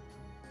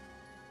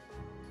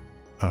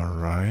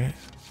 Alright.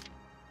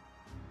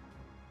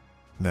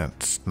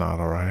 That's not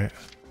alright.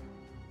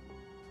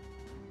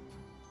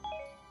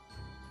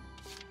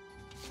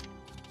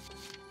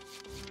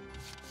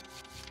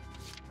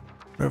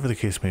 Whatever the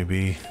case may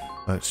be,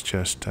 let's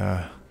just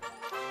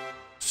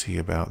see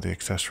about the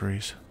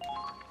accessories.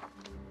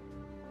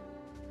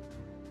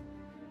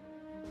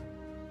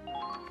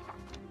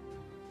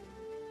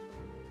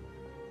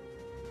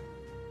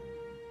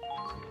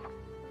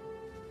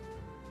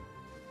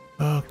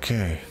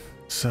 Okay,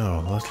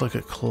 so let's look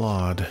at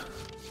Claude.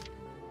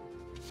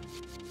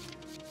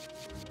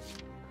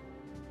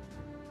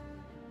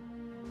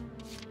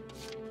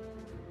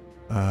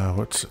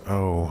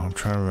 Oh, I'm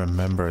trying to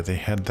remember. They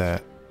had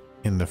that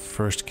in the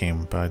first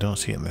game, but I don't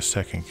see it in the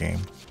second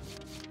game.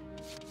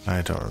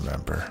 I don't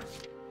remember.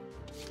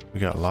 We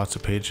got lots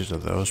of pages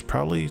of those.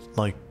 Probably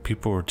like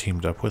people were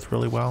teamed up with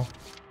really well,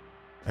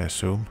 I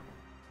assume.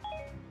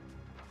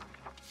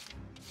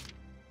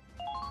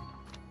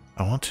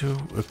 I want to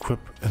equip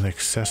an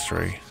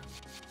accessory.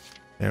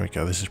 There we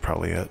go. This is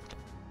probably it.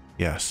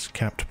 Yes,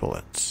 capped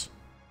bullets.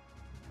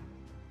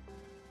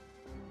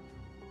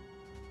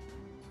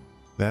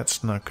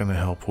 That's not going to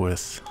help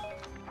with...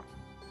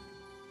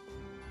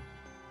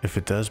 if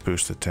it does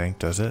boost the tank,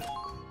 does it?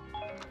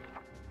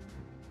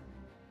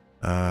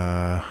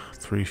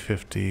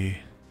 350.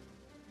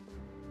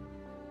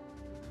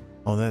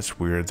 Oh, that's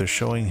weird. They're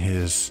showing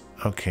his...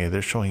 okay,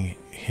 they're showing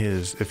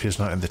his... if he's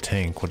not in the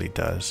tank, what he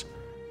does.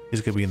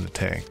 He's going to be in the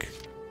tank.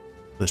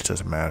 This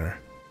doesn't matter.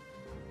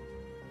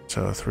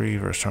 So 3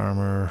 versus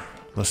armor.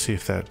 Let's see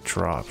if that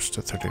drops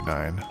to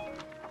 39.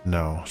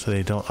 No, so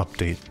they don't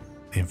update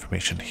the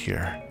information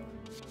here.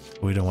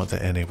 We don't want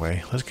that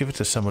anyway. Let's give it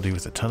to somebody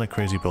with a ton of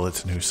crazy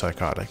bullets and who's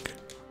psychotic.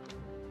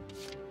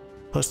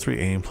 +3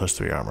 aim,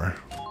 +3 armor.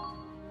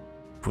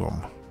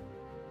 Boom.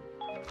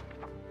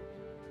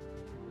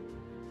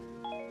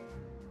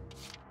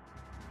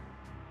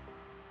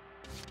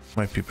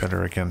 Might be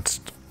better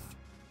against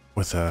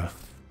with a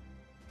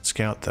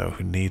scout though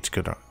who needs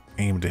good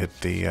aim to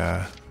hit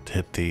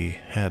the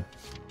head.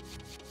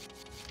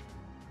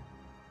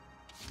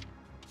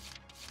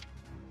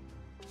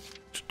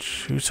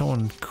 Choose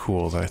someone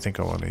cool that I think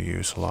I want to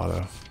use a lot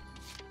of.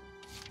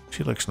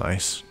 She looks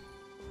nice.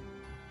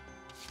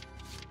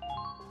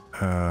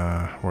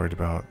 Worried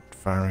about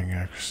firing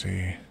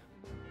accuracy.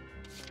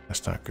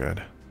 That's not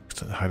good.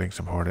 Hiding's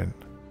important.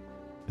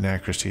 And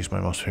accuracy is my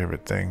most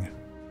favorite thing.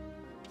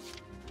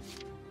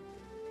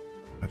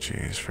 Oh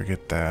jeez,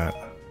 forget that.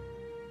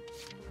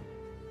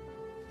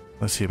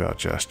 Let's see about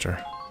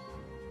Jester.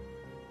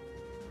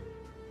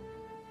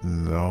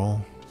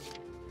 No.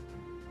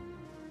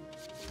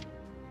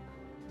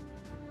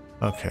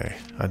 Okay,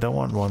 I don't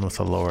want one with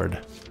a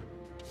lowered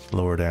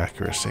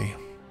accuracy.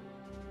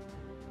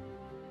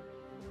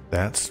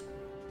 That's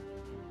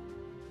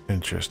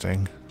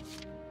interesting.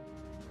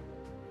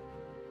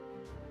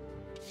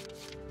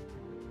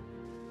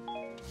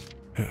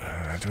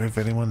 Do we have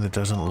anyone that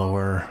doesn't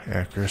lower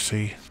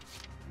accuracy?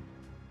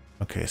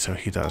 Okay, so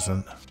he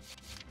doesn't.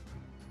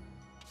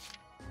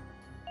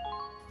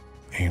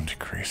 Aim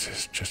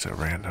decreases just at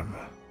random.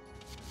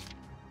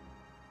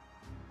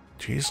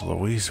 Jeez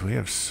Louise, we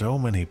have so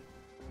many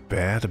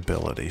bad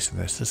abilities in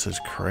this. This is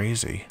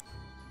crazy.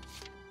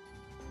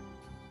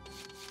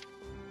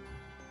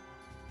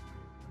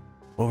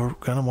 Well, we're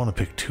gonna want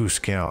to pick 2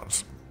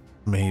 scouts,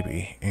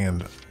 maybe,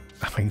 and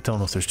I don't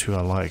know if there's 2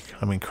 I like.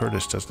 I mean,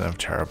 Curtis doesn't have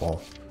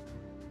terrible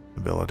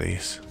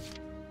abilities.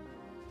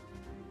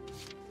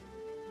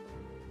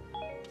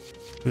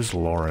 Who's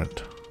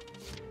Laurent?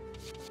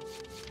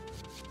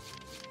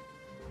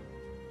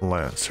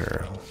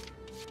 Lancer.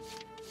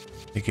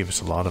 He gave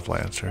us a lot of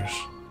Lancers.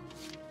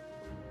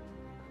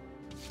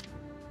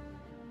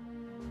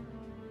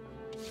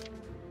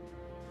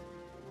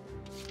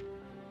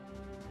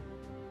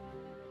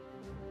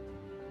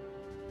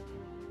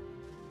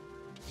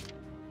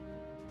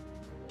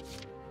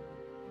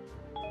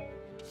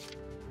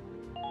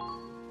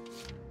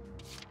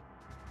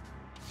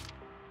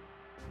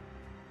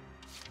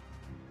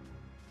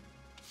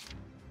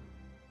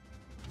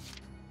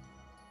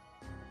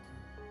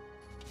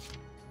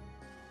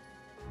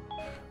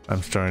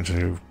 I'm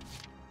starting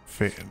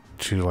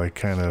to like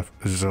kind of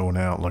zone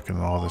out looking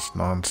at all this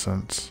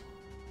nonsense.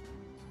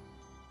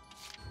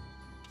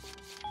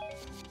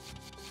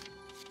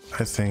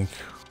 I think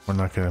we're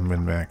not gonna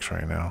min-max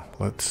right now.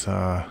 Let's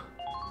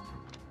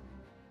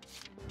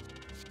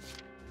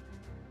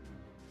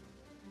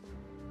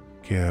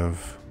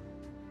give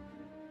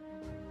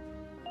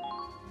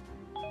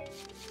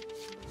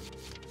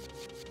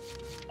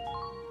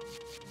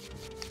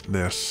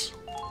this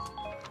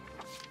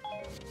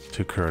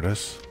to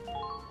Curtis.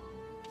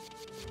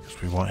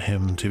 We want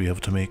him to be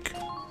able to make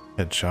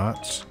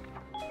headshots.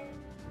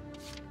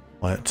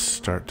 Let's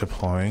start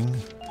deploying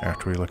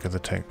after we look at the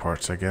tank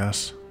parts, I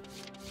guess.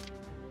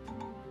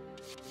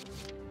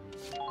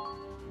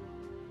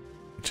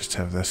 We just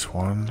have this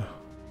one.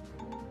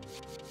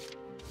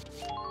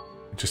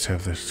 We just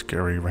have this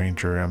scary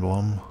ranger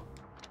emblem.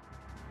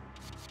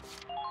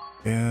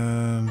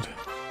 And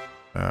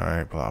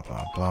alright, blah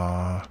blah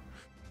blah.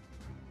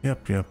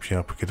 Yep. We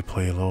get to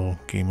play a little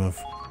game of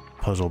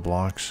puzzle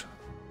blocks.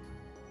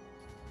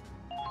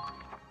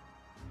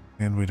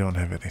 And we don't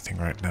have anything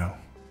right now.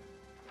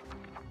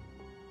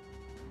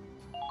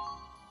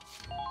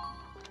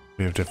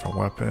 We have different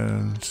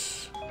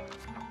weapons.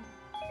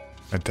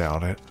 I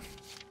doubt it.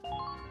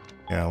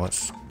 Yeah,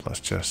 let's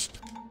just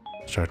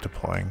start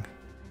deploying.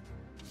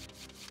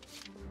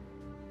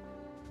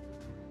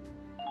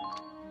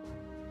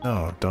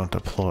 No, don't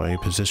deploy.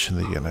 Position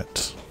the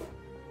units.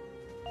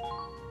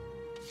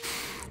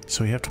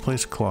 So we have to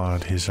place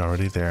Claude. He's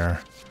already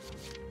there.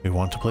 We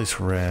want to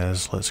place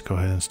Rez. Let's go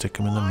ahead and stick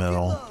him in the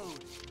middle.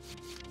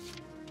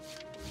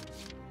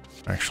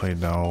 Actually,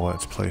 no,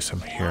 let's place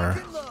him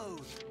here.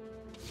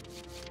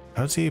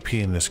 How's the AP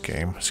in this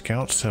game?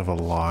 Scouts have a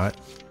lot.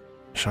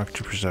 Shock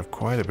troopers have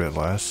quite a bit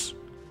less.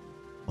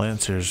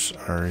 Lancers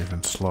are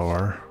even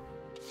slower.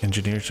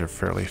 Engineers are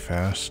fairly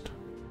fast.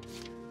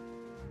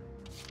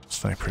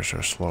 Snipers are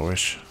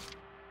slowish.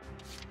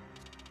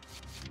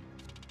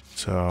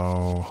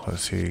 So,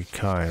 let's see,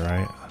 Kai,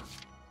 right?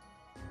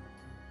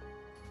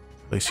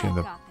 Place you in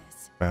the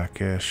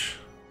back-ish.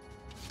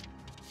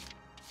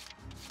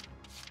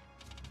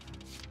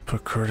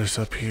 Put Curtis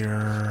up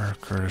here.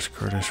 Curtis,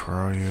 where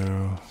are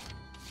you?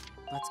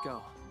 Let's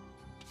go.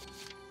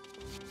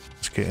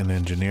 Let's get an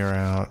engineer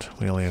out.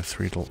 We only have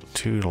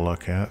 2 to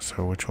look at,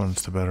 so which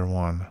one's the better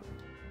one?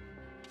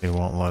 They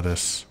won't let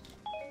us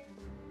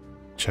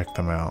check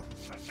them out.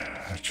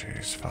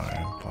 Jeez,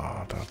 fine.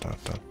 Blah, da, da,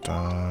 da,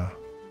 da.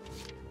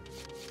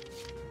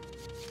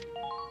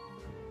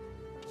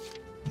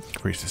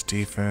 Increases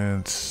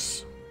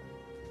defense.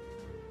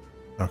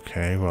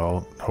 Okay,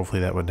 well, hopefully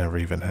that would never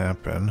even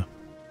happen.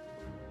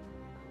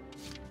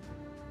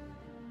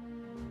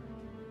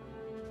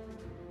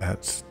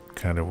 That's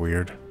kind of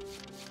weird.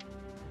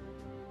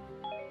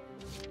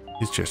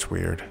 It's just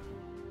weird.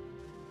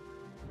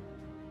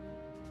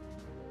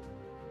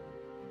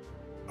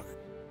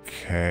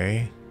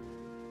 Okay.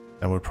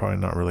 That would probably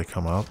not really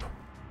come up.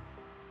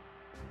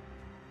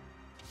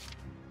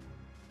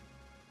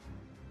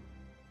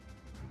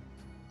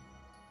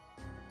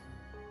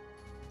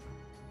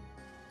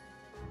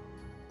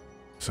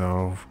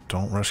 So,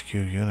 don't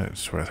rescue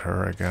units with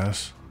her, I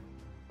guess.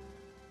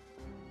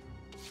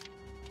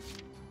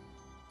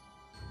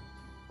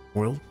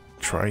 We'll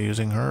try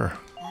using her.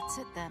 That's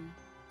it then.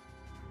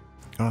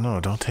 Oh no,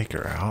 don't take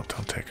her out.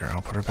 Don't take her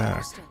out. Put her back.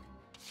 Understood.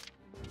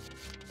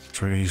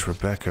 So we're gonna use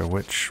Rebecca,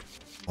 which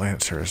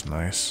Lancer is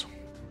nice.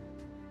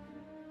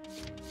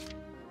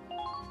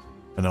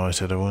 I know I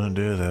said I wouldn't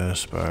do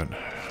this, but...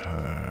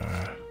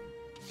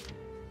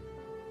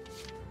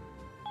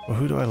 well,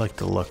 who do I like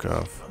the look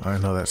of? I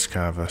know that's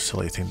kind of a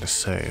silly thing to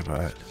say,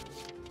 but...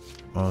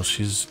 well,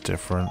 she's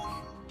different.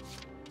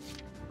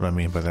 What I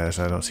mean by that is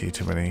I don't see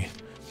too many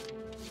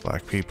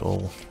black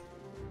people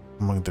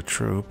among the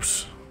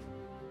troops.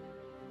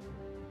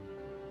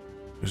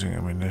 Using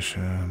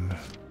ammunition.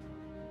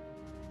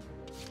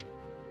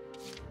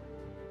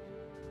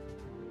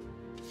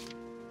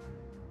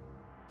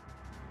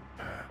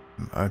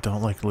 I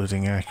don't like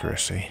losing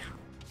accuracy.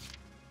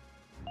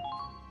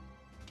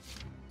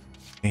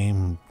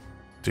 Aim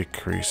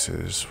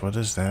decreases. What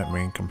does that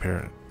mean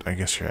compared? I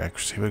guess your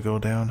accuracy would go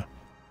down.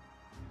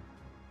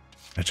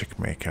 Magic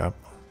makeup.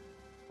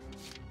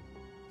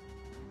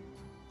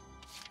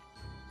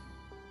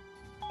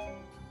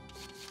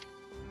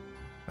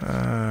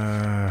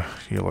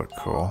 You look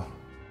cool.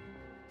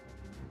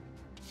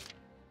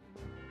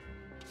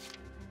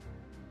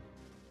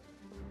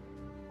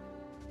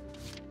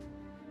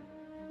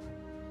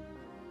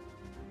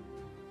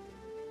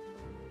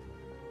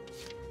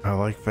 I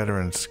like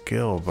veteran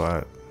skill,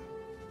 but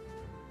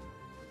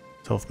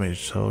self-made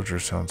soldier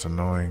sounds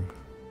annoying.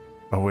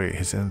 Oh wait,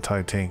 his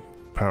anti-tank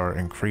power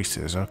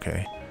increases.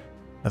 Okay,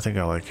 I think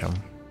I like him.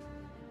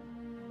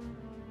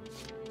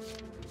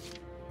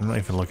 I'm not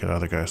even looking at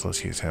other guys.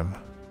 Let's use him.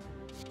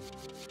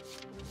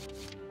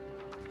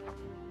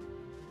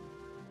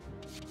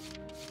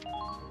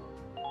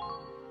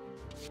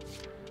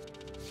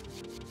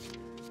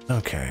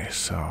 Okay,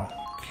 so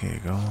here you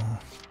go.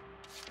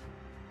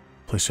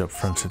 Place you up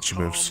front since you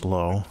move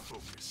slow.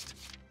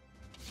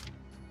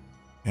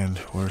 And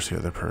where's the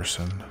other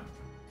person?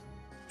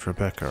 It's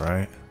Rebecca,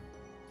 right?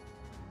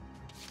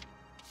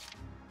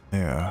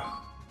 Yeah.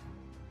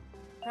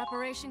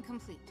 Preparation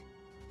complete.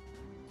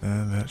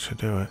 And that should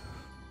do it.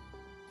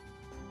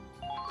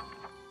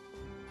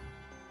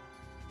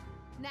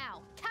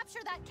 Now, capture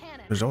that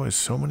cannon. There's always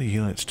so many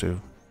units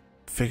to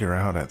figure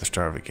out at the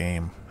start of a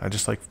game. I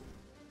just like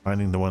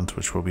finding the ones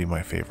which will be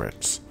my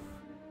favorites.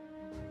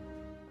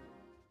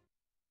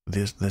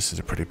 This is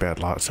a pretty bad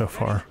lot so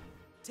far.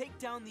 Take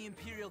down the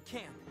Imperial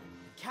camp.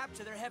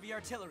 Capture their heavy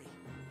artillery.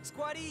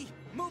 Squad E,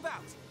 move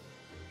out.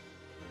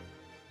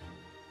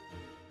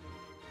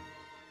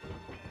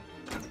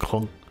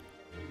 Clunk.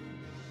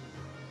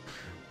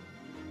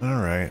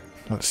 Alright,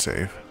 let's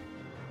save.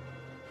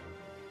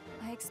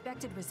 I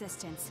expected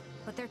resistance,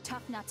 but they're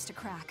tough nuts to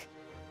crack.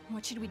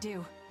 What should we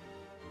do?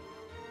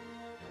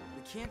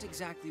 We can't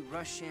exactly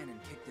rush in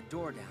and kick the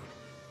door down.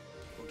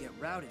 We'll get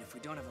routed if we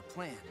don't have a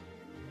plan.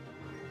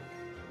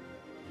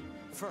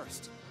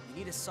 First, we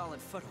need a solid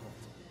foothold.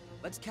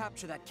 Let's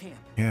capture that camp.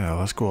 Yeah,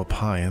 let's go up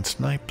high and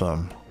snipe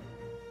them.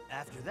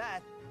 After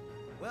that,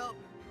 well,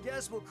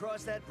 guess we'll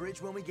cross that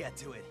bridge when we get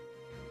to it.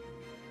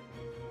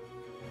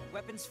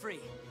 Weapons free.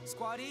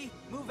 Squad E,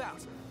 move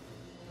out.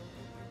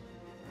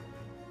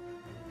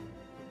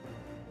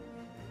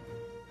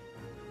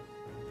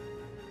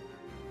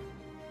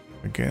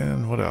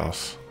 Again, what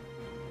else?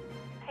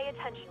 Pay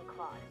attention,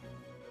 Claude.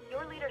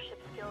 Your leadership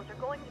skills are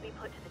going to be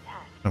put to the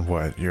test. And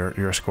what?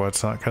 Your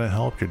squad's not gonna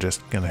help? You're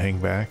just gonna hang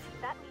back?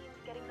 That means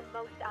getting the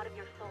most out of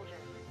your soldiers.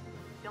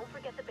 Don't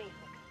forget the basics.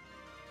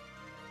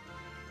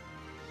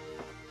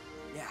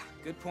 Yeah,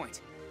 good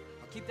point.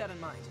 I'll keep that in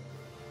mind.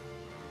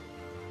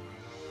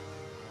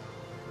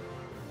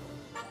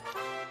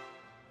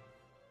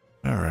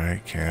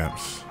 Alright,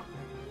 camps.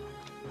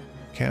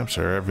 Camps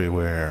are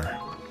everywhere.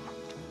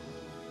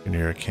 When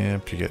you're a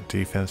camp, you get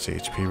defense,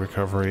 HP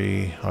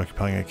recovery.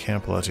 Occupying a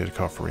camp allows you to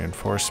call for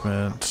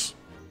reinforcements.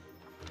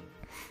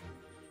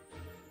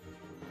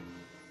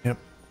 Yep.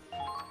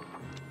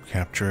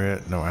 Capture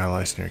it. No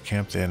allies in your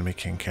camp. The enemy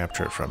can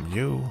capture it from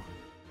you.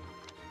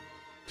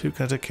 2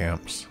 kinds of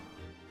camps.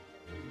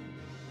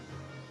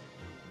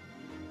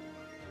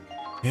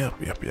 Yep.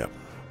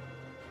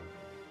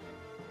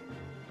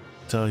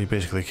 So you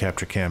basically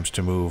capture camps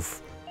to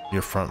move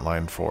your front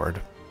line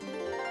forward.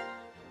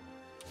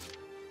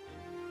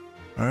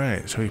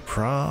 Alright, so we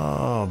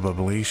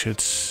probably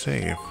should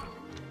save.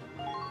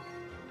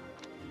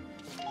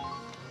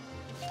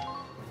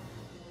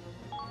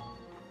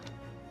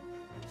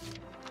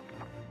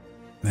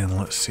 Then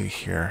let's see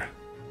here.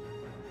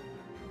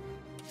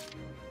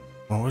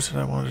 What was it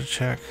I wanted to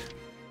check?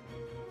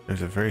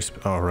 There's a very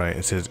oh right,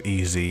 it says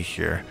easy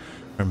here.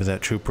 Remember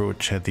that trooper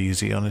which had the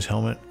easy on his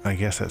helmet? I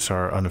guess that's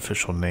our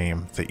unofficial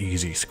name, the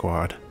Easy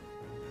Squad.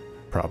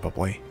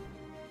 Probably.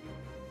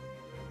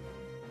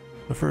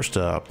 But first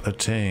up, a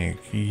tank.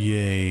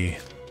 Yay.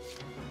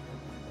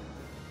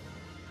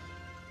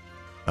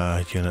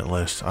 Unit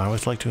list. I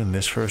always like doing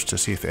this first to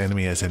see if the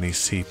enemy has any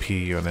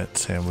CP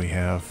units, and we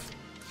have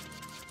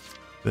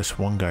this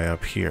one guy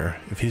up here.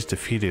 If he's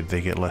defeated,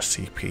 they get less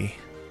CP.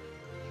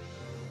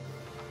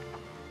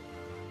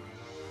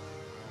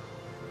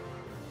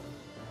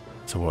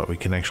 So what, we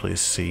can actually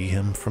see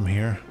him from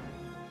here?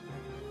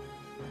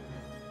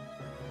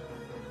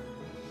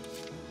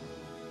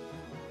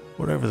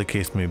 Whatever the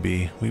case may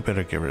be, we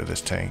better get rid of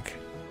this tank.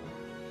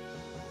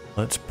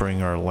 Let's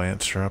bring our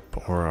Lancer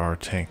up, or our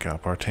tank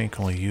up. Our tank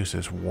only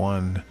uses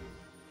 1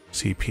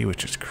 CP,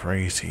 which is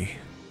crazy.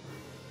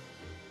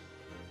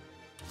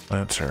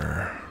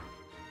 Lancer.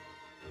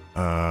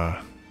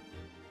 1,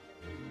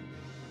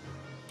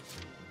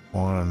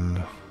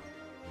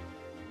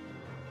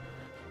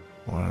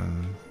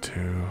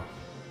 2.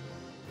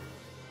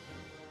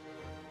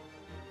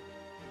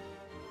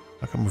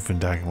 How come moving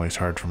diagonally is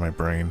hard for my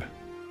brain?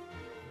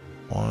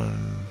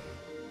 1,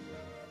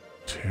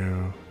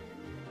 2.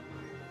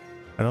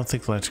 I don't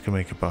think Lance can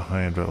make it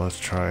behind, but let's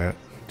try it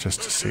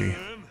just to see.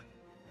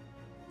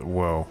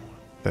 Whoa,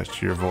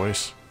 that's your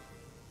voice?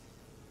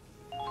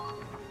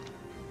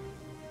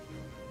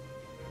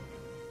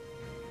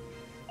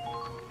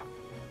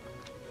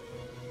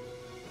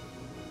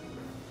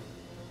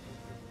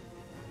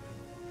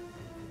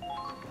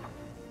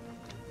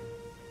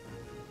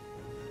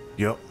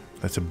 Yep,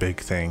 that's a big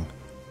thing.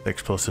 The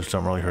explosives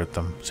don't really hurt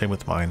them. Same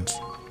with mines.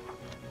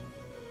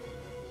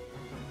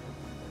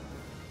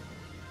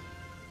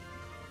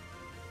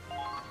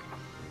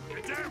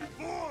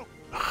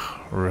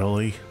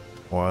 Really?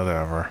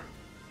 Whatever.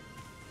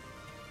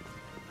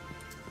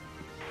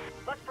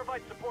 Let's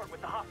provide support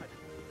with the Hoffman.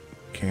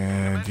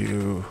 Can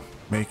you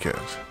make it?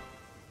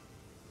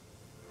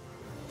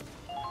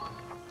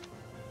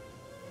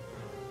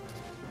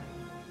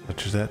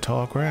 Touches that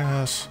tall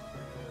grass.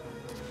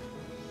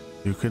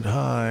 You could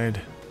hide.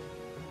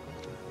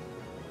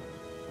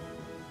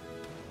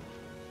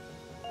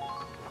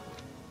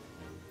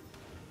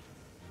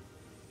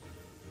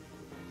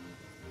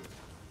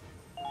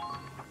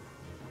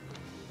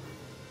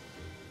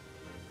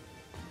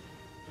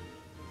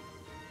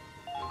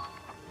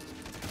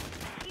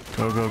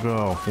 Go, go,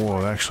 go.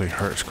 Whoa, it actually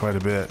hurts quite a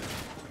bit.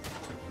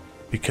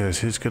 Because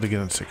he's good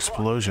against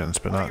explosions,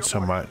 but not so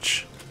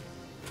much.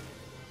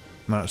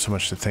 Not so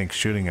much the tank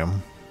shooting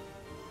him.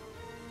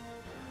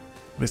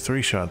 With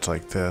 3 shots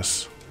like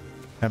this,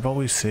 how about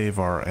we save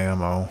our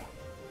ammo?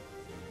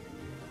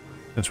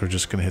 Since we're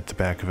just gonna hit the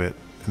back of it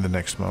in the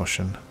next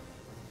motion.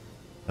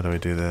 How do we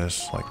do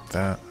this? Like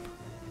that.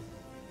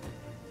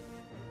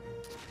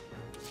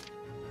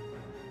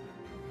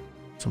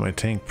 So my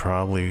tank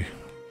probably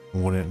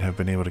wouldn't have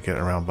been able to get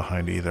around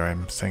behind either,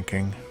 I'm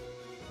thinking.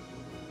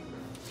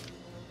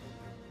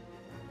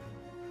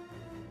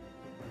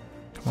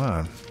 Come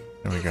on.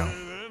 There we go.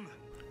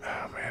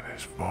 Oh man,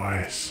 his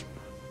voice.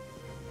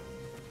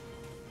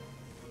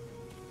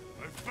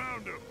 I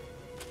found him.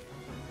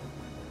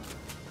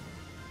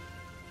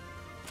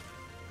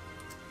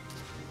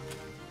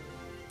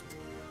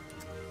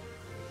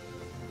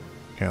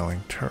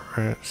 Scaling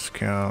turret,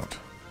 scout,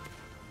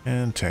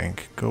 and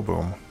tank. Go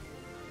boom.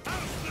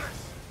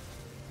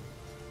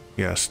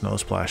 Yes, no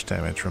splash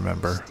damage,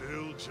 remember.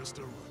 Still just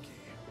a rookie.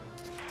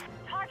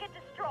 Target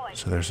destroyed.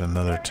 So there's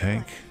another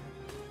tank.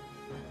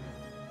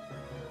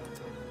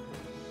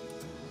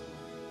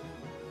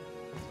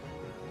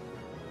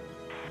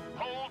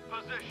 Hold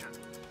position.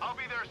 I'll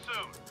be there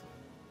soon.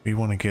 We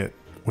want to get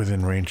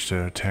within range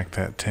to attack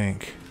that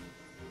tank.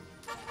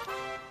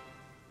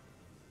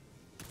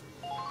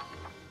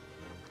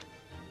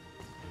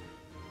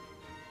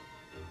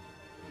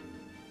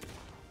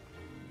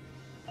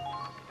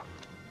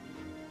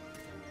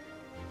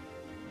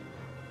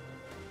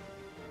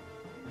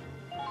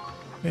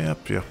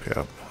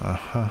 Yep.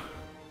 Uh-huh.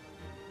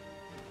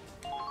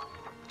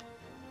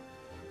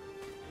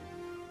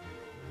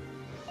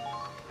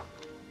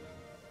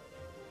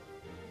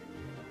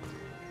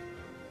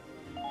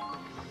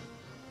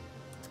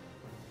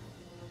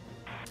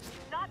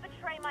 Not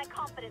betray my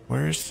confidence.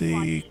 Where's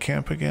the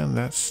camp again?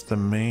 That's the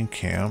main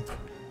camp.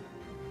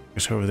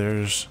 Guess over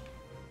there's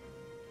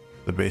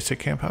the basic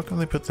camp. How come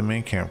they put the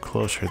main camp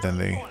closer than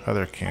the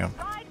other camp?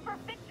 Ride for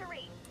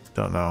victory.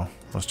 Don't know.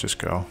 Let's just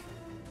go.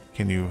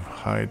 Can you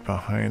hide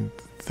behind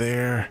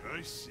there?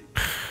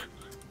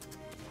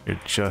 You're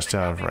just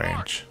out of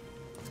range.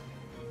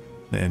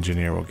 The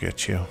engineer will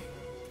get you.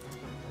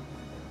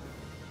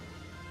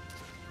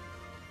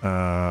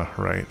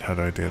 Right. How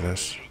do I do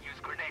this?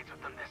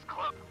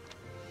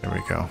 There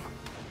we go.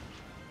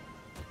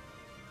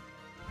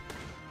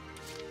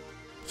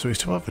 So we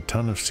still have a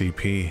ton of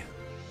CP.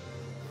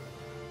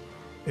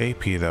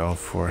 AP though,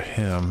 for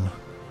him,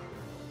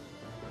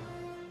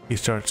 he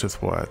starts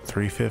with what,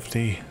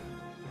 350?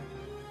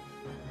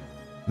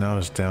 Now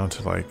it's down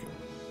to like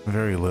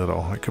very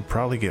little. I could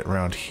probably get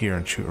around here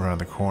and shoot around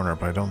the corner,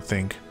 but I don't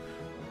think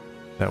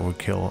that would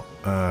kill,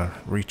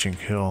 reach and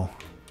kill.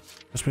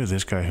 Let's move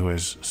this guy who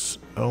has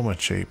so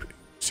much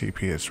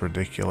CP, it's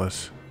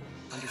ridiculous.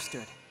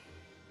 Understood.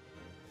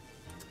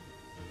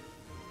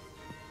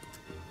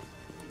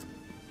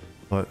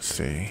 Let's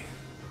see.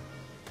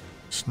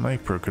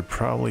 Sniper could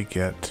probably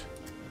get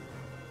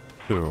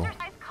who?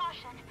 Exercise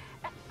caution,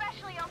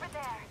 especially over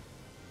there.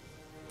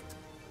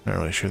 Not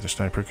really sure the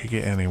sniper could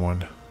get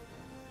anyone.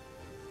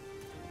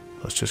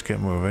 Let's just get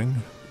moving.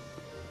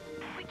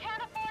 We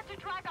can't afford to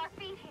drag our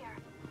feet here.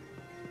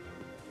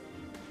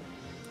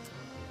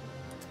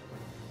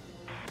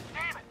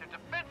 Damn it, the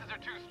defenses are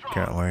too strong.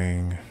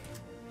 Gatling.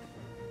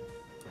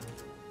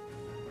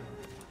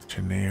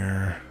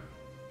 Engineer.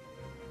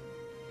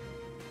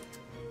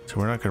 So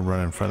we're not going to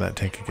run in front of that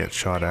tank and get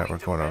shot at. We're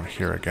going over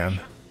here again.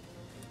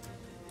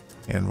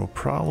 And we'll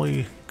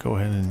probably go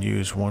ahead and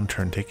use one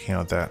turn taking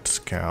out that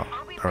scout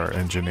or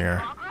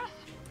engineer.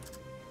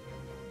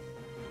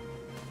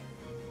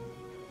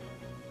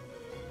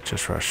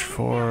 Just rush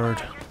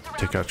forward.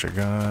 Take out your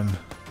gun.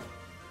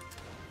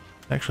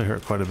 Actually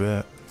hurt quite a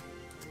bit.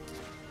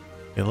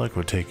 Your luck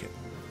would take it.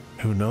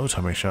 Who knows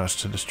how many shots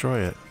to destroy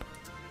it.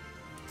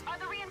 Are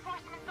the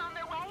reinforcements on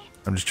their way?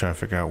 I'm just trying to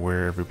figure out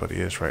where everybody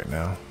is right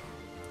now.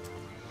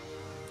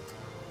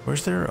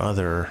 Where's their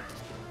other...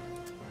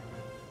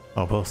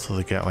 Oh, both of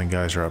the Gatling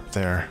guys are up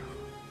there.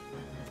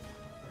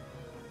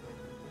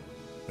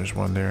 There's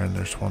one there and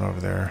there's one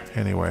over there.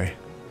 Anyway,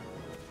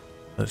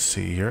 let's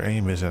see. Your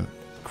aim isn't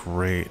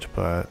great,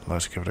 but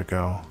let's give it a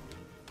go.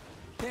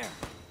 There.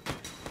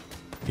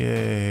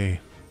 Yay.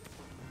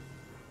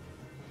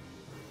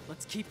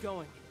 Let's keep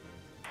going.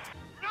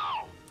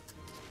 No!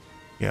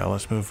 Yeah,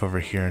 let's move over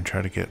here and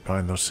try to get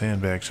behind those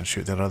sandbags and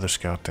shoot that other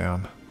scout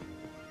down.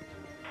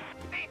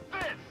 Eat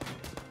this!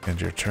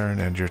 End your turn,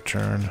 end your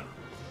turn.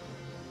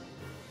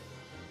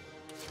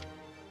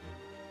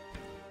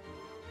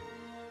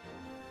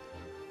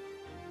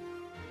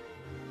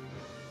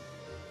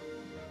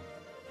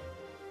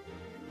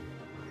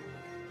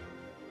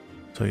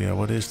 So yeah,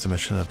 what is the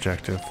mission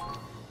objective?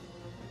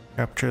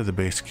 Capture the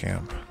base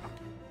camp.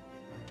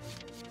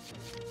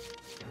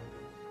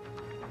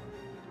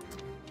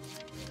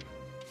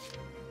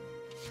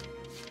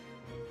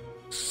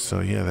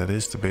 So yeah, that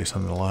is the base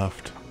on the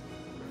left.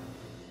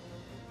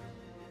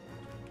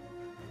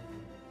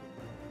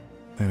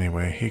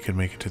 Anyway, he could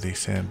make it to these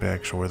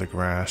sandbags or the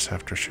grass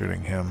after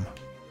shooting him.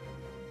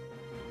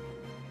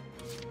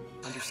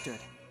 Understood.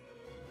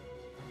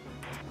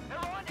 They're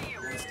onto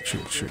you!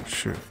 Shoot, shoot,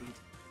 shoot.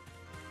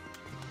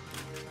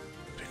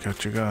 Take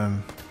out your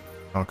gun.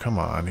 Oh, come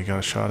on. You got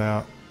a shot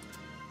out?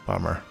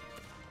 Bummer.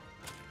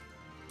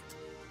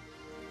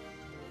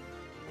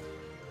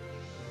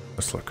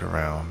 Let's look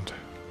around.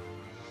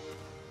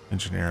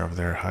 Engineer over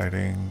there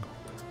hiding.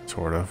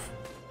 Sort of.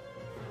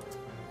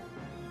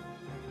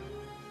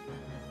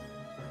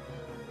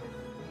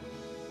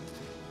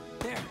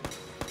 There.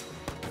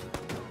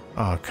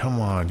 Oh, come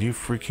on. You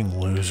freaking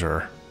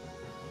loser.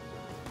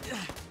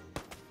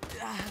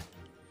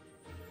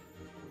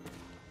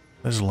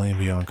 This is lame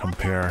beyond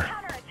compare.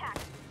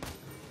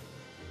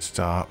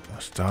 Stop,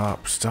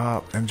 stop,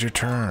 stop. End your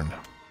turn.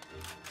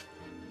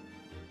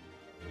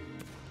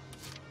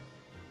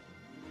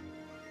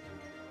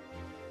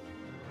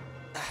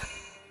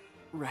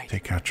 Right.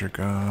 Take out your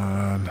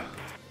gun.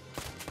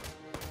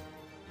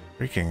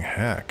 Freaking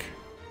heck.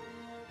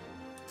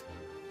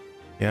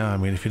 Yeah, I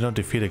mean, if you don't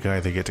defeat a guy,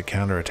 they get to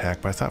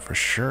counterattack, but I thought for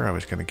sure I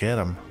was going to get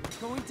him.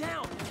 Going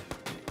down.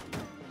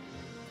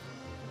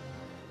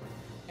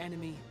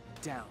 Enemy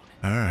down.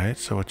 Alright,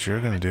 so what you're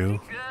going to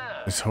do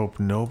is hope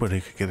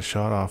nobody could get a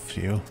shot off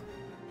you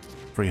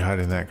before you hide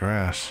in that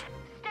grass.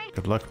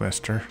 Good luck,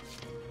 mister.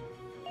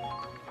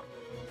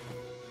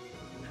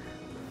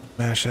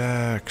 Mash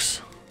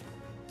X.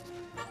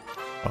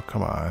 Oh,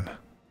 come on.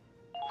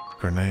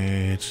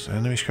 Grenades.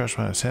 Enemies crouched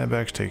behind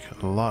sandbags take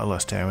a lot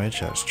less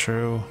damage. That's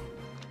true.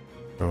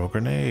 Throw a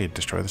grenade.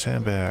 Destroy the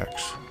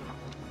sandbags.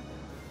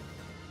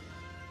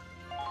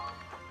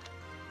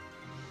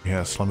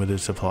 Yes, limited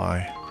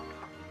supply.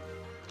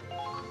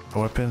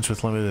 Weapons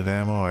with limited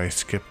ammo. I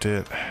skipped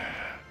it.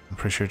 I'm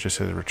pretty sure it just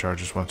says it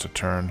recharges once a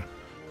turn.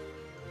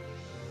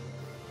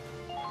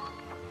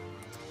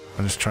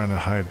 I'm just trying to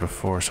hide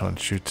before someone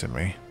shoots at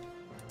me.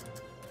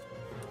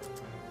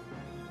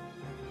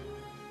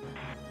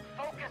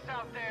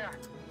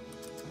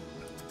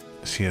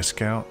 Is he a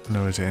scout?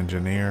 No, he's an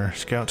engineer.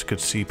 Scouts could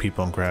see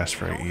people in grass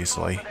very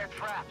easily.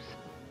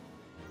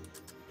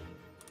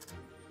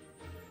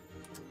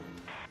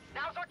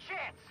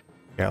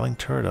 Gatling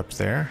turret up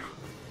there.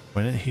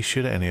 When didn't he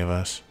shoot at any of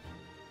us?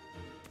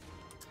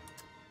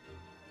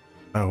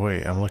 Oh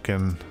wait, I'm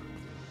looking.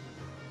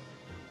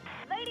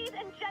 Ladies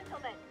and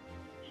gentlemen,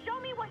 show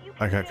me what you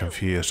can I got do.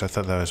 confused. I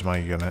thought that was my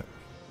unit.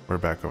 We're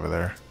back over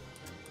there.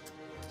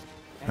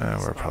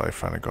 We're probably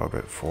trying to go a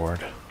bit forward.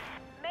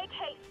 Make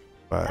haste.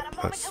 But Not a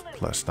moment to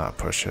lose. let's not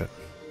push it.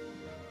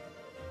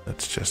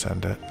 Let's just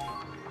end it.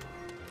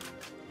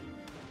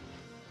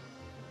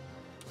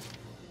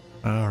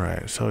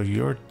 Alright, so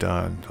you're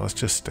done. Let's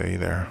just stay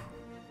there.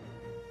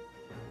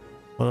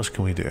 What else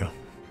can we do?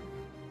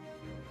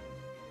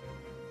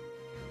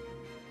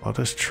 I'll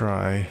just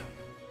try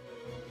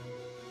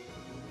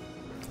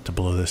to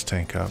blow this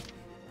tank up.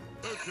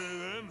 Okay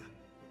then.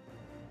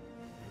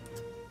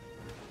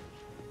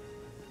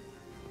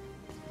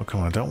 Oh,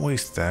 come on, don't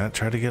waste that.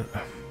 Try to get...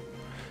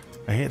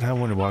 I hate how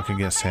when you walk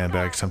against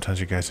sandbags,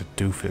 sometimes you guys are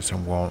doofus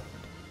and won't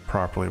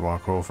properly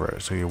walk over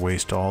it. So you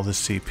waste all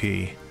this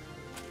CP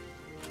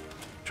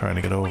trying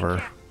to get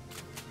over.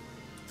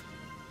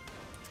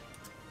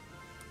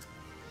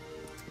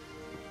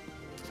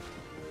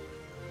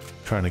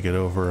 Trying to get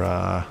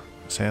over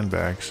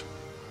sandbags.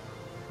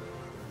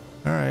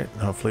 Alright,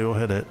 hopefully we'll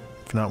hit it.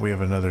 If not, we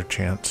have another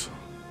chance.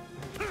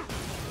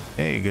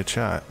 Hey, good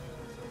shot.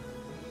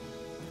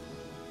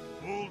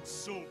 Old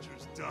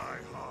soldiers die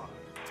hard.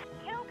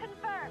 Kill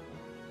confirmed.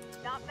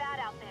 Not bad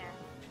out there.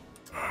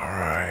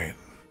 Alright.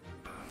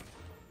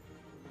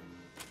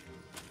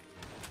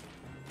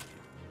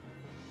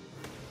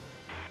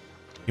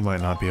 He might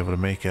not be able to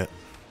make it.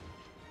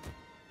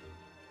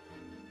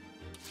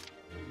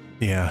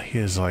 Yeah, he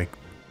has like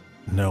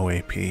no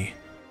AP.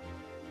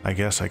 I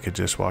guess I could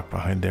just walk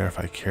behind there if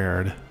I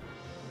cared.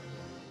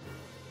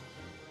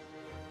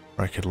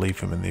 Or I could leave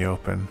him in the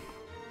open.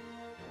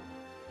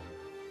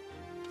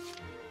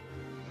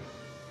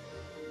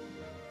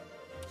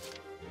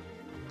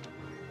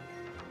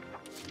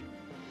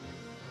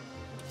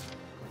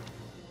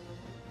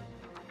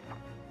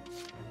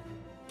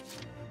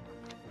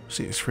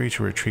 See, it's free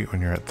to retreat when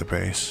you're at the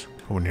base.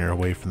 When you're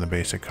away from the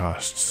base, it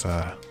costs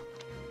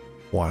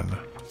 1.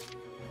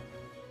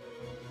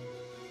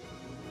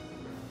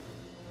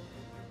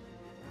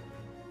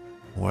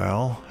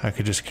 Well, I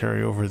could just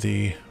carry over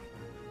the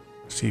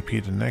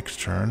CP to next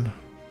turn.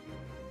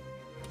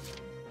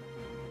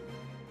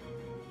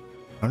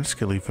 I'm just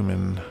gonna leave him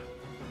in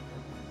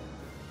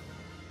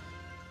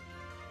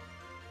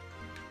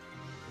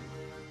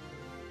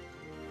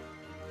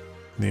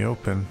the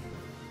open.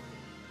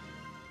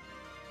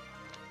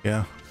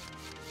 Yeah.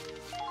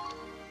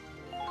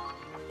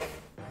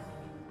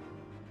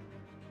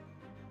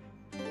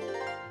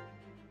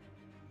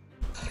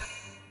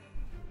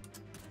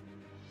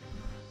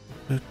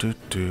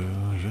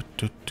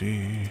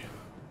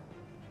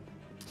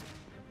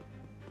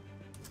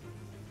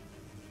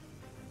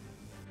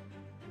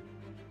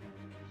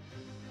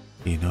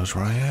 He knows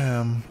where I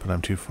am, but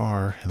I'm too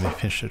far, and they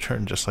finish the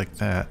turn just like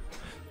that.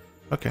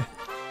 Okay.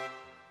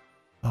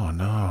 Oh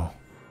no.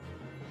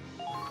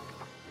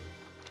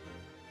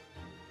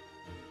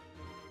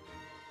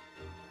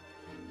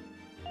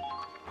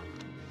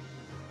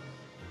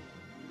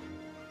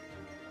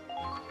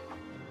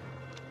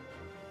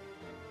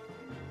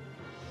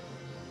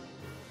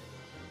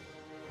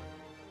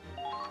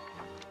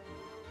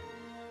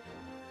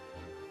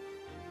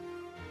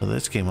 Well,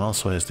 this game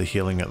also has the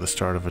healing at the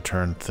start of a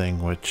turn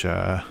thing, which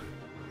I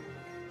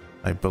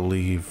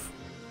believe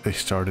they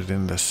started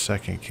in the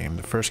second game.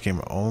 The first game,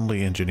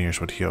 only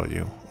engineers would heal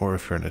you, or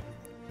if you're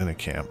in a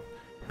camp.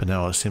 But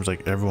now it seems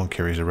like everyone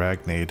carries a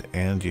Ragnade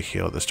and you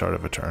heal at the start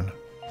of a turn.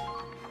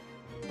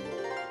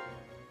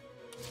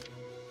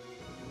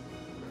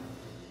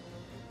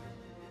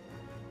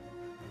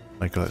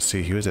 Like, let's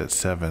see, he was at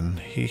 7.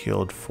 He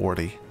healed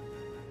 40.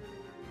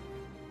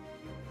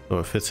 So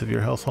a fifth of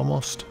your health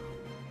almost.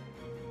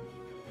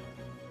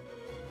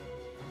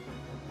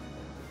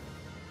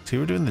 See,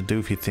 we're doing the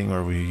doofy thing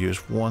where we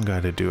use one guy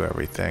to do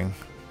everything.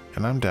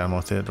 And I'm down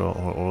with it.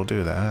 We'll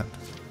do that.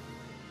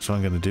 So what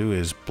I'm going to do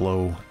is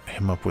blow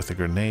him up with a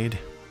grenade,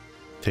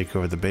 take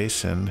over the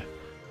base, and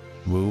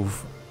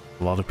move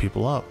a lot of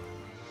people up.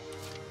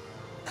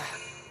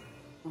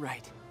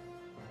 Right.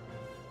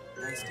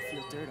 Nice to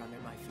feel dirt under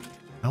my feet.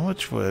 How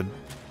much would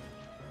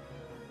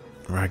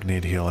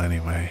Ragnade heal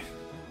anyway?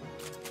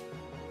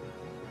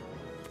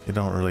 They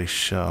don't really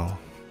show.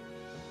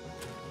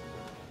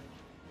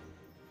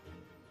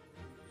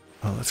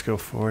 Well, let's go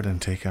forward and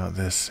take out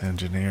this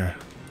engineer.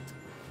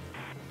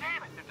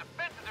 Damn it, the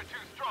defenses are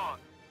too strong.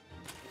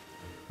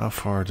 How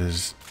far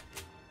does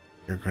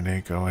your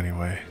grenade go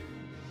anyway?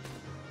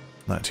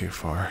 Not too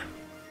far.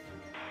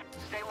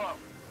 Stay low.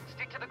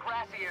 Stick to the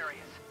grassy areas.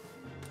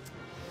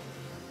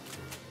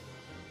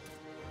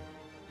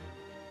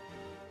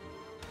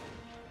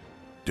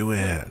 Do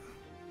it.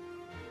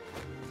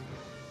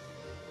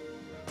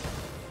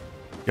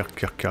 Yuck,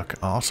 yuck, yuck.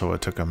 Also,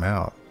 it took him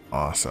out.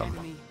 Awesome.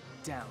 Enemy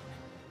down.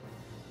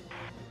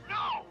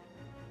 No!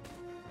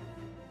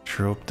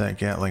 Sure hope that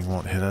Gatling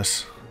won't hit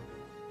us.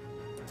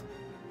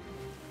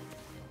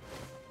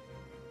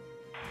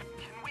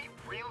 Can we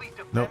really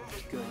defend Nope.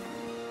 this? Good.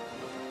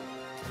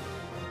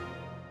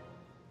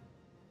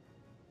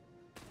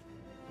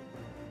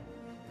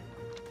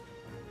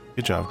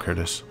 Good job,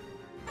 Curtis.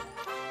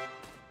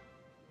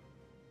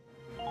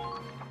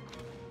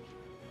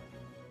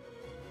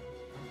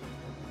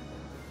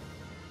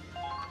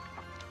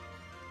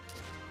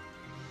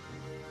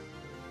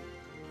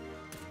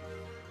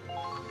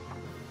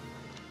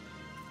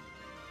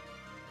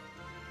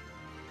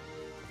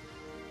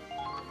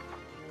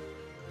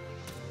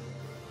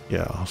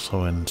 Yeah,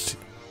 also in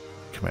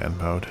command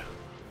mode.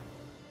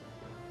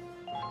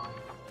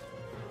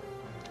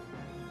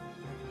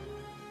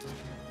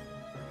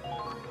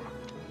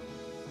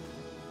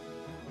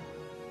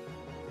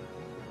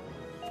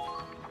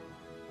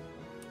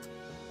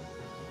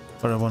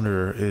 What I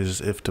wonder is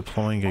if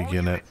deploying a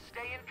unit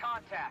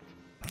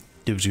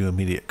gives you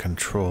immediate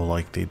control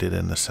like they did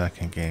in the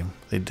second game.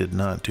 They did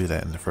not do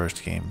that in the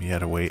first game. You had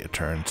to wait a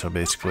turn, so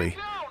basically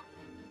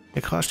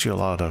it cost you a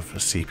lot of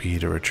CP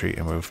to retreat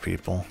and move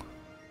people.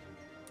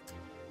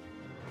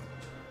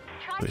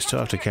 We still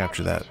have to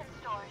capture that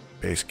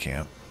base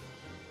camp.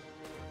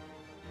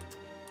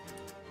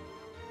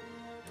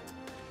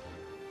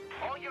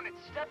 All units,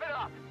 step it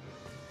up.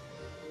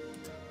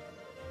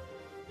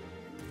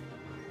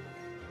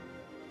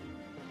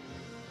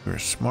 If we were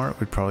smart,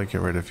 we'd probably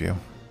get rid of you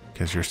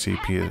because your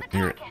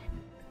your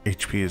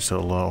HP is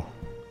so low.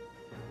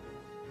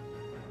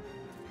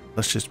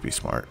 Let's just be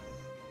smart.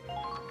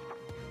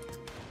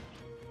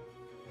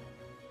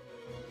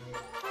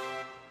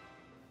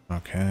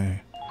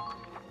 Okay.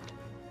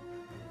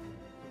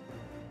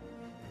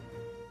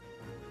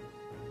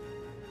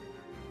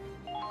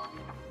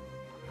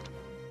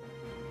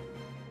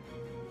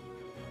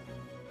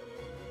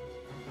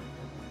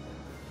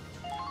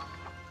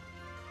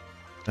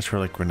 That's for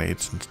like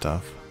grenades and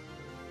stuff.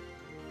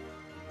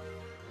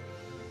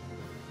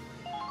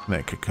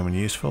 That could come in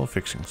useful,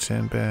 fixing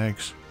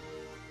sandbags.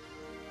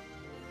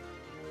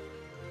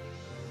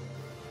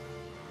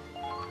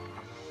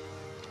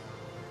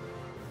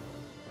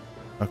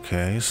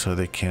 Okay, so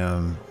they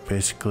can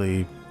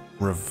basically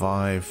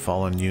revive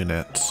fallen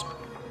units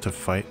to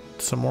fight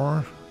some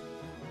more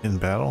in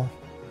battle.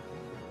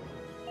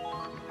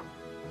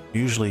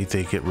 Usually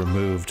they get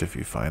removed if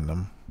you find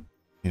them.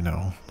 You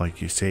know,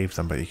 like you save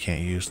them but you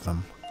can't use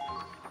them.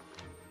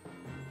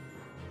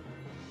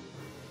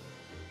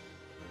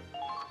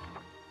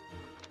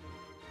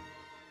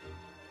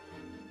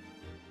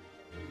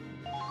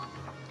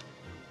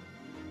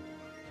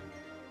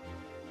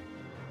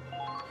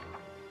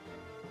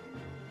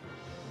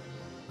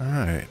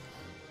 Alright.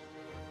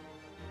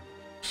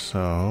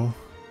 So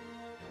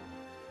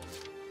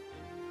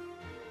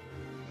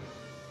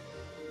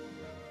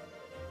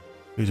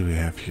who do we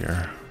have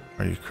here?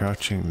 Are you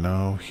crouching?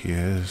 No, he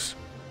is.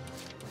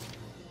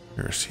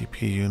 You're a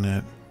CP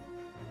unit.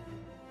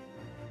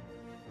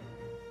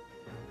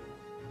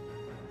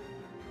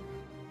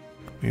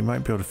 We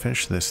might be able to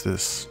finish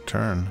this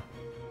turn.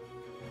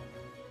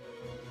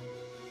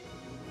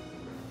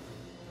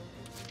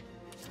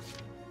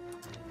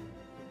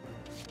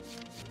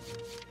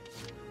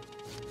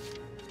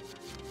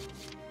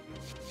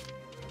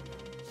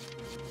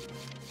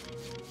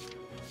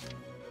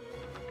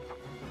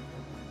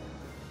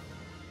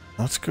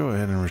 Let's go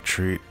ahead and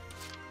retreat.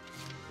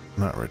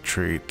 Not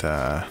retreat,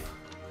 oh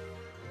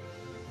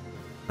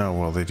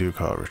well, they do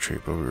call it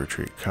retreat, but we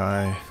retreat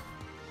Kai.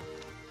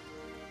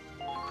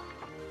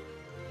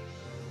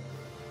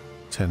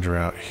 Send her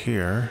out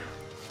here.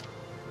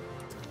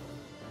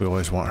 We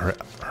always want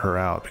her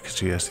out because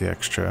she has the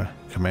extra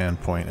command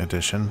point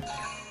addition.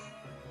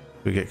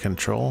 We get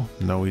control?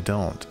 No, we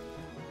don't.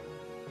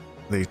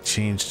 They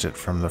changed it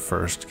from the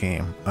first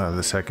game,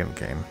 the second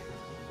game.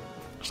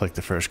 It's like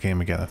the first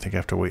game again. I think I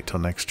have to wait till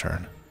next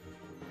turn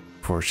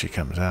before she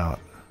comes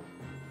out.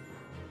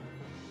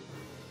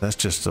 That's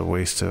just a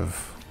waste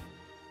of...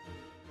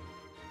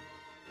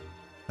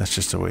 That's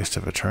just a waste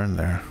of a turn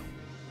there.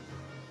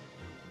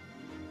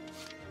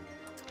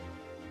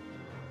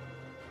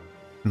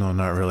 No,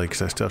 not really,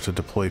 because I still have to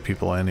deploy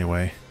people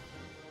anyway.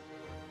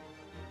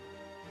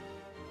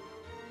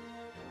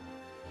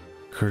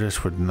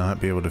 Curtis would not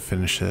be able to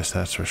finish this,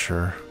 that's for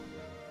sure.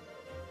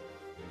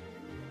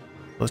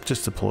 Let's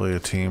just deploy a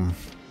team.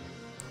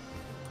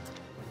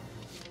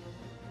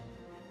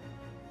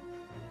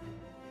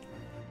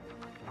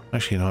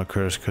 Actually, you know what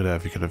Curtis could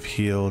have? He could have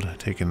healed,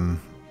 taken...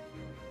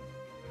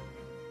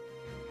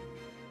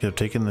 He could have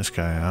taken this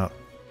guy out,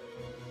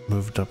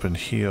 moved up and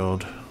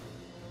healed,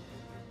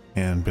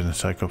 and been a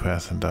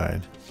psychopath and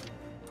died.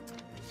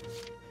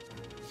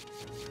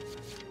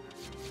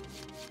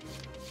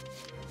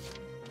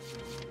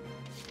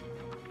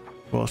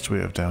 What else do we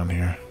have down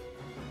here?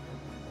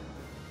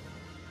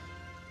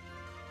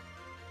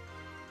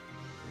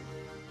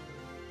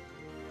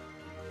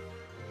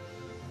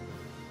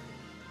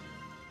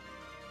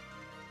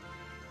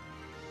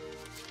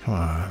 Come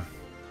on.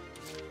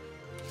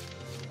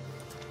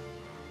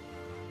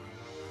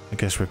 I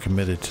guess we're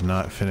committed to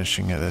not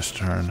finishing it this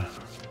turn.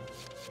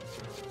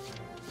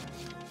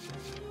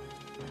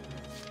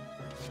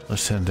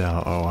 Let's send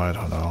out, oh, I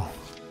don't know.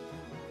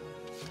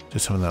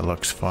 Just something that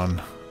looks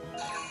fun.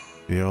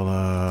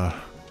 Viola.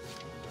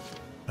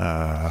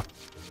 I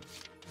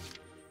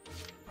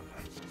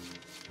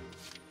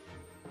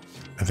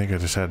think I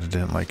decided I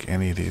didn't like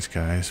any of these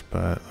guys,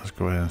 but let's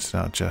go ahead and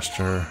send out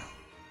Jester.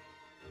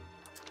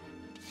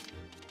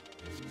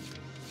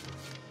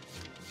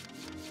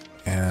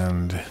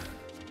 And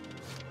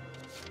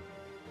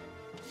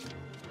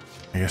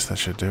I guess that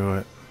should do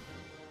it.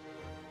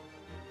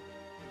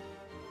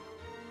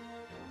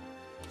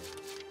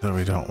 Though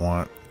we don't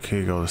want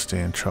Kegel to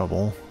stay in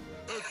trouble.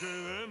 Okay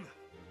then.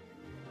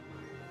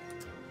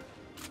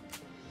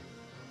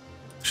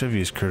 Should have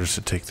used Curtis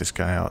to take this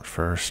guy out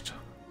first.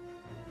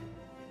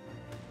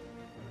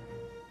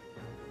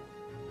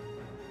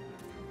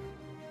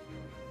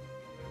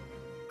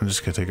 I'm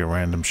just gonna take a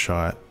random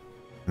shot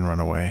and run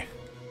away.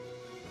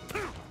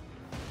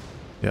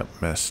 Yep,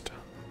 missed.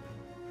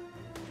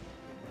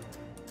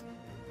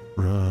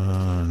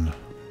 Run.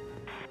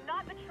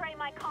 Not betray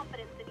my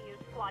confidence in you,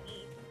 Squad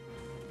E.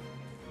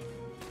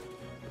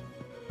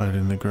 Hide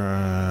in the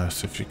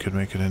grass if you could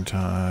make it in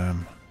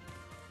time.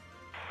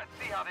 Let's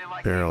see how they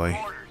like Barely.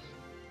 orders.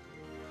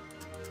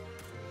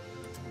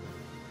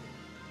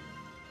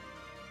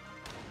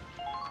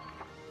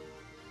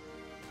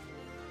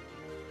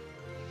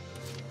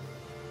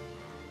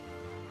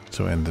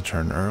 So end the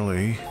turn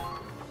early.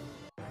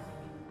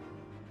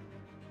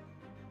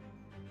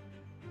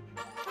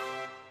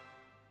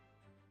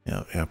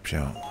 Yep.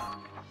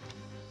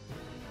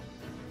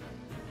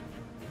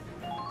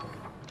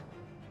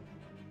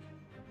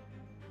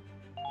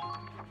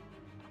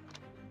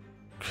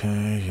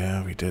 Okay,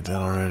 yeah, we did that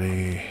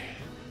already.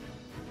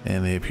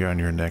 And they appear on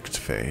your next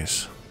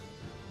phase.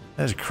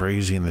 That's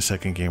crazy in the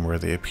second game where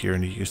they appear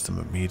and you use them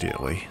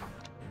immediately.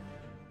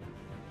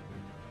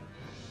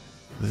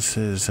 This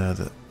is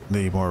the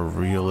more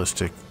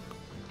realistic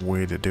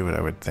way to do it,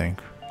 I would think.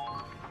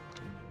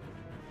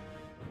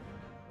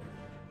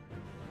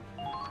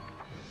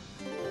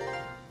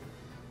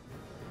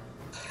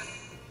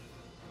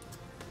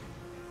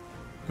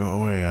 Go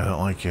away, I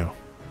don't like you.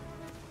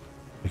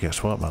 But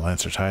guess what? My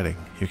Lancer's hiding.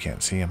 You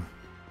can't see him.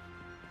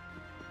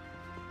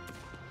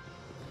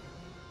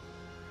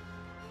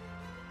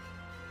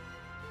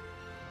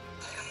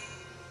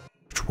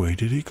 Which way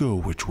did he go?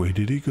 Which way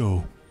did he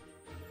go?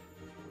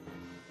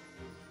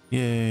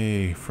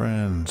 Yay,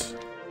 friends.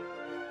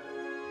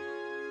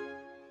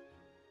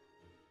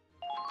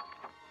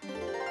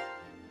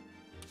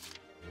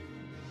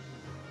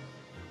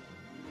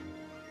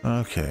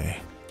 Okay.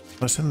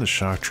 Let's send the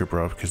shock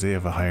trooper up because they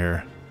have a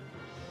higher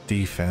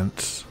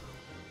defense.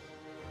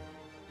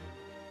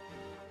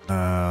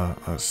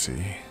 Let's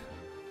see.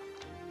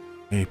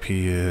 AP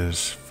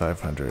is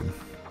 500.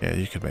 Yeah,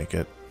 you could make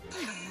it. I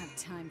don't have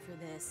time for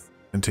this.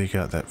 And take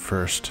out that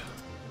first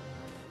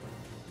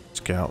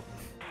scout.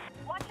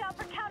 Watch out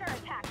for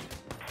counterattacks.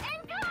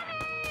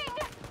 Incoming!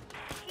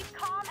 Keep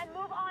calm and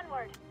move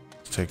onward.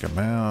 Let's take him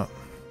out.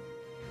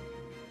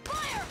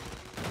 Fire!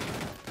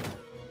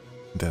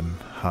 Then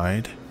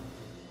hide.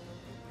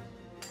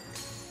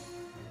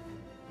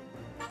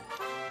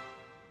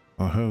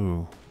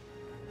 Woohoo.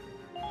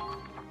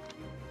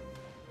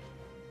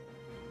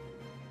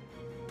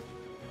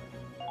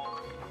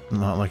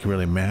 Not like it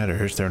really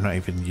matters. They're not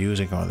even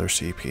using all their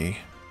CP.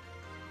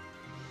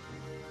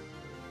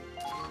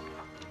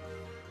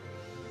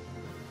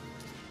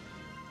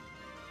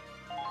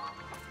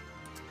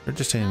 They're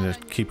just saying to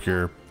keep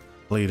your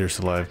leaders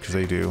alive because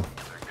they do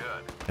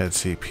add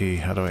CP.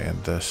 How do I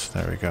end this?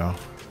 There we go.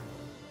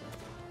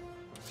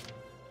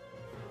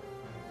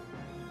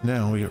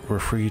 Now we're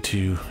free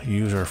to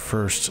use our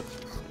first...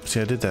 See,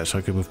 I did that so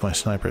I could move my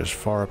sniper as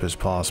far up as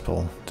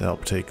possible to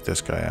help take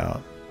this guy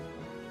out.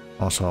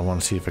 Also, I want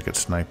to see if I could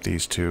snipe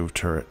these two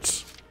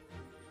turrets.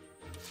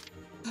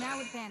 Now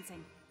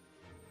advancing.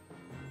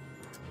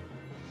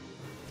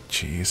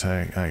 Jeez,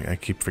 I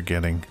keep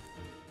forgetting.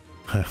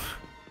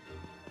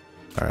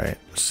 Alright,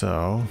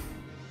 so...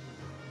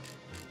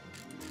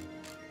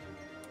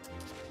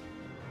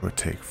 we'll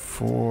take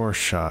 4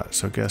 shots,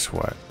 so guess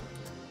what?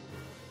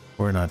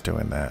 We're not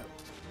doing that.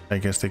 I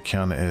guess they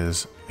count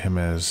as him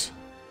as...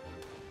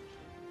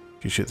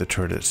 if you shoot the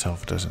turret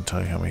itself, it doesn't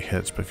tell you how many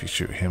hits, but if you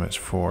shoot him, it's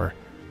 4.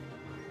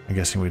 I'm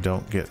guessing we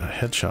don't get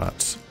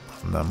headshots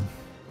on them.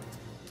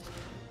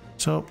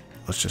 So,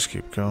 let's just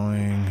keep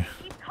going.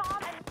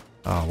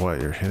 Oh,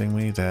 what? You're hitting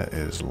me? That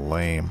is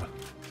lame.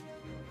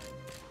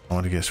 I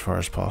want to get as far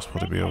as possible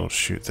to be able to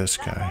shoot this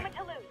guy.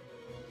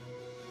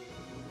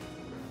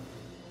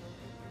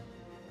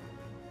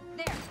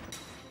 There.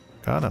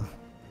 Got him.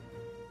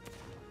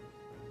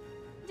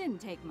 Didn't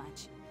take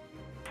much.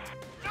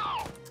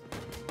 No!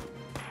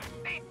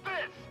 Eat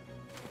this!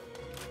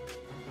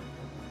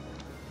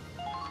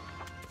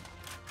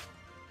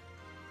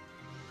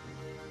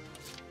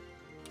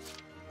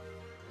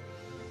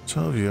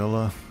 So,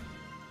 Viola,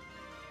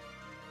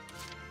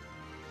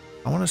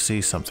 I want to see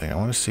something. I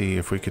want to see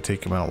if we could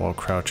take him out while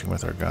crouching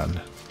with our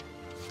gun.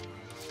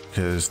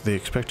 Because they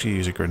expect you to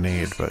use a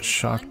grenade, but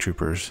shock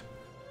troopers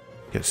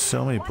get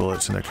so many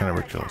bullets and they're kind of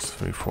ridiculous.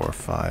 3, 4,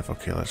 5.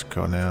 Okay, let's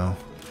go now.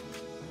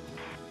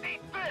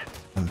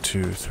 1,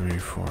 2, 3,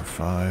 4,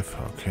 5.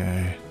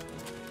 Okay.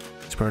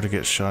 It's better to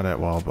get shot at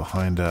while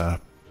behind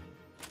a...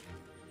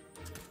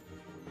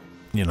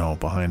 you know,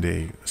 behind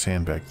a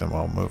sandbag than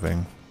while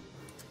moving.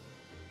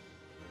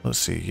 Let's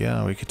see.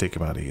 Yeah, we could take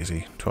him out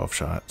easy. 12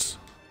 shots.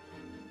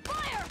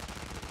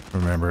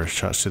 Remember,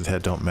 shots to the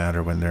head don't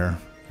matter when they're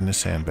in the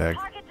sandbag.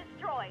 Target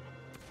destroyed.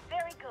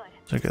 Very good.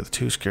 So I got the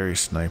 2 scary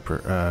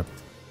sniper,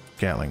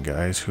 Gatling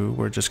guys who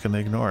we're just gonna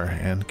ignore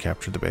and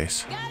capture the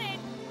base. Got it.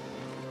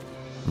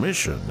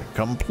 Mission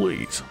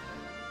complete.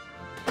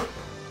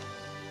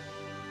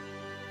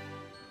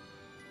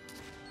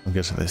 I'm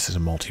guessing this is a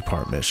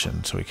multi-part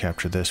mission, so we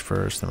capture this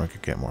first, then we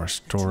could get more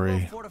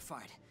story.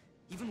 Fortified.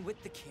 Even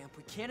with the camp,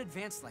 we can't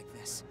advance like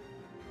this.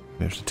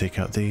 We have to take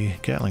out the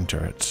Gatling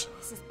turrets.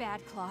 This is bad,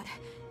 Claude.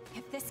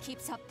 If this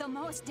keeps up, they'll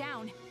mow us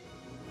down.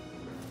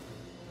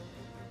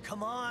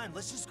 Come on,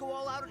 let's just go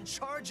all out and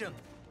charge him.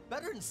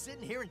 Better than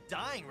sitting here and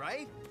dying,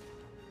 right?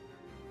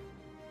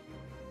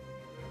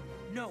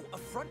 No, a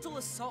frontal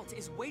assault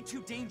is way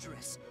too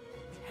dangerous.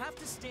 We have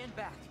to stand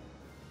back.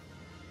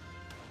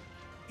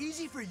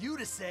 Easy for you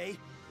to say.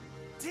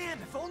 Damn,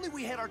 if only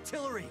we had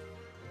artillery.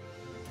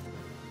 There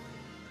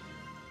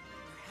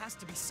has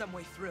to be some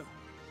way through.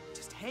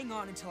 Just hang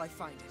on until I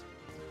find it.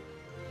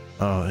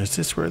 Oh, is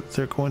this where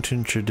they're going to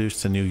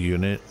introduce the new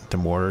unit, the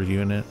mortar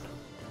unit?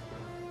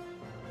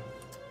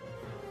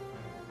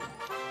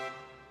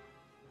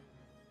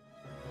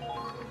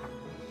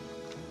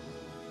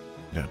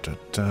 Da, da,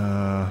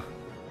 da.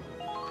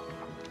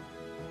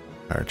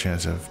 Higher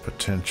chance of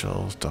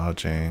potentials,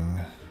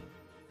 dodging.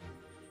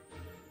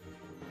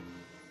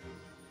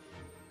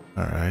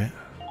 Alright.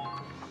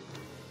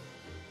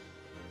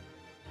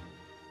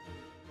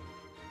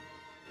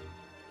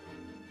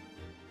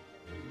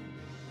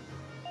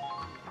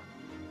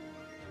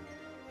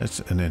 It's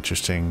an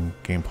interesting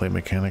gameplay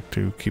mechanic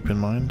to keep in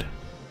mind.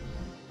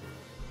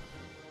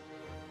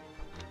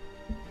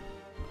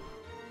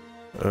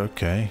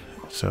 Okay,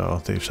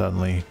 so they've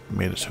suddenly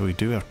made it so we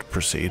do have to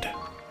proceed.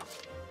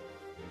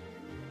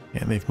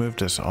 And they've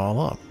moved us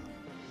all up.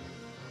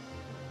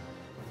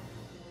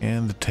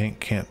 And the tank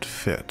can't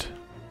fit.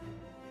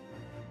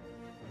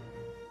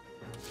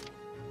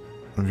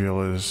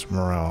 Viola's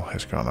morale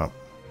has gone up.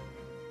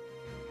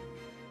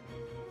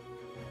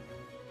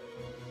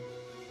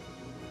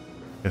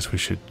 Guess we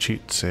should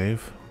cheat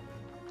save.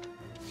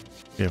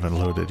 We haven't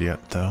loaded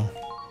yet though.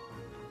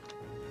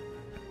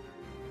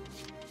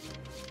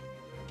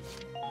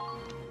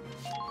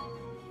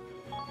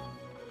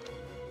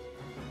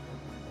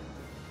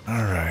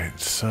 Alright,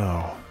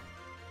 so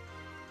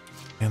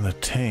in the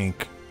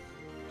tank,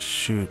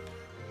 shoot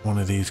one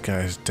of these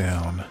guys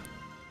down.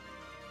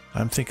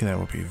 I'm thinking that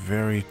would be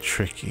very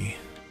tricky.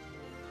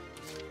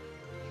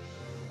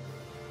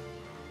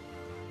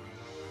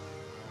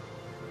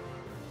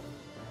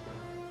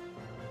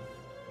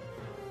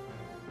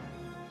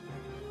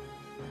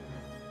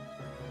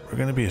 We're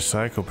gonna be a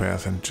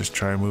psychopath and just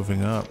try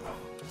moving up.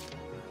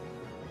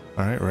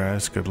 Alright,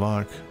 Raz, good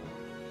luck.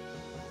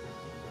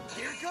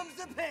 Here comes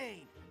the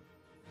pain.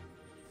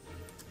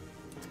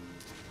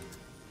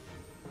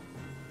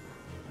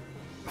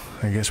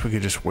 I guess we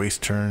could just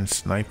waste turns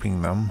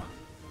sniping them.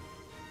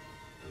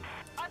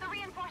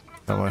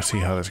 I want to see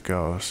how this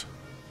goes.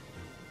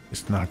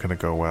 It's not gonna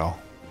go well.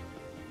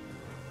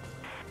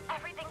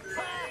 Everything's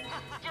fine.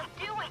 Just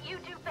do what you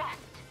do best.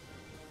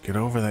 Get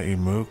over that, you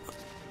mook.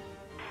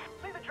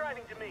 Leave the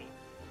driving to me.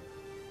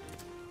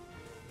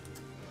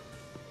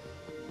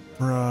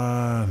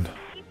 Run.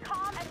 Keep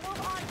calm and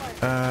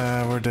move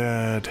onward. We're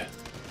dead.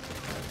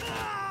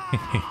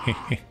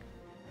 Damn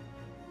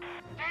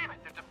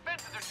it, the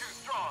defenses are too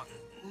strong.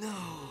 No.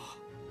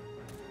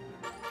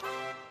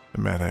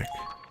 The medic.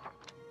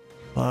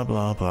 Blah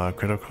blah blah.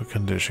 Critical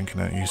condition,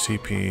 cannot use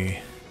CP.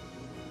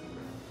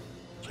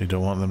 So you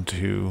don't want them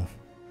to,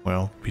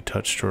 well, be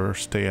touched or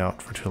stay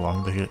out for too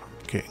long. They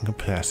get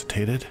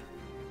incapacitated.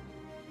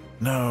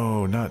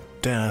 No, not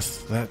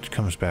death. That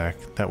comes back.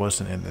 That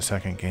wasn't in the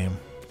second game.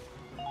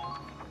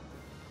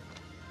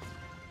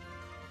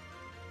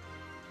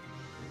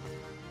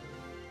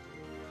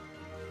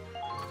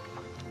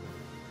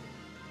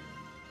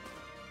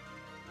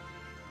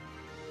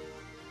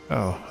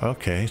 Oh,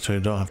 okay, so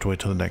you don't have to wait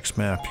till the next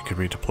map, you could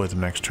redeploy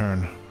them next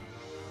turn.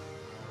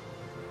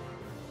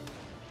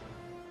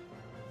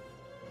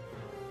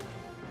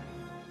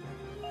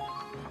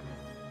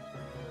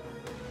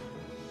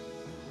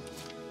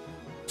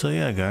 So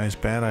yeah guys,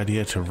 bad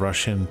idea to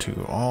rush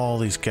into all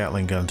these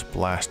Gatling guns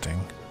blasting.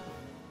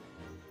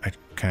 I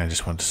kinda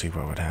just wanted to see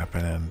what would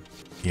happen, and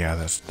yeah,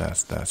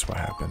 that's what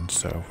happened,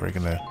 so we're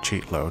gonna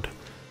cheat load.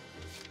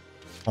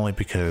 Only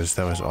because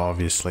that was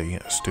obviously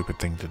a stupid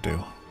thing to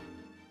do.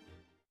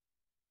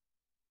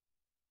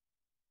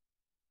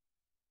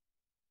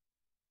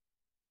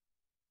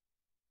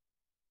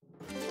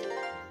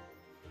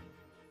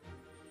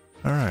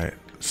 Alright,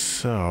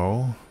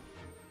 so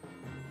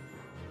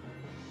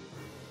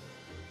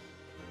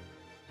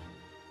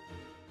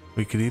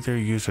we could either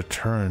use a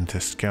turn to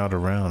scout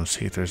around,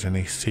 see if there's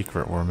any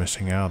secret we're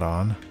missing out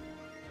on,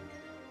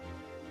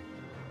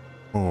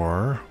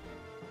 or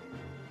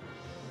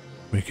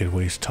we could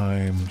waste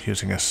time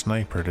using a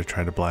sniper to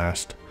try to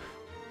blast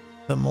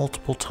them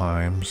multiple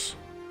times,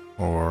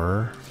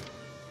 or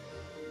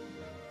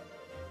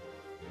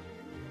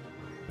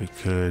we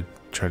could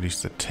try to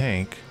use the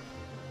tank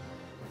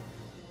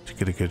to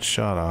get a good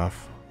shot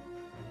off.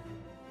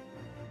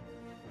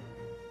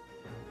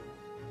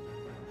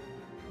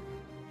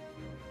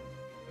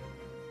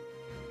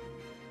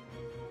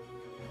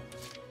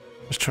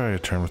 Let's try a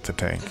turn with the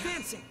tank.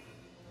 Advancing.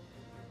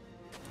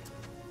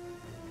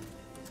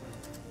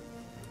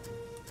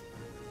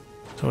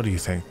 So what do you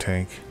think,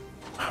 tank?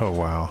 Oh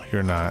wow,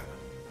 you're not.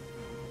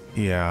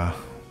 Yeah,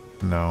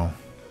 no.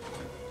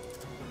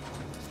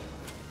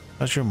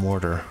 How's your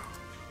mortar?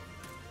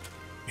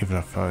 Even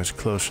if I was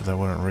closer, that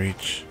wouldn't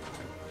reach.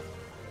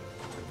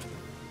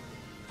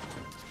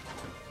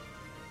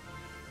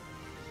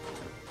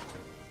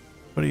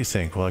 What do you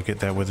think? Will I get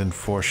that within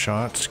 4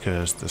 shots?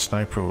 Because the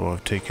sniper will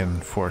have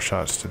taken 4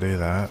 shots to do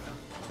that.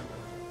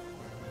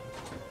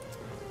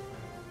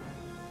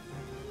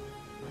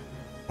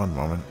 One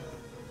moment.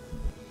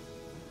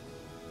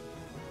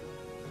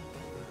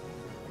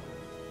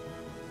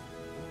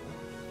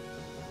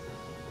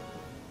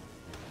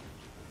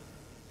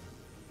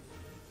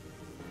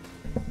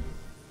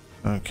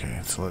 Okay,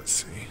 so let's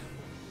see.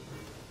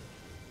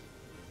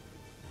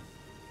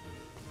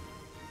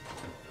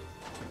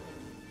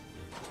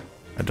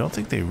 I don't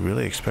think they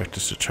really expect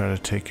us to try to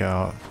take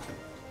out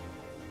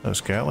those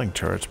Gatling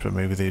turrets, but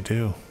maybe they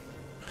do.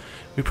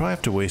 We probably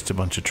have to waste a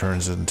bunch of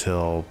turns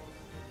until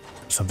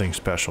something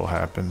special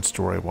happens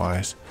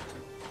story-wise.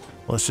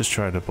 Let's just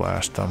try to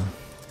blast them.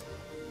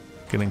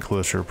 Getting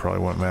closer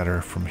probably won't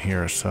matter from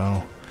here,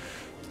 so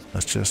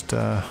let's just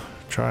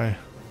try.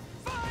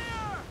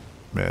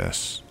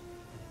 Miss.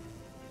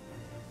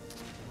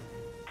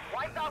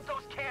 Wipe out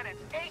those cannons,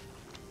 eh?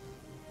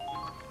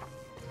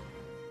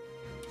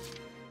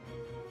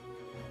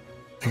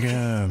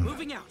 Again.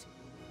 Moving out.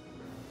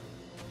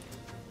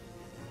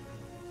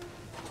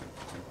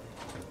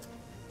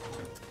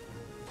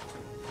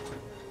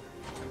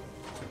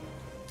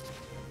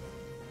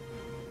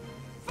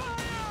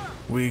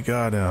 We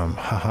got him.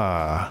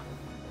 Haha.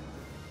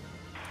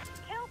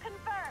 Kill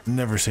confirmed.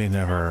 Never say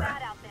never.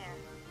 Bad out there.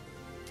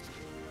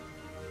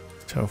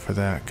 So for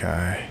that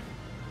guy.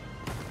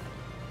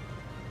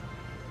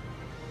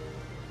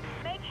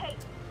 Make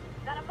haste.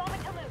 Got a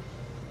moment to lose.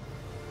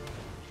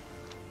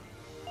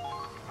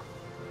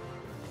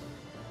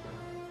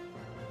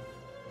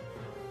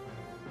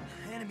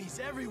 Enemies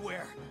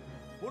everywhere.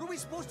 What are we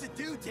supposed to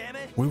do, damn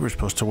it? We were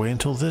supposed to wait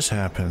until this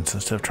happens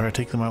instead of trying to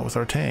take them out with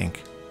our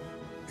tank.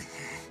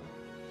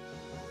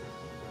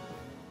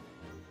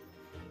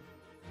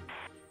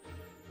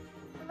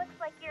 Looks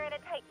like you're in a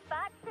tight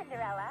spot,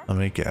 Cinderella. Let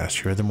me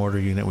guess, you're the mortar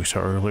unit we saw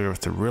earlier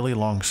with the really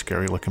long,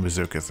 scary looking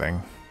bazooka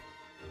thing.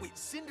 Wait,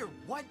 Cinder,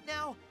 what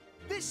now?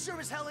 This sure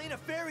as hell ain't a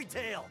fairy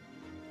tale.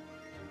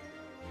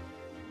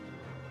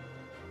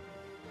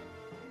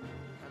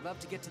 I'd love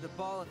to get to the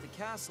ball at the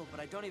castle, but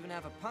I don't even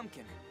have a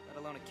pumpkin,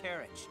 let alone a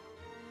carriage.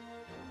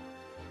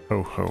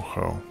 Ho ho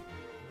ho.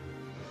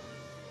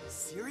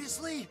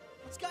 Seriously?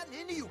 What's gotten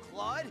into you,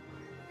 Claude?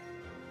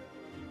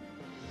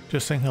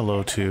 Just saying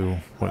hello to,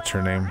 what's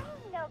her name?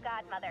 I'm no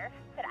godmother,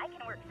 but I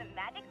can work some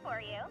magic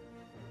for you.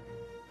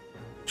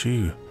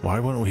 Gee, why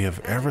wouldn't we have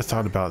ever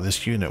thought about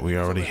this unit we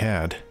already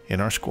had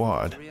in our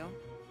squad? Real?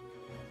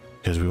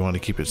 Because we want to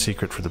keep it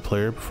secret for the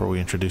player before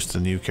we introduce the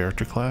new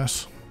character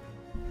class?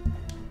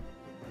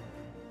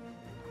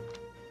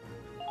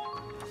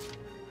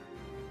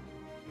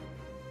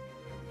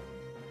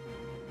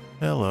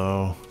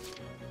 Hello.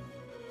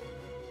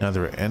 Now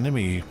there are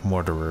enemy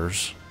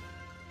mortarers.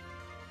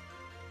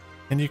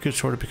 And you could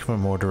sort of become a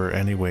mortarer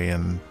anyway,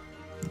 and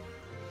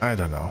I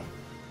don't know.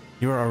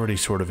 You are already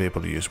sort of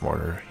able to use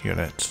mortar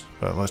units,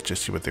 but let's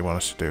just see what they want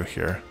us to do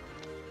here.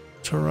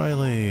 So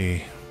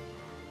Riley,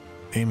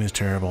 aim is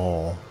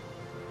terrible.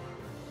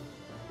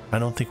 I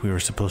don't think we were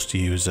supposed to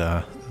use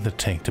the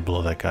tank to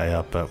blow that guy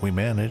up, but we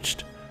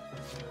managed.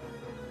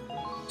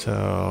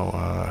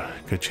 So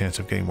good chance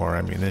of getting more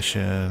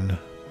ammunition.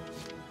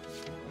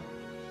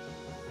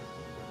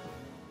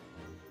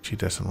 She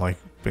doesn't like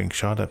being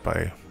shot at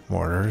by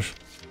mortars.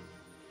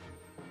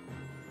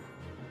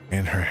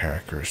 And her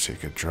accuracy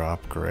could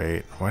drop.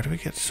 Great. Why do we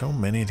get so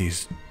many of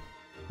these?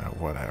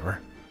 Whatever.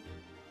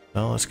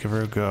 Well, let's give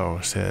her a go.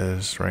 It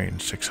says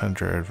range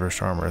 600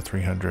 versus armor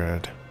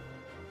 300.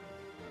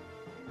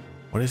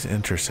 What is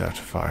intercept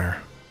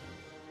fire?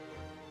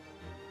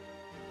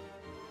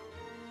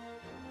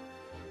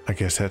 I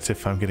guess that's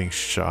if I'm getting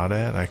shot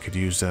at. I could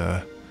use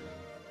a...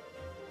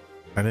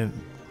 I didn't...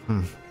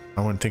 I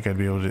wouldn't think I'd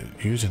be able to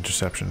use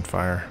interception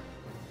fire.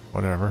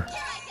 Whatever.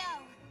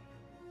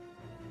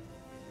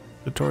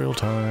 Tutorial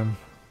time.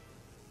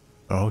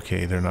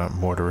 Okay, they're not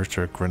mortars,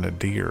 they're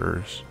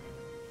grenadiers.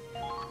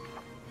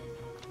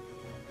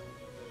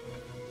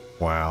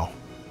 Wow.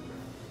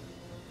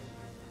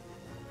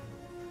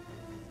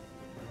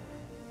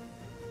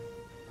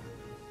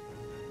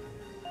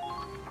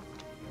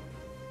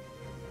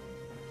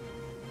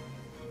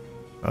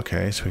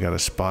 Okay, so we got a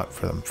spot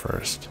for them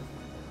first.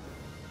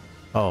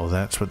 Oh,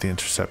 that's what the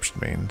interception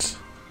means.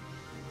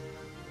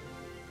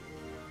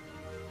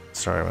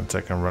 Sorry, one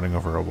second, I'm running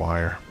over a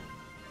wire.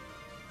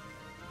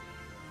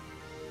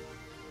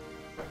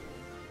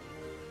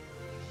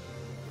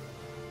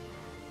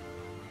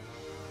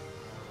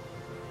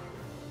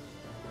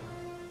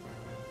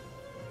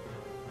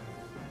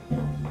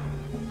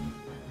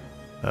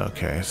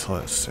 Okay, so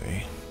let's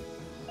see.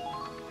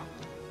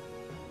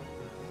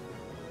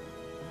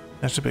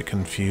 That's a bit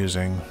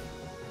confusing.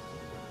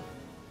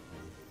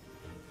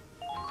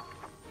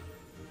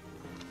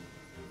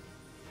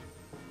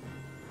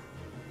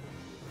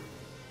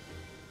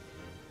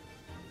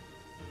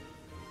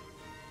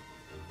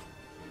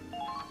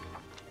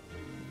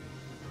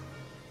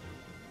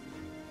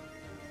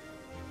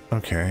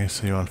 Okay,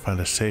 so you want to find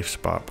a safe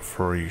spot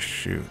before you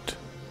shoot.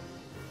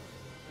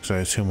 So I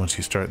assume once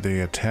you start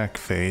the attack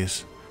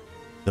phase,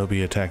 they'll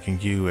be attacking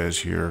you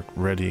as you're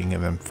readying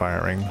and then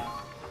firing,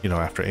 you know,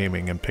 after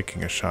aiming and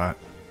picking a shot.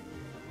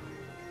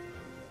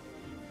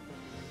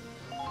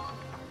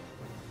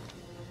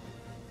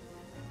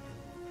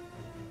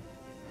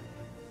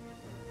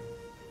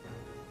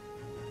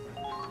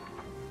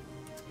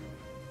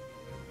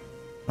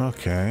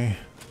 Okay.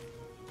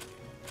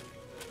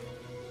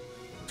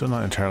 Still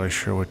not entirely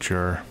sure what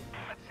your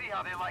Let's see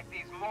how they like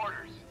these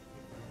mortars.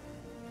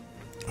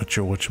 what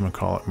your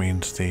whatchamacallit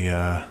means. The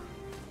Are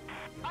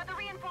the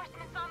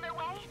reinforcements on their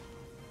way?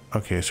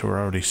 okay, so we're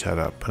already set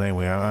up. But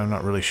anyway, I'm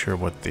not really sure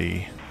what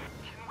the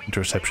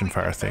interception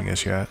fire thing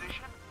is yet.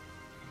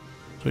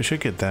 So we should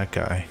get that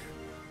guy.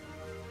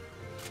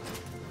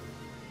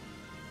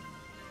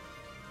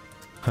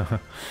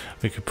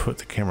 We could put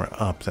the camera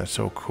up. That's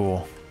so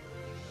cool.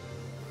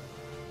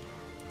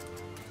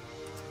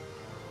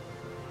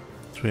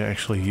 So we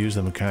actually use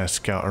them to kind of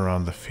scout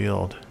around the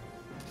field.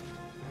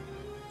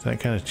 Is that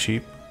kind of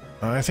cheap?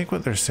 I think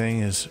what they're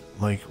saying is,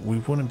 like, we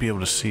wouldn't be able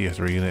to see if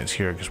there are units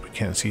here because we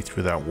can't see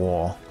through that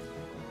wall.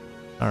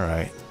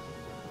 Alright.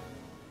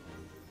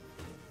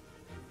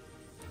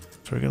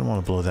 So we're going to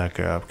want to blow that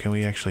guy up. Can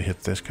we actually hit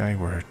this guy?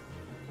 We're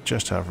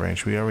just out of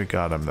range. We already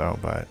got him though,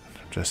 but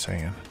I'm just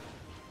saying.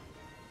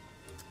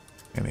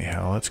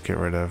 Anyhow, let's get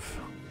rid of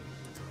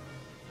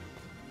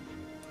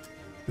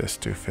this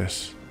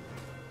doofus.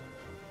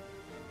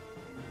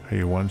 Are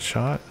you one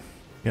shot?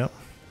 Yep.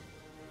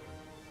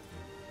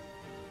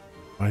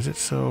 Why is it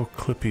so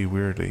clippy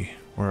weirdly?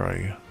 Where are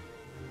you?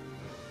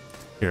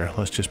 Here,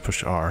 let's just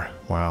push R.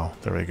 Wow,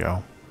 there we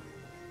go.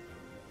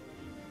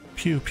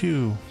 Pew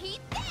pew.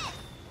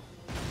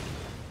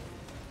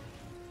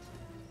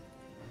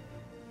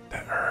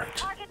 That hurt.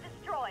 Target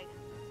destroyed.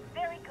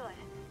 Very good.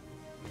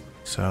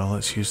 So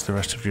let's use the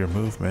rest of your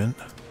movement.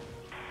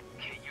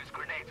 Can't use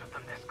grenades with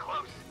them this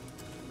close.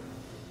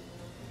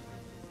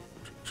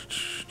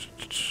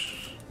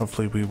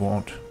 Hopefully we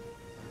won't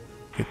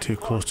get too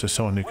close to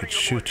someone who could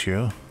shoot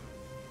you.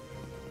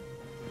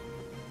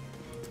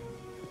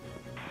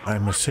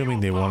 I'm assuming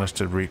they want us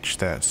to reach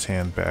that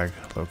sandbag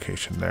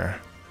location there.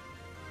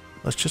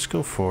 Let's just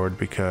go forward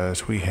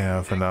because we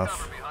have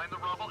enough. Behind the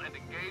rubble and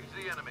engage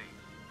the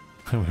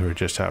enemy. We were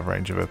just out of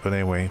range of it, but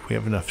anyway, we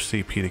have enough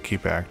CP to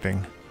keep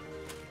acting.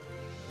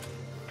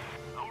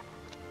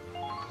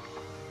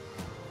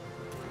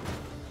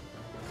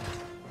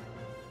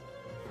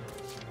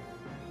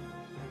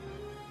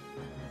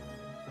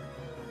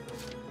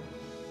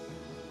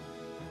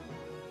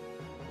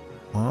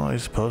 Well, I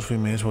suppose we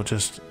may as well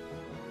just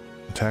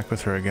attack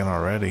with her again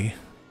already.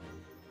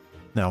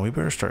 No, we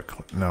better start.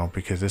 No,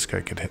 because this guy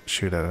could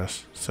shoot at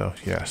us. So,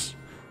 yes.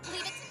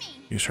 Leave it to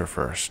me. Use her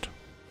first.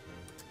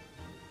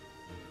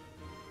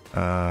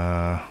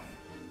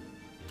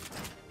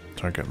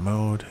 Target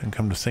mode. And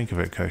come to think of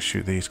it, can I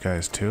shoot these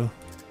guys too?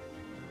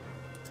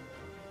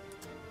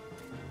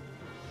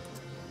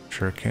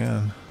 Sure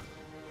can.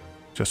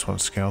 Just one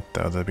scout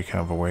though, that'd be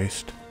kind of a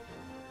waste.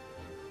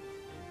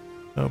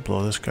 So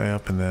blow this guy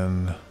up and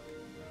then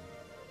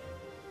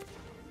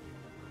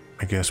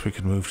I guess we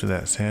could move to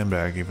that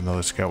sandbag even though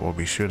the scout will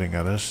be shooting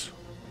at us.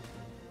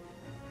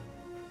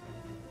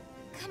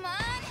 Come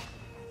on.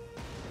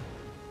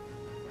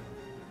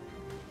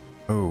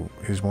 Oh,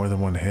 he's more than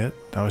one hit?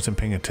 I wasn't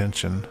paying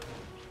attention.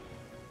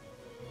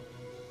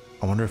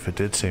 I wonder if it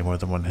did say more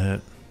than one hit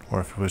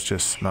or if it was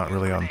just not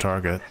really on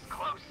target.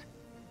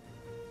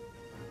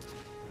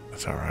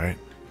 That's alright.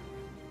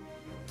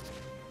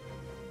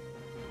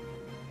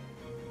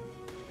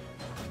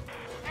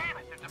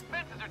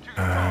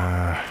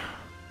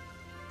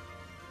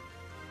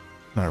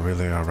 Not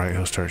really alright,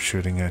 he'll start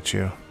shooting at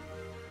you.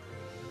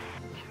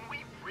 Can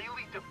we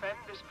really defend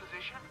this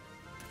position?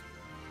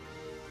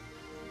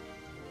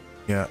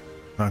 Yeah,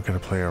 not gonna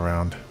play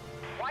around.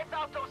 Wipe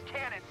out those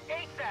cannons,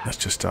 ASAP! Let's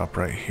just stop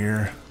right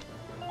here.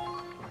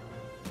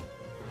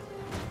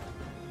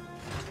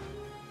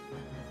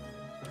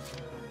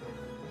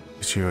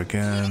 It's you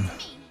again.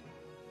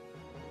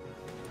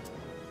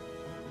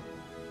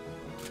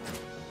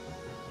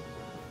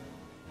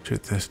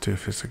 Shoot this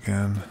doofus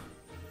again.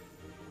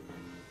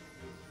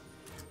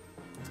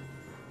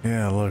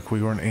 Yeah, look,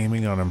 we weren't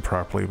aiming on him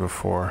properly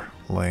before.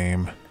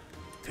 Lame.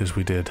 Because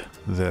we did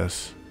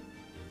this.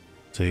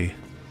 See?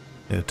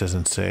 It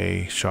doesn't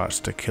say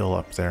shots to kill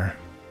up there.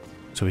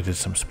 So we did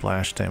some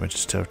splash damage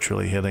instead of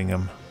truly hitting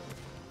him.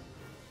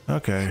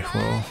 Okay,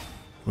 well,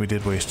 we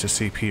did waste a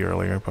CP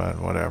earlier,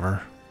 but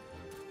whatever.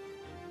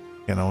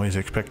 Can't always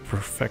expect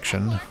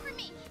perfection.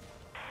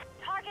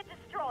 Target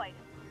destroyed.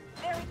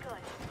 Very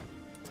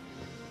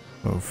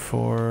good. Move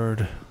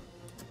forward.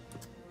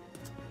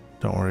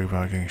 Don't worry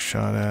about getting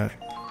shot at.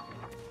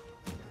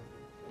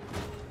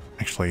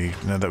 Actually,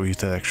 now that we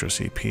used that extra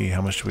CP,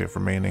 how much do we have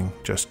remaining?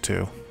 Just 2. I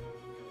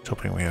was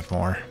hoping we had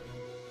more.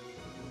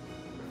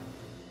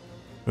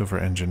 Move our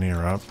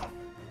engineer up.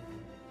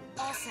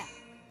 All set.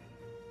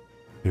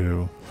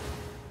 2.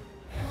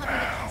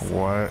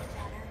 What?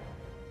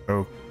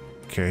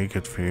 Okay,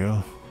 good for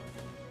you.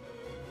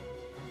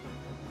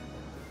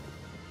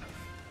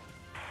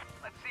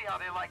 Let's see how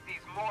they like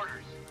these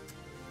mortars.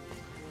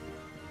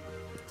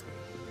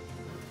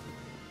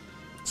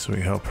 So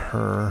we help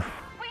her.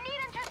 We need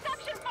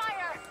interception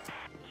fire!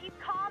 Keep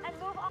calm and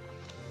move on.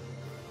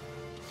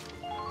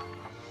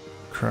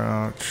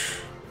 Crouch.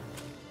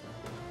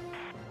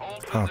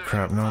 Oh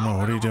crap, no,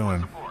 what are you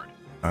doing?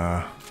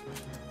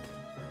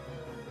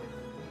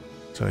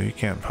 So you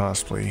can't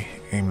possibly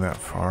aim that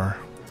far.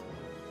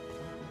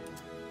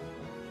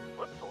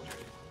 Foot soldiers.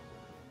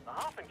 The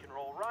Hoffman can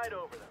roll right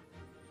over them.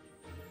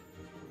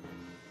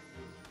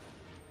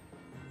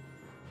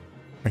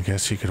 I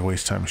guess you could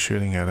waste time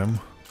shooting at him.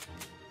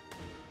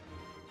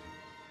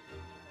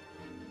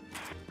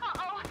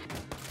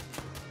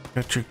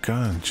 Got your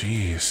gun,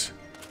 jeez.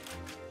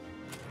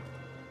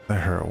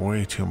 That hurt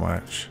way too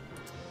much.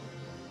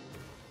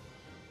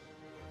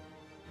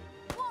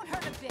 Won't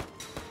hurt a bit.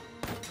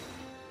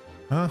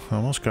 Huh,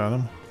 almost got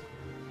him.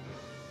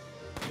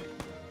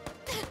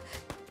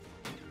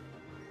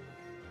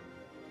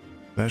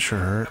 That sure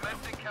hurt.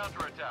 Commencing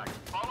counterattack.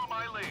 Follow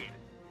my lead.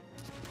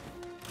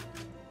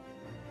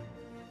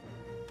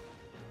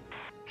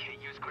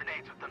 Can't use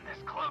grenades with them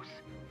this close.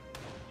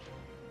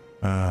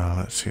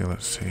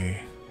 Let's see.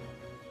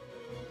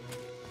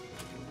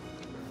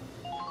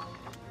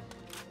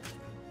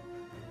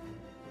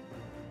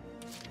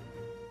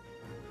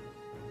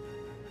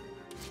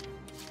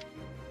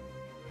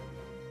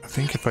 I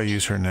think if I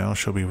use her now,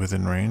 she'll be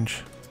within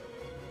range.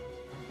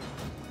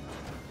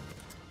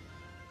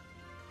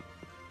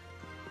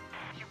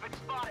 You've been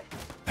spotted.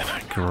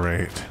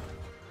 Great.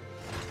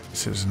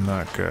 This is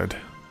not good.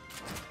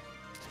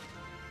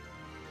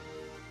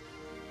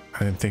 I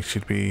didn't think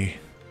she'd be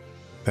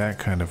that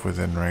kind of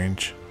within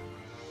range.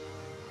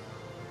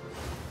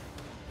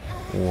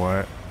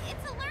 What?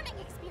 It's a learning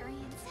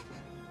experience.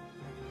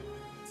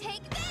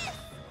 Take this!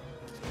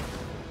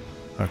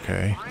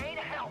 Okay. Rain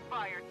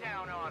hellfire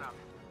down on them.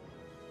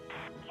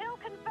 Kill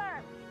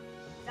confirmed.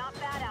 Not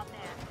bad out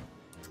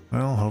there.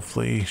 Well,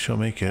 hopefully she'll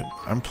make it.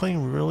 I'm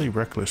playing really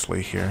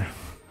recklessly here.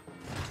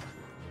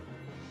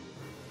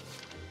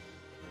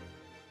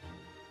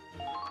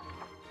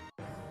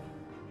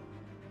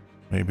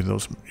 Maybe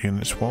those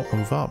units won't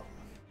move up.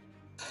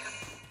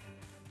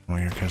 Well,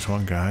 here comes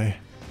one guy.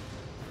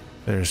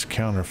 There's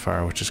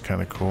counterfire, which is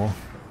kind of cool.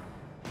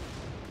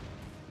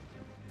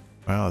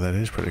 Wow, that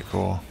is pretty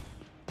cool.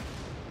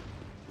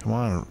 Come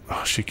on.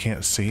 Oh, she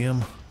can't see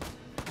him.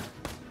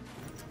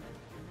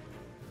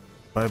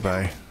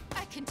 Bye-bye.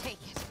 I can take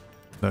it.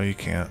 No, you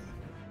can't.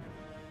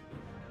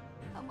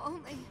 I'm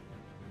only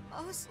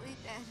mostly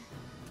dead.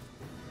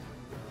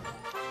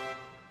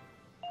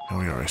 Oh,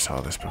 we already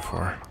saw this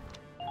before.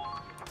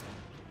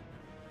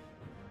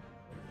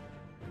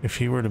 If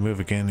he were to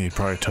move again, he'd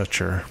probably touch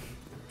her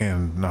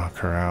and knock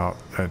her out,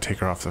 take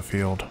her off the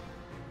field.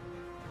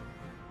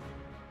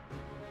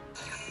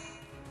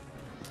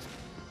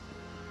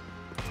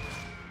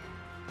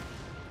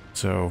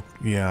 So,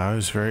 yeah, I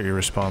was very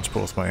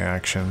irresponsible with my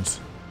actions.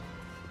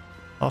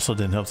 Also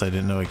didn't help that I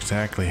didn't know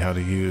exactly how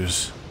to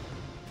use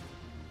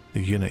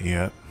the unit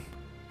yet.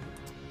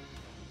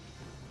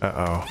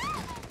 Uh-oh.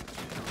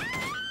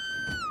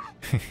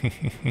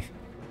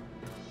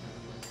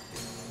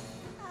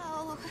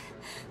 Oh.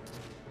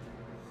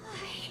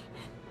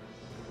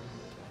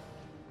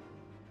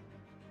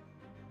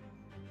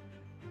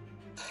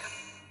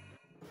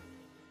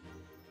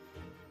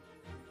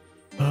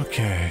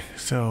 Okay,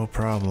 so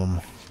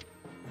problem.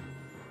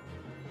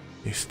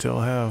 You still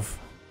have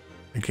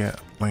a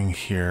Gatling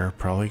here,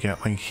 probably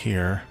Gatling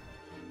here.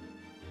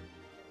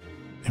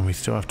 And we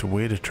still have to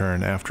wait a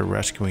turn after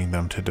rescuing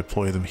them to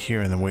deploy them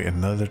here and then wait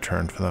another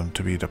turn for them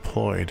to be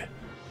deployed.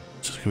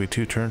 So it's gonna be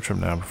 2 turns from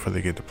now before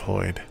they get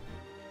deployed.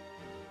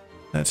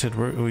 That's it,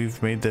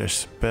 we've made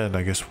this bed.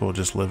 I guess we'll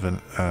just live in,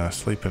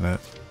 sleep in it.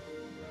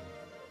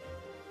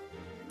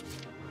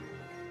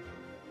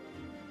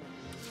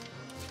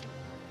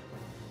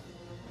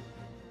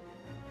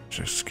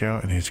 Just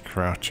scout and he's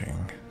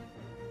crouching.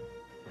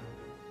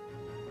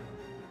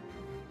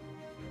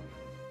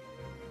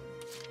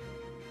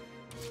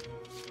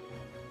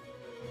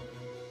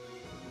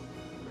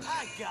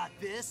 I got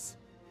this.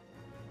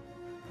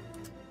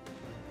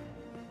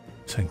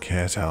 Send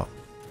Kaz out.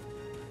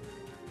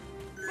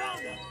 Found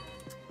him.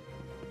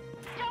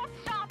 Don't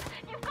stop!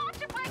 You've got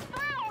to break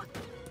through!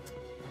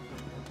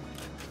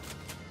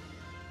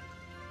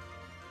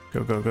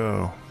 Go, go,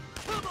 go.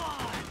 Come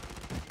on.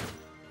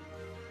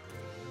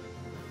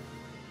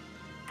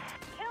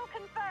 Kill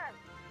confirmed.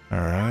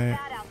 Alright.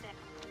 Bad out there.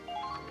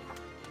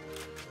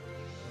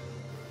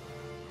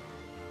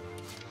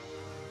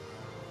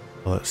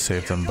 Let's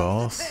save them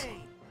both.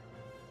 Hey,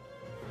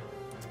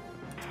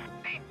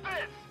 Eat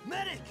this.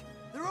 medic!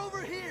 They're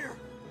over here.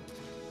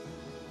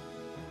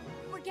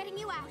 We're getting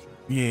you out.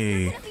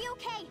 Yay. It'll be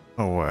okay.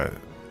 Oh, what?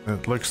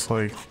 It looks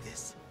like... Got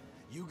this.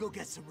 You go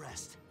get some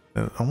rest.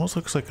 It almost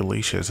looks like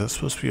Alicia. Is that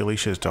supposed to be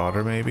Alicia's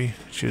daughter, maybe?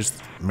 She's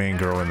the main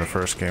girl in the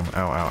first game.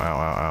 Ow, ow, ow,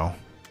 ow, ow.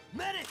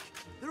 Medic!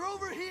 They're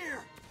over here.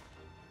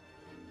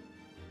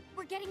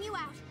 We're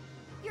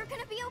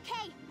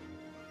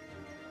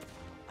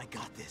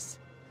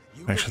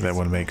Actually, that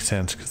wouldn't make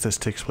sense because this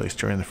takes place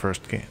during the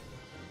first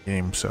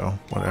game, so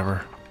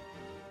whatever.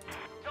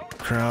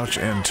 Crouch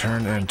and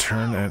turn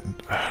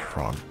and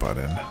wrong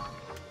button.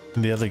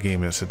 In the other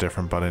game, it's a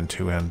different button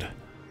to end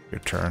your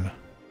turn.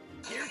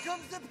 Here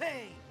comes the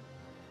pain.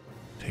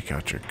 Take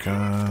out your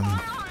gun.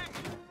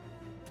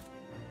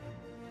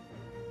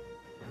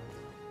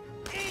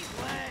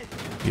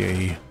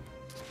 Yay.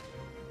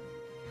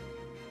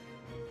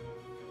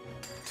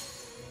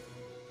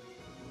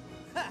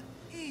 Ha!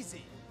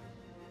 Easy.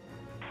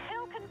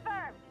 Kill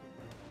confirmed.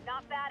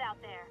 Not bad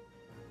out there.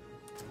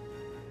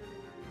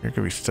 You're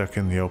gonna be stuck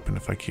in the open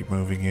if I keep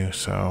moving you,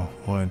 so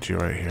we'll end you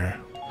right here.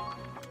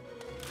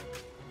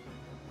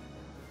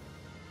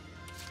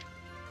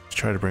 Let's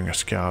try to bring a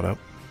scout up.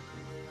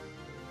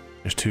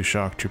 There's 2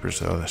 shock troopers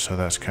though, so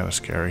that's kind of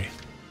scary.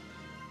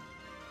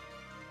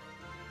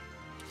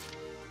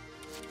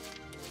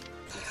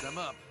 Guess I'm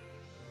up.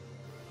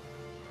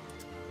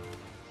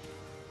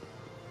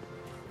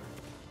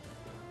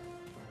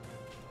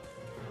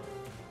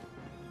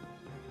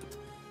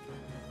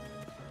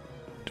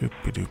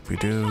 Doopy doopy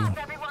doo.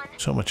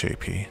 So much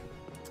AP.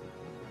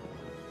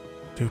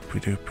 Doopy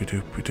doopy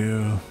doopy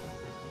doo.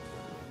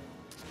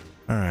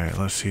 Alright,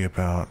 let's see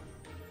about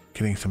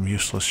getting some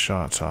useless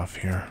shots off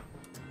here.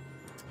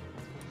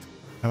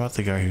 How about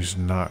the guy who's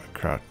not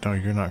crouched? No,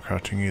 you're not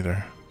crouching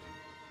either.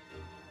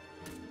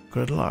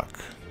 Good luck.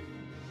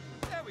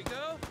 There we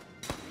go.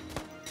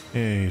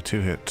 Yay, 2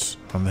 hits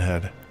on the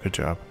head. Good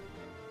job.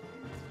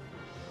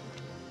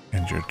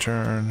 End your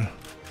turn.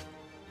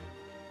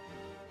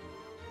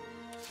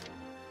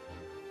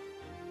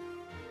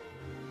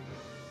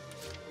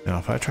 Now,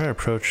 if I try to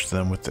approach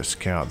them with the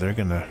scout, they're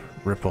gonna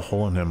rip a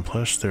hole in him.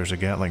 Plus, there's a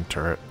Gatling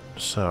turret,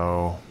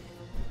 so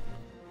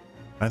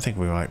I think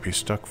we might be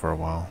stuck for a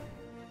while.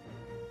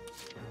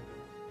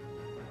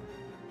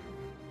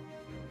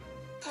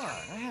 What?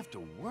 I have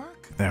to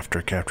work?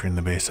 After capturing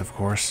the base, of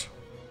course.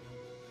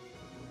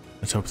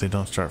 Let's hope they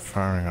don't start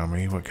firing on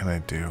me. What can I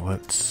do?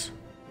 Let's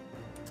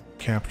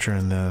capture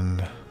and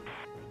then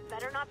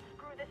Better not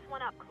screw this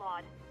one up,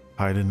 Claude.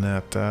 hide in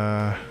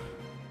that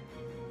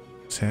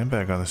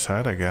sandbag on the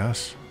side, I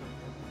guess.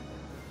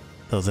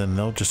 Though then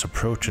they'll just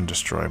approach and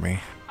destroy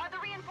me. Are the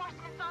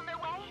reinforcements on their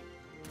way?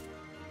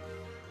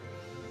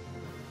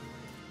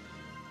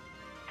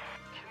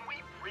 Can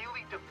we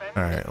really defend?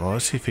 Alright, well,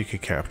 let's see if he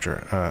could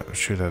capture,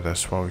 shoot at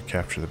us while we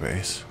capture the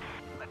base.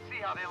 Let's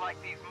see how they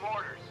like these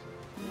mortars.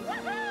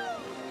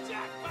 Woohoo!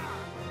 Jackpot!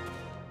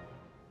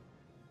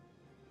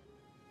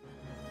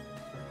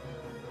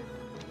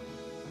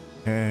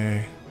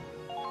 Hey.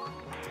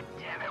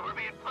 Damn it, we're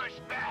being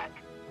pushed back.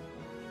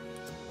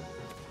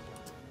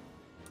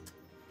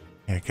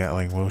 Yeah,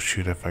 Gatling will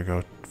shoot if I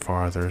go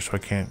farther, so I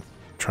can't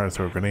try to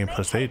throw a grenade,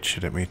 plus they'd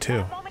shoot at me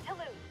too. Moment to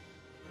lose.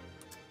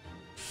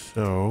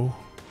 So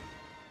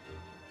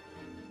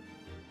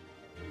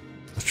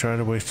let's try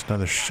to waste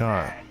another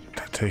shot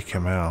to take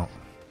him out.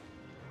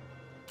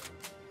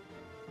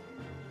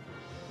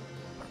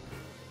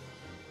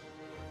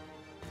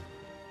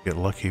 Get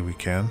lucky we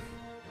can.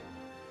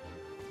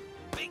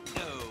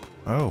 Bingo!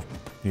 Oh,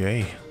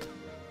 yay.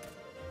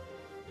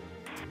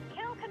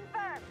 Kill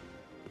confirmed.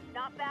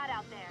 Not bad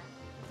out there.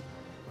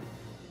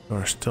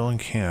 We're still in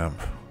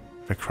camp.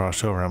 If I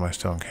cross over, am I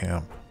still in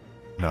camp?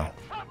 No.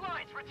 Front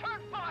lines,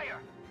 return fire.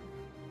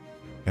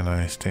 Can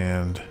I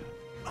stand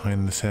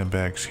behind the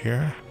sandbags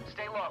here?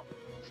 Stay low.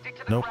 Stick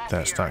to the Nope, grassy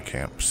that's not area.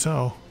 camp.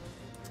 So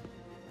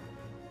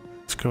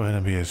let's go ahead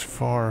and be as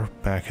far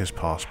back as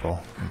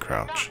possible and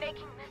crouch. Not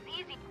making this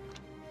easy.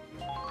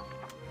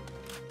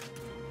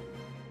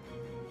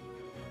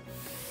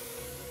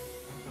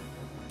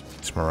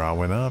 Its morale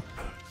went up.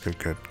 Good,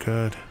 good,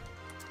 good.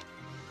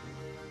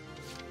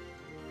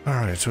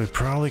 Alright, so we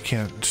probably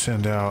can't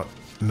send out...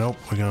 Nope,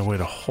 we gotta wait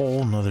a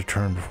whole nother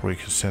turn before we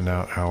can send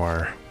out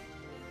our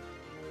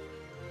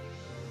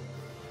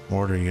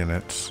mortar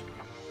units.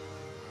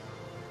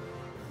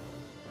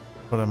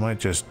 What I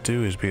might just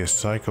do is be a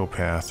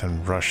psychopath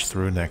and rush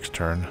through next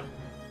turn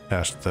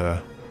past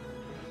the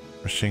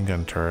machine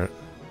gun turret.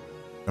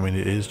 I mean,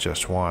 it is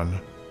just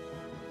one.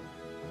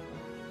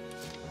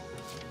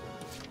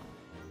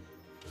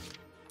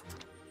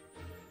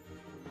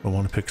 I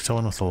want to pick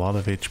someone with a lot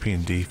of HP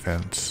and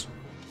defense.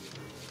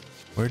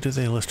 Where do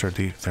they list our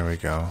deep? There we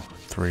go.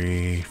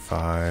 3,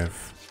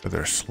 5, but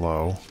they're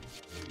slow.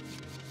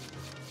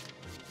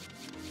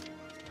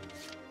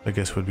 I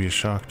guess would be a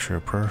shock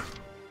trooper.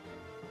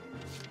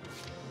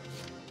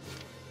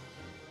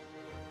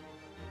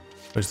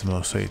 Where's the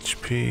most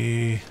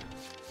HP?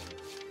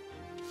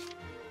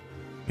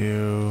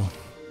 You.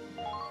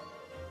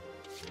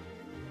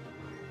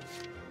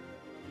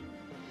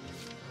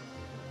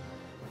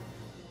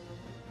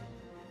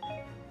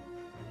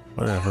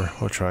 Whatever,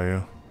 we'll try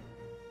you.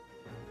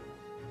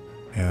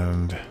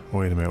 And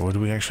wait a minute, would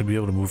we actually be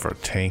able to move our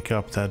tank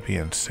up? That'd be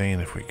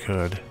insane if we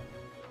could.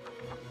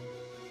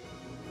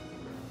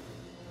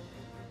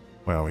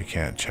 Well, we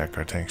can't check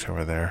our tanks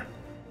over there.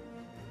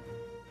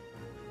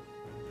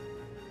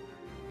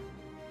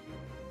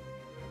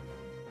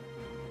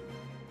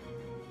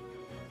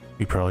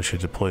 We probably should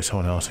deploy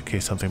someone else in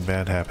case something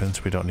bad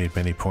happens. We don't need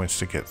many points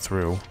to get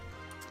through,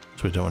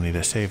 so we don't need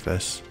to save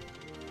this.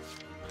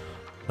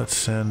 Let's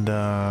send,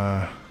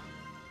 1,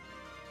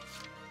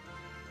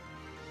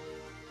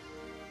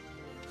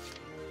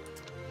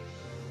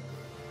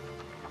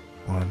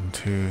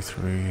 2,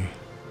 3.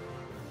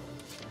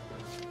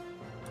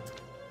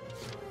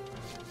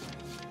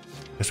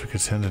 Guess we could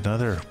send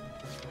another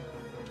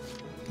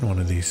one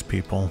of these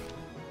people.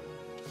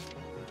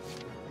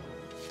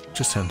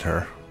 Just send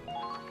her.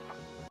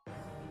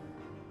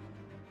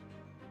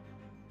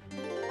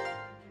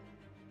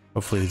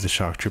 Hopefully the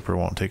shock trooper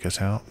won't take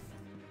us out.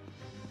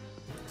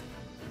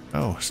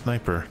 Oh,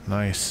 sniper.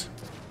 Nice.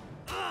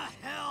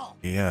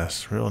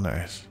 Yes, real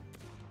nice.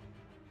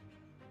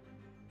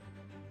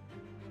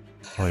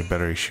 Probably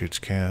better he shoots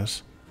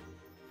Kaz.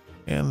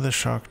 And the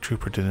shock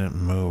trooper didn't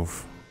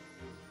move.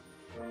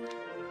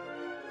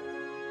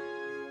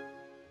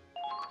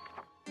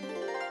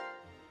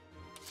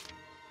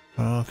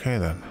 Okay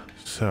then.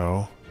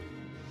 So,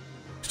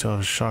 still have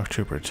a shock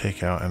trooper to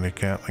take out and a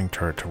Gatling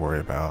turret to worry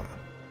about.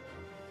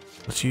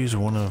 Let's use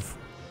one of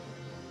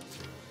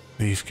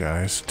these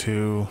guys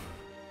to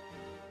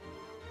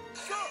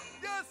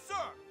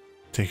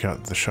take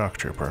out the shock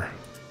trooper.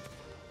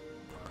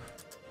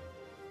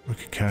 We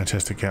could kind of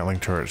test the Gatling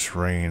turret's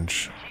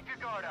range.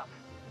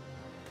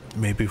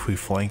 Maybe if we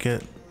flank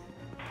it.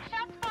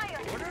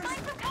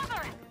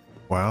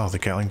 Wow, the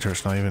Gatling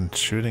turret's not even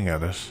shooting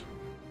at us.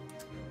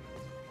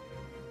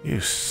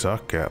 You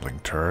suck, Gatling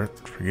turret.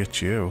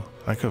 Forget you.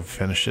 I could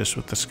finish this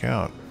with the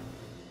scout.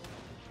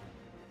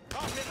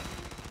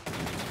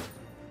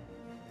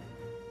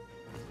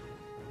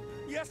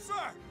 Yes, sir.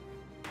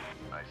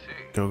 I see.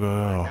 Go,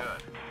 go, go.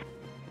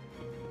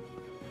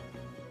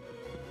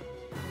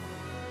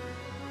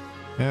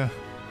 Yeah.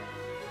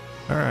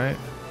 Alright.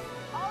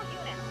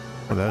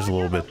 Well, that was a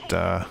little bit,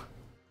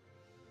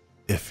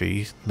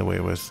 iffy, the way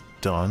it was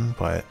done,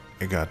 but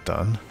it got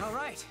done.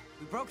 Alright,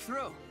 we broke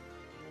through.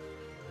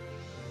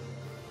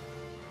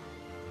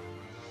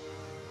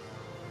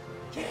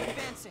 Keep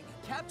advancing.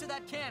 Capture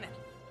that cannon.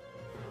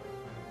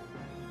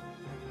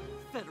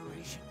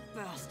 Federation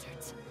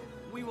bastards.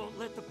 We won't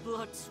let the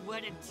blood,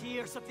 sweat, and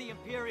tears of the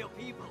Imperial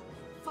people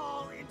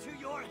fall into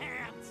your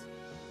hands.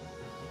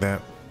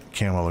 That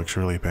camo looks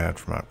really bad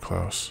from up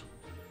close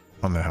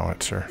on the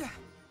howitzer.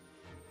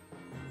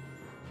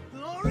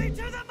 Glory to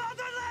the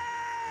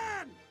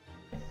motherland!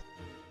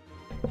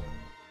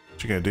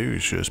 What you gotta do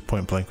is just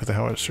point blank with the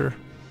howitzer.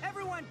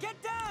 Everyone, get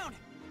down!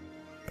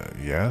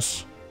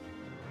 Yes.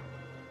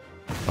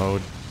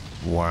 Oh,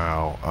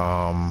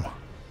 wow.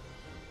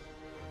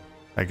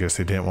 I guess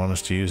they didn't want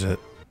us to use it.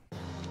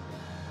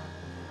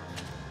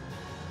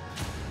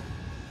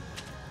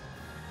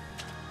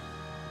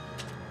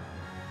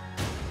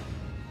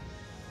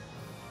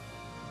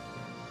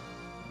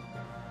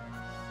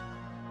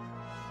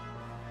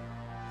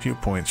 Few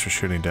points for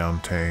shooting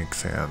down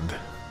tanks and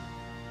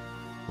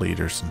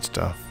leaders and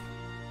stuff.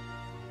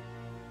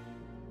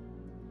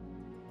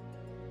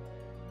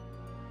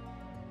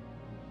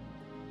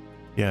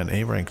 Yeah, an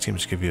A rank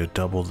seems to give you a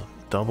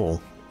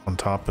double on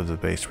top of the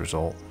base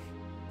result.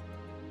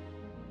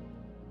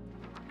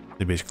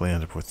 They basically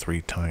end up with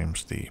 3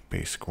 times the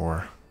base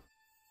score.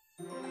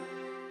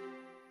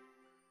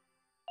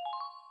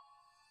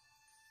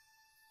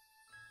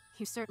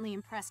 You certainly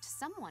impressed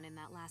someone in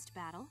that last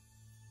battle.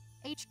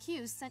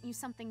 HQ sent you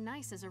something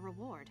nice as a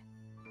reward.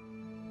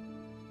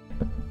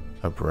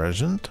 A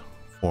present?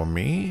 For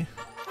me?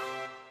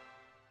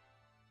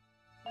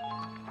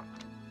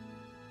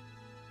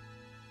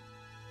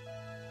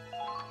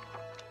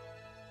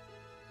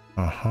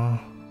 Uh-huh.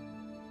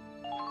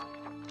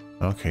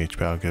 Okay, each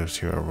battle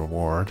gives you a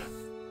reward.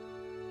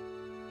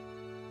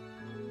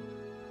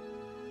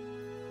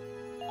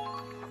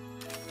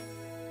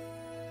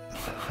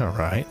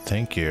 Alright,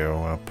 thank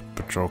you.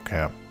 Patrol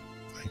cap.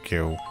 Thank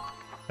you,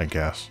 I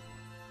guess.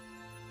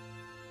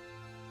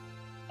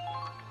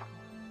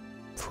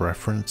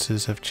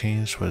 Preferences have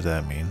changed? What does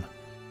that mean?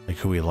 Like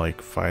who we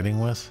like fighting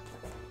with?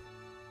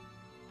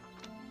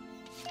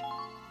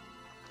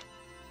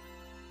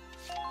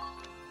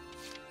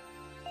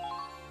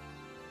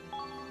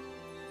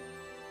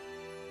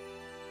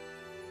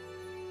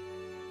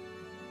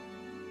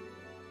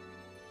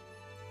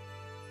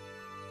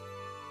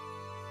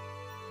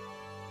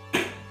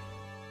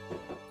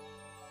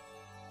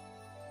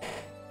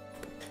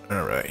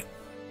 Alright.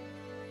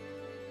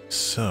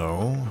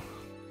 So,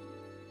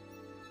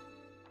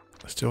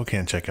 still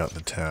can't check out the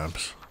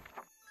tabs.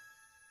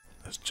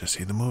 Let's just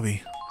see the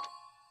movie.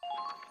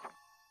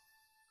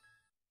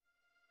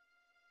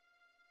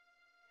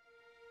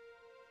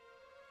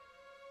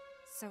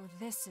 So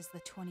this is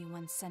the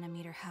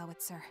 21-centimeter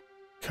howitzer.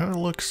 Kind of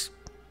looks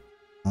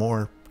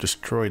more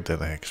destroyed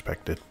than I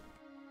expected.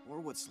 Or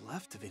what's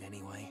left of it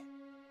anyway.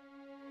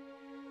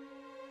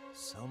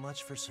 So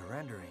much for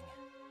surrendering.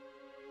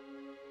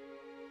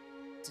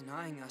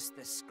 Denying us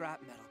this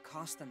scrap metal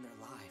cost them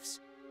their lives.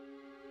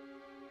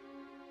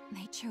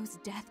 They chose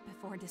death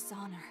before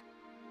dishonor.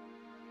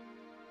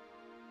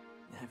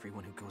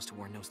 Everyone who goes to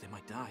war knows they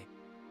might die.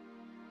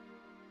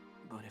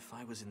 But if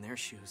I was in their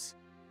shoes,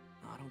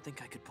 I don't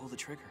think I could pull the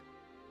trigger.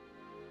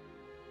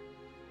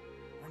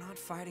 We're not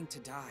fighting to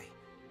die.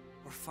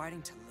 We're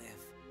fighting to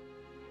live.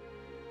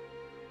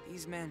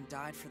 These men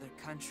died for their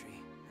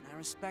country, and I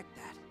respect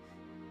that.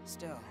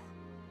 Still.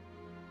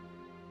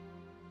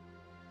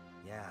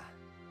 Yeah.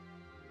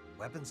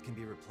 Weapons can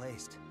be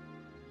replaced.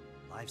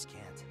 Lives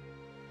can't.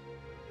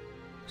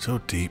 So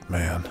deep,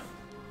 man.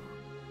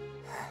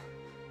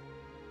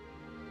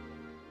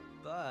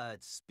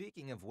 But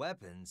speaking of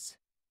weapons...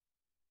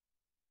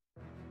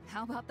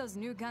 How about those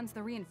new guns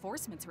the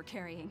reinforcements were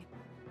carrying?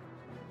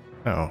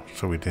 Oh,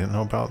 so we didn't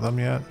know about them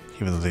yet?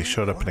 Even though they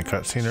showed up in a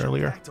cutscene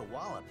earlier? Back to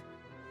wallop.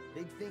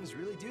 Big things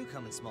really do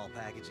come in small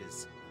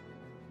packages.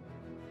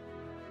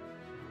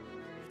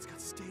 It's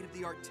got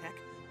state-of-the-art tech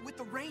with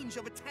the range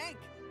of a tank.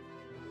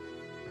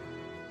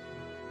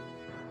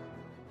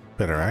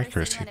 Better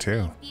accuracy,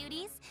 too.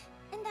 Beauties,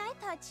 and I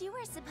thought you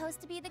were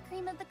supposed to be the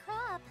cream of the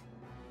crop.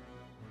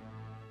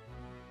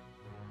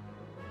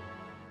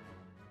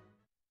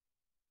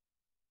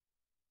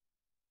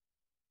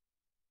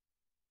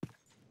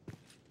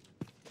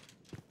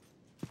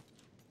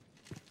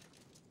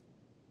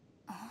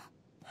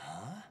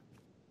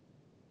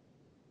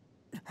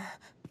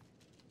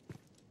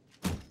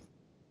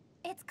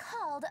 It's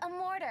called a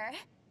mortar.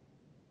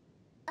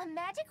 A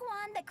magic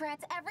wand that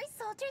grants every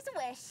soldier's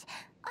wish.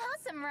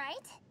 Awesome,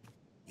 right?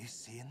 You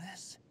seeing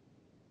this?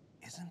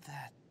 Isn't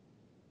that...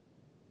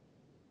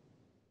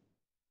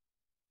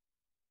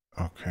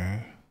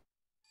 Okay.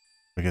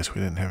 I guess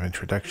we didn't have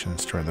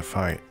introductions during the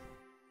fight.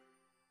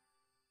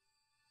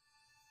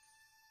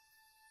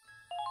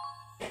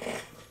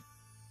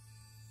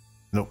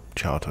 Nope,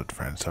 childhood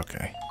friends,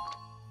 okay.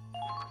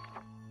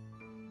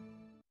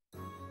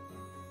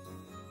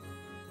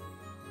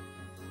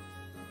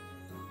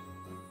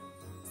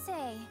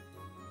 Say,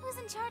 who's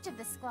in charge of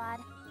this squad?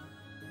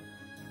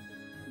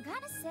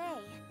 Gotta say,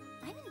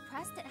 I'm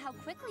impressed at how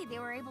quickly they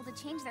were able to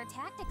change their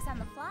tactics on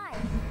the fly.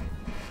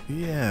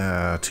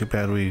 Yeah, too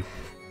bad we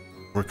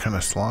were kind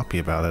of sloppy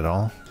about it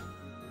all.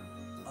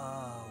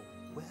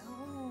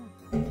 Well...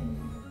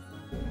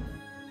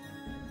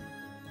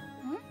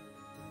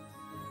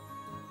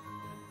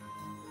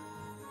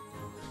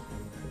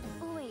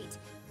 Wait,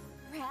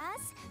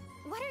 Raz?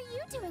 What are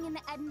you doing in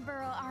the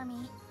Edinburgh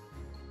army?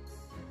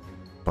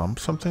 Bump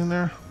something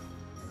there?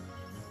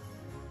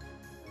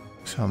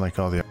 Sound like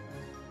all the...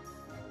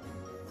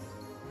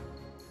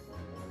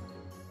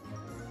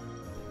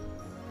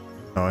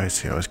 Oh, I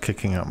see. I was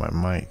kicking out my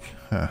mic.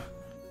 Huh.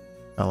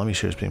 Oh, let me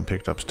sure it's being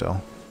picked up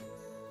still.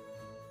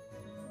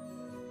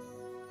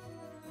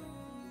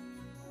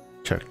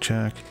 Check,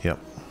 check. Yep.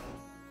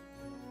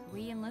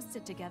 We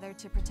enlisted together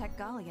to protect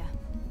Gallia.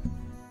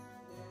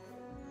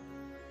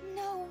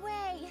 No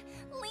way!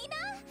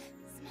 Lena?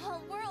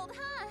 Small world,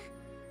 huh?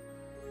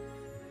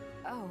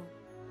 Oh,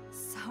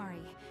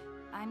 sorry.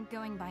 I'm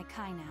going by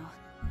Kai now.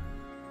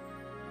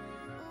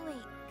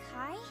 Wait,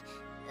 Kai?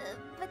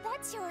 But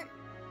that's your...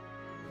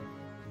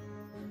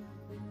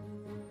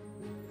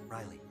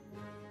 Riley.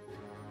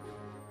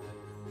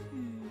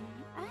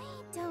 I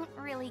don't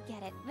really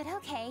get it, but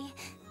okay.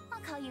 I'll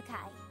call you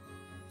Kai.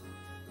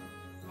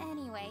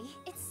 Anyway,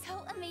 it's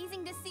so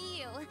amazing to see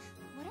you.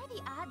 What are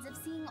the odds of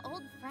seeing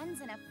old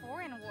friends in a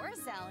foreign war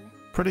zone?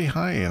 Pretty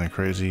high in a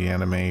crazy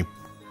anime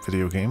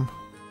video game.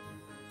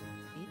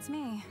 Beats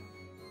me.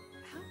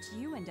 How'd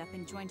you end up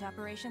in joint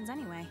operations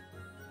anyway?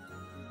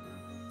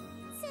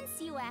 Since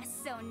you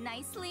asked so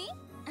nicely.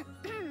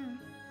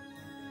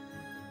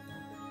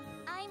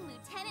 I'm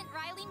Lieutenant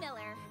Riley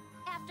Miller.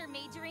 After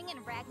majoring in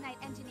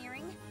Ragnite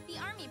Engineering, the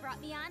Army brought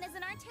me on as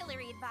an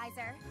artillery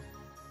advisor.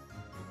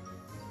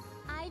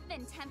 I've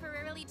been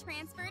temporarily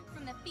transferred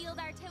from the field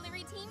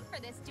artillery team for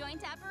this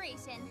joint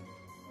operation.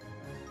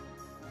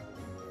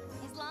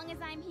 As long as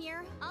I'm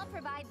here, I'll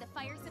provide the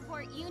fire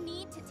support you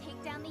need to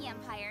take down the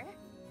Empire.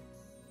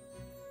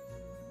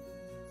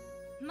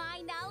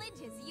 My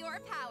knowledge is your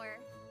power.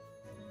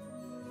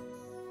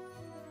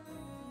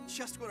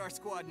 Just what our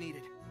squad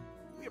needed.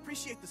 We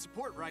appreciate the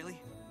support, Riley.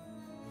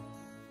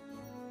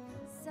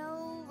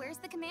 So, where's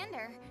the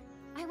commander?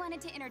 I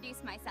wanted to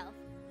introduce myself.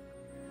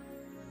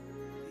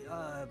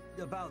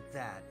 About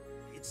that.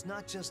 It's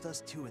not just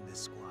us two in this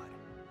squad.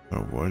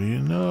 But what do you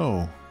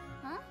know?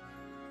 Huh?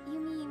 You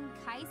mean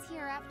Kai's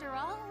here after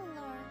all,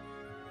 or...?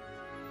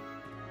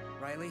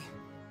 Riley,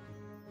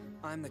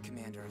 I'm the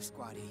commander of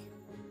Squad E.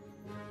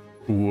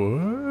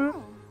 What?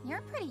 Oh,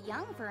 you're pretty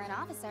young for an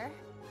officer.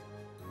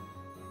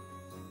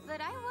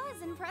 But I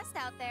was impressed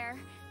out there.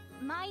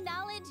 My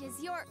knowledge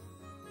is your...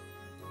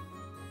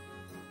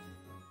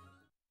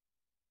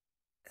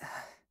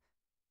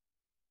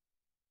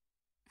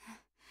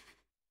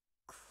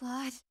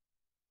 Claude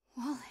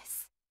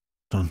Wallace.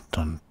 Dun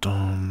dun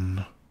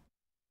dun.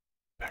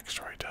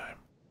 Backstory time.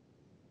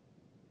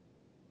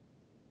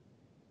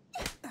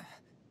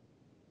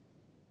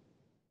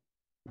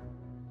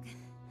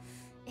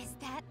 Is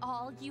that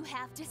all you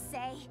have to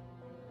say?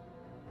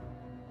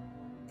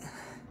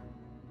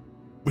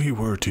 We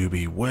were to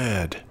be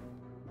wed.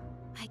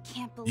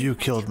 can't believe You I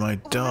killed took my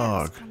orders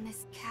dog. from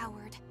this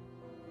coward.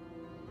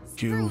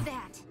 You- Screw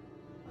that.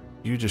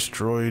 You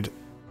destroyed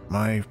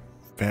my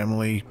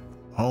family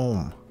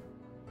home.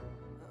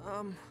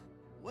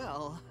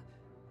 Well...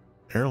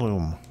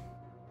 Heirloom.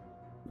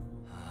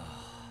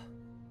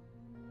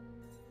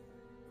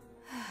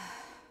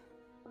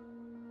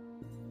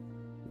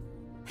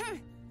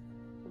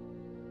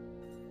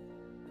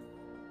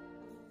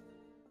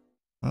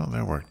 Well,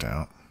 that worked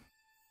out.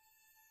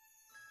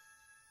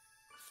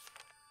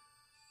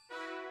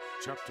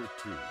 Chapter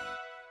 2.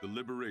 The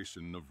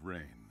Liberation of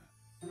Rain.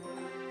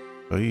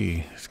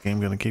 Oy, is this game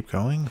gonna keep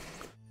going?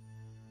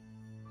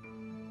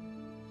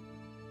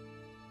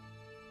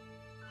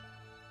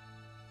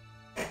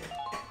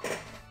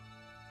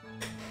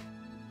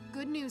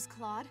 Good news,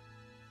 Claude.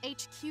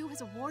 HQ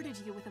has awarded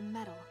you with a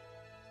medal.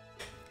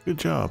 Good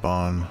job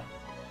on...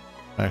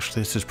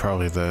 Actually, this is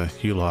probably the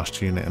you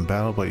lost unit in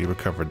battle, but you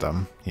recovered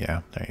them.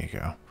 Yeah, there you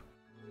go.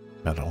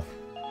 Medal.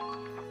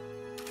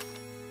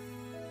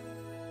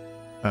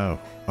 Oh,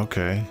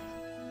 okay.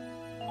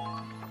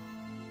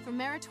 For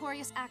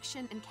meritorious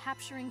action in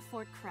capturing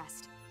Fort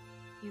Crest.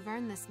 You've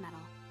earned this medal.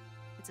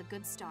 It's a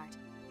good start.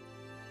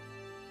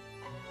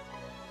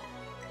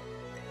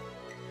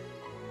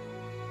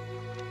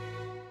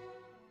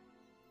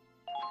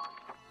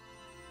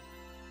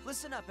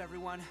 Listen up,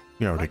 everyone.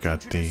 You already I'd like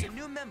got to introduce the a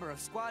new member of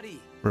Squad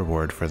E.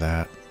 reward for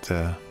that,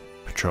 the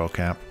patrol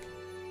camp.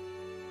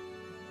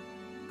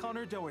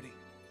 Connor Doherty.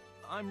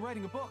 I'm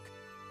writing a book.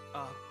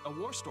 A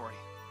war story.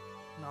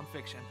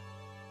 Non-fiction.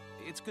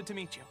 It's good to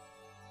meet you.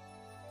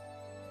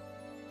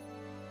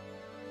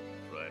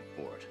 Ryan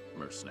Ford,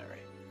 mercenary.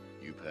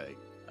 You pay,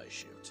 I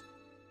shoot.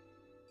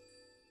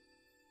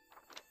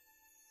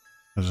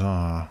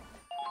 Huzzah.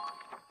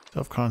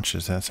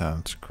 Self-conscious, that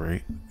sounds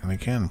great. And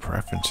again,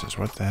 preferences,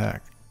 what the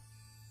heck?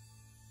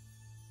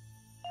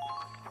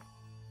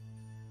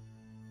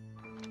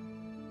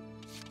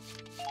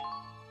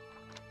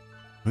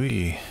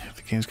 Wee, if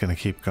the game's gonna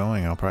keep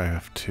going, I'll probably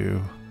have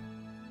to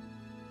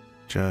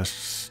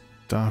just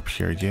stop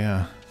here,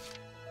 yeah.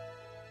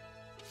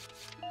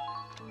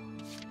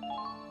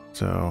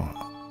 So,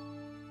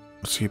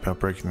 let's see about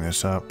breaking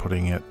this up,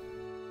 putting it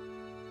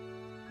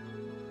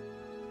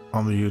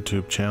on the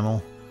YouTube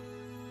channel,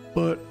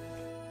 but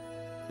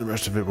the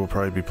rest of it will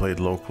probably be played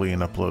locally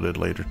and uploaded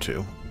later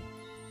too.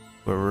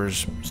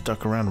 Whoever's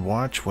stuck around to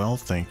watch, well,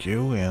 thank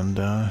you, and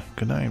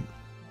good night.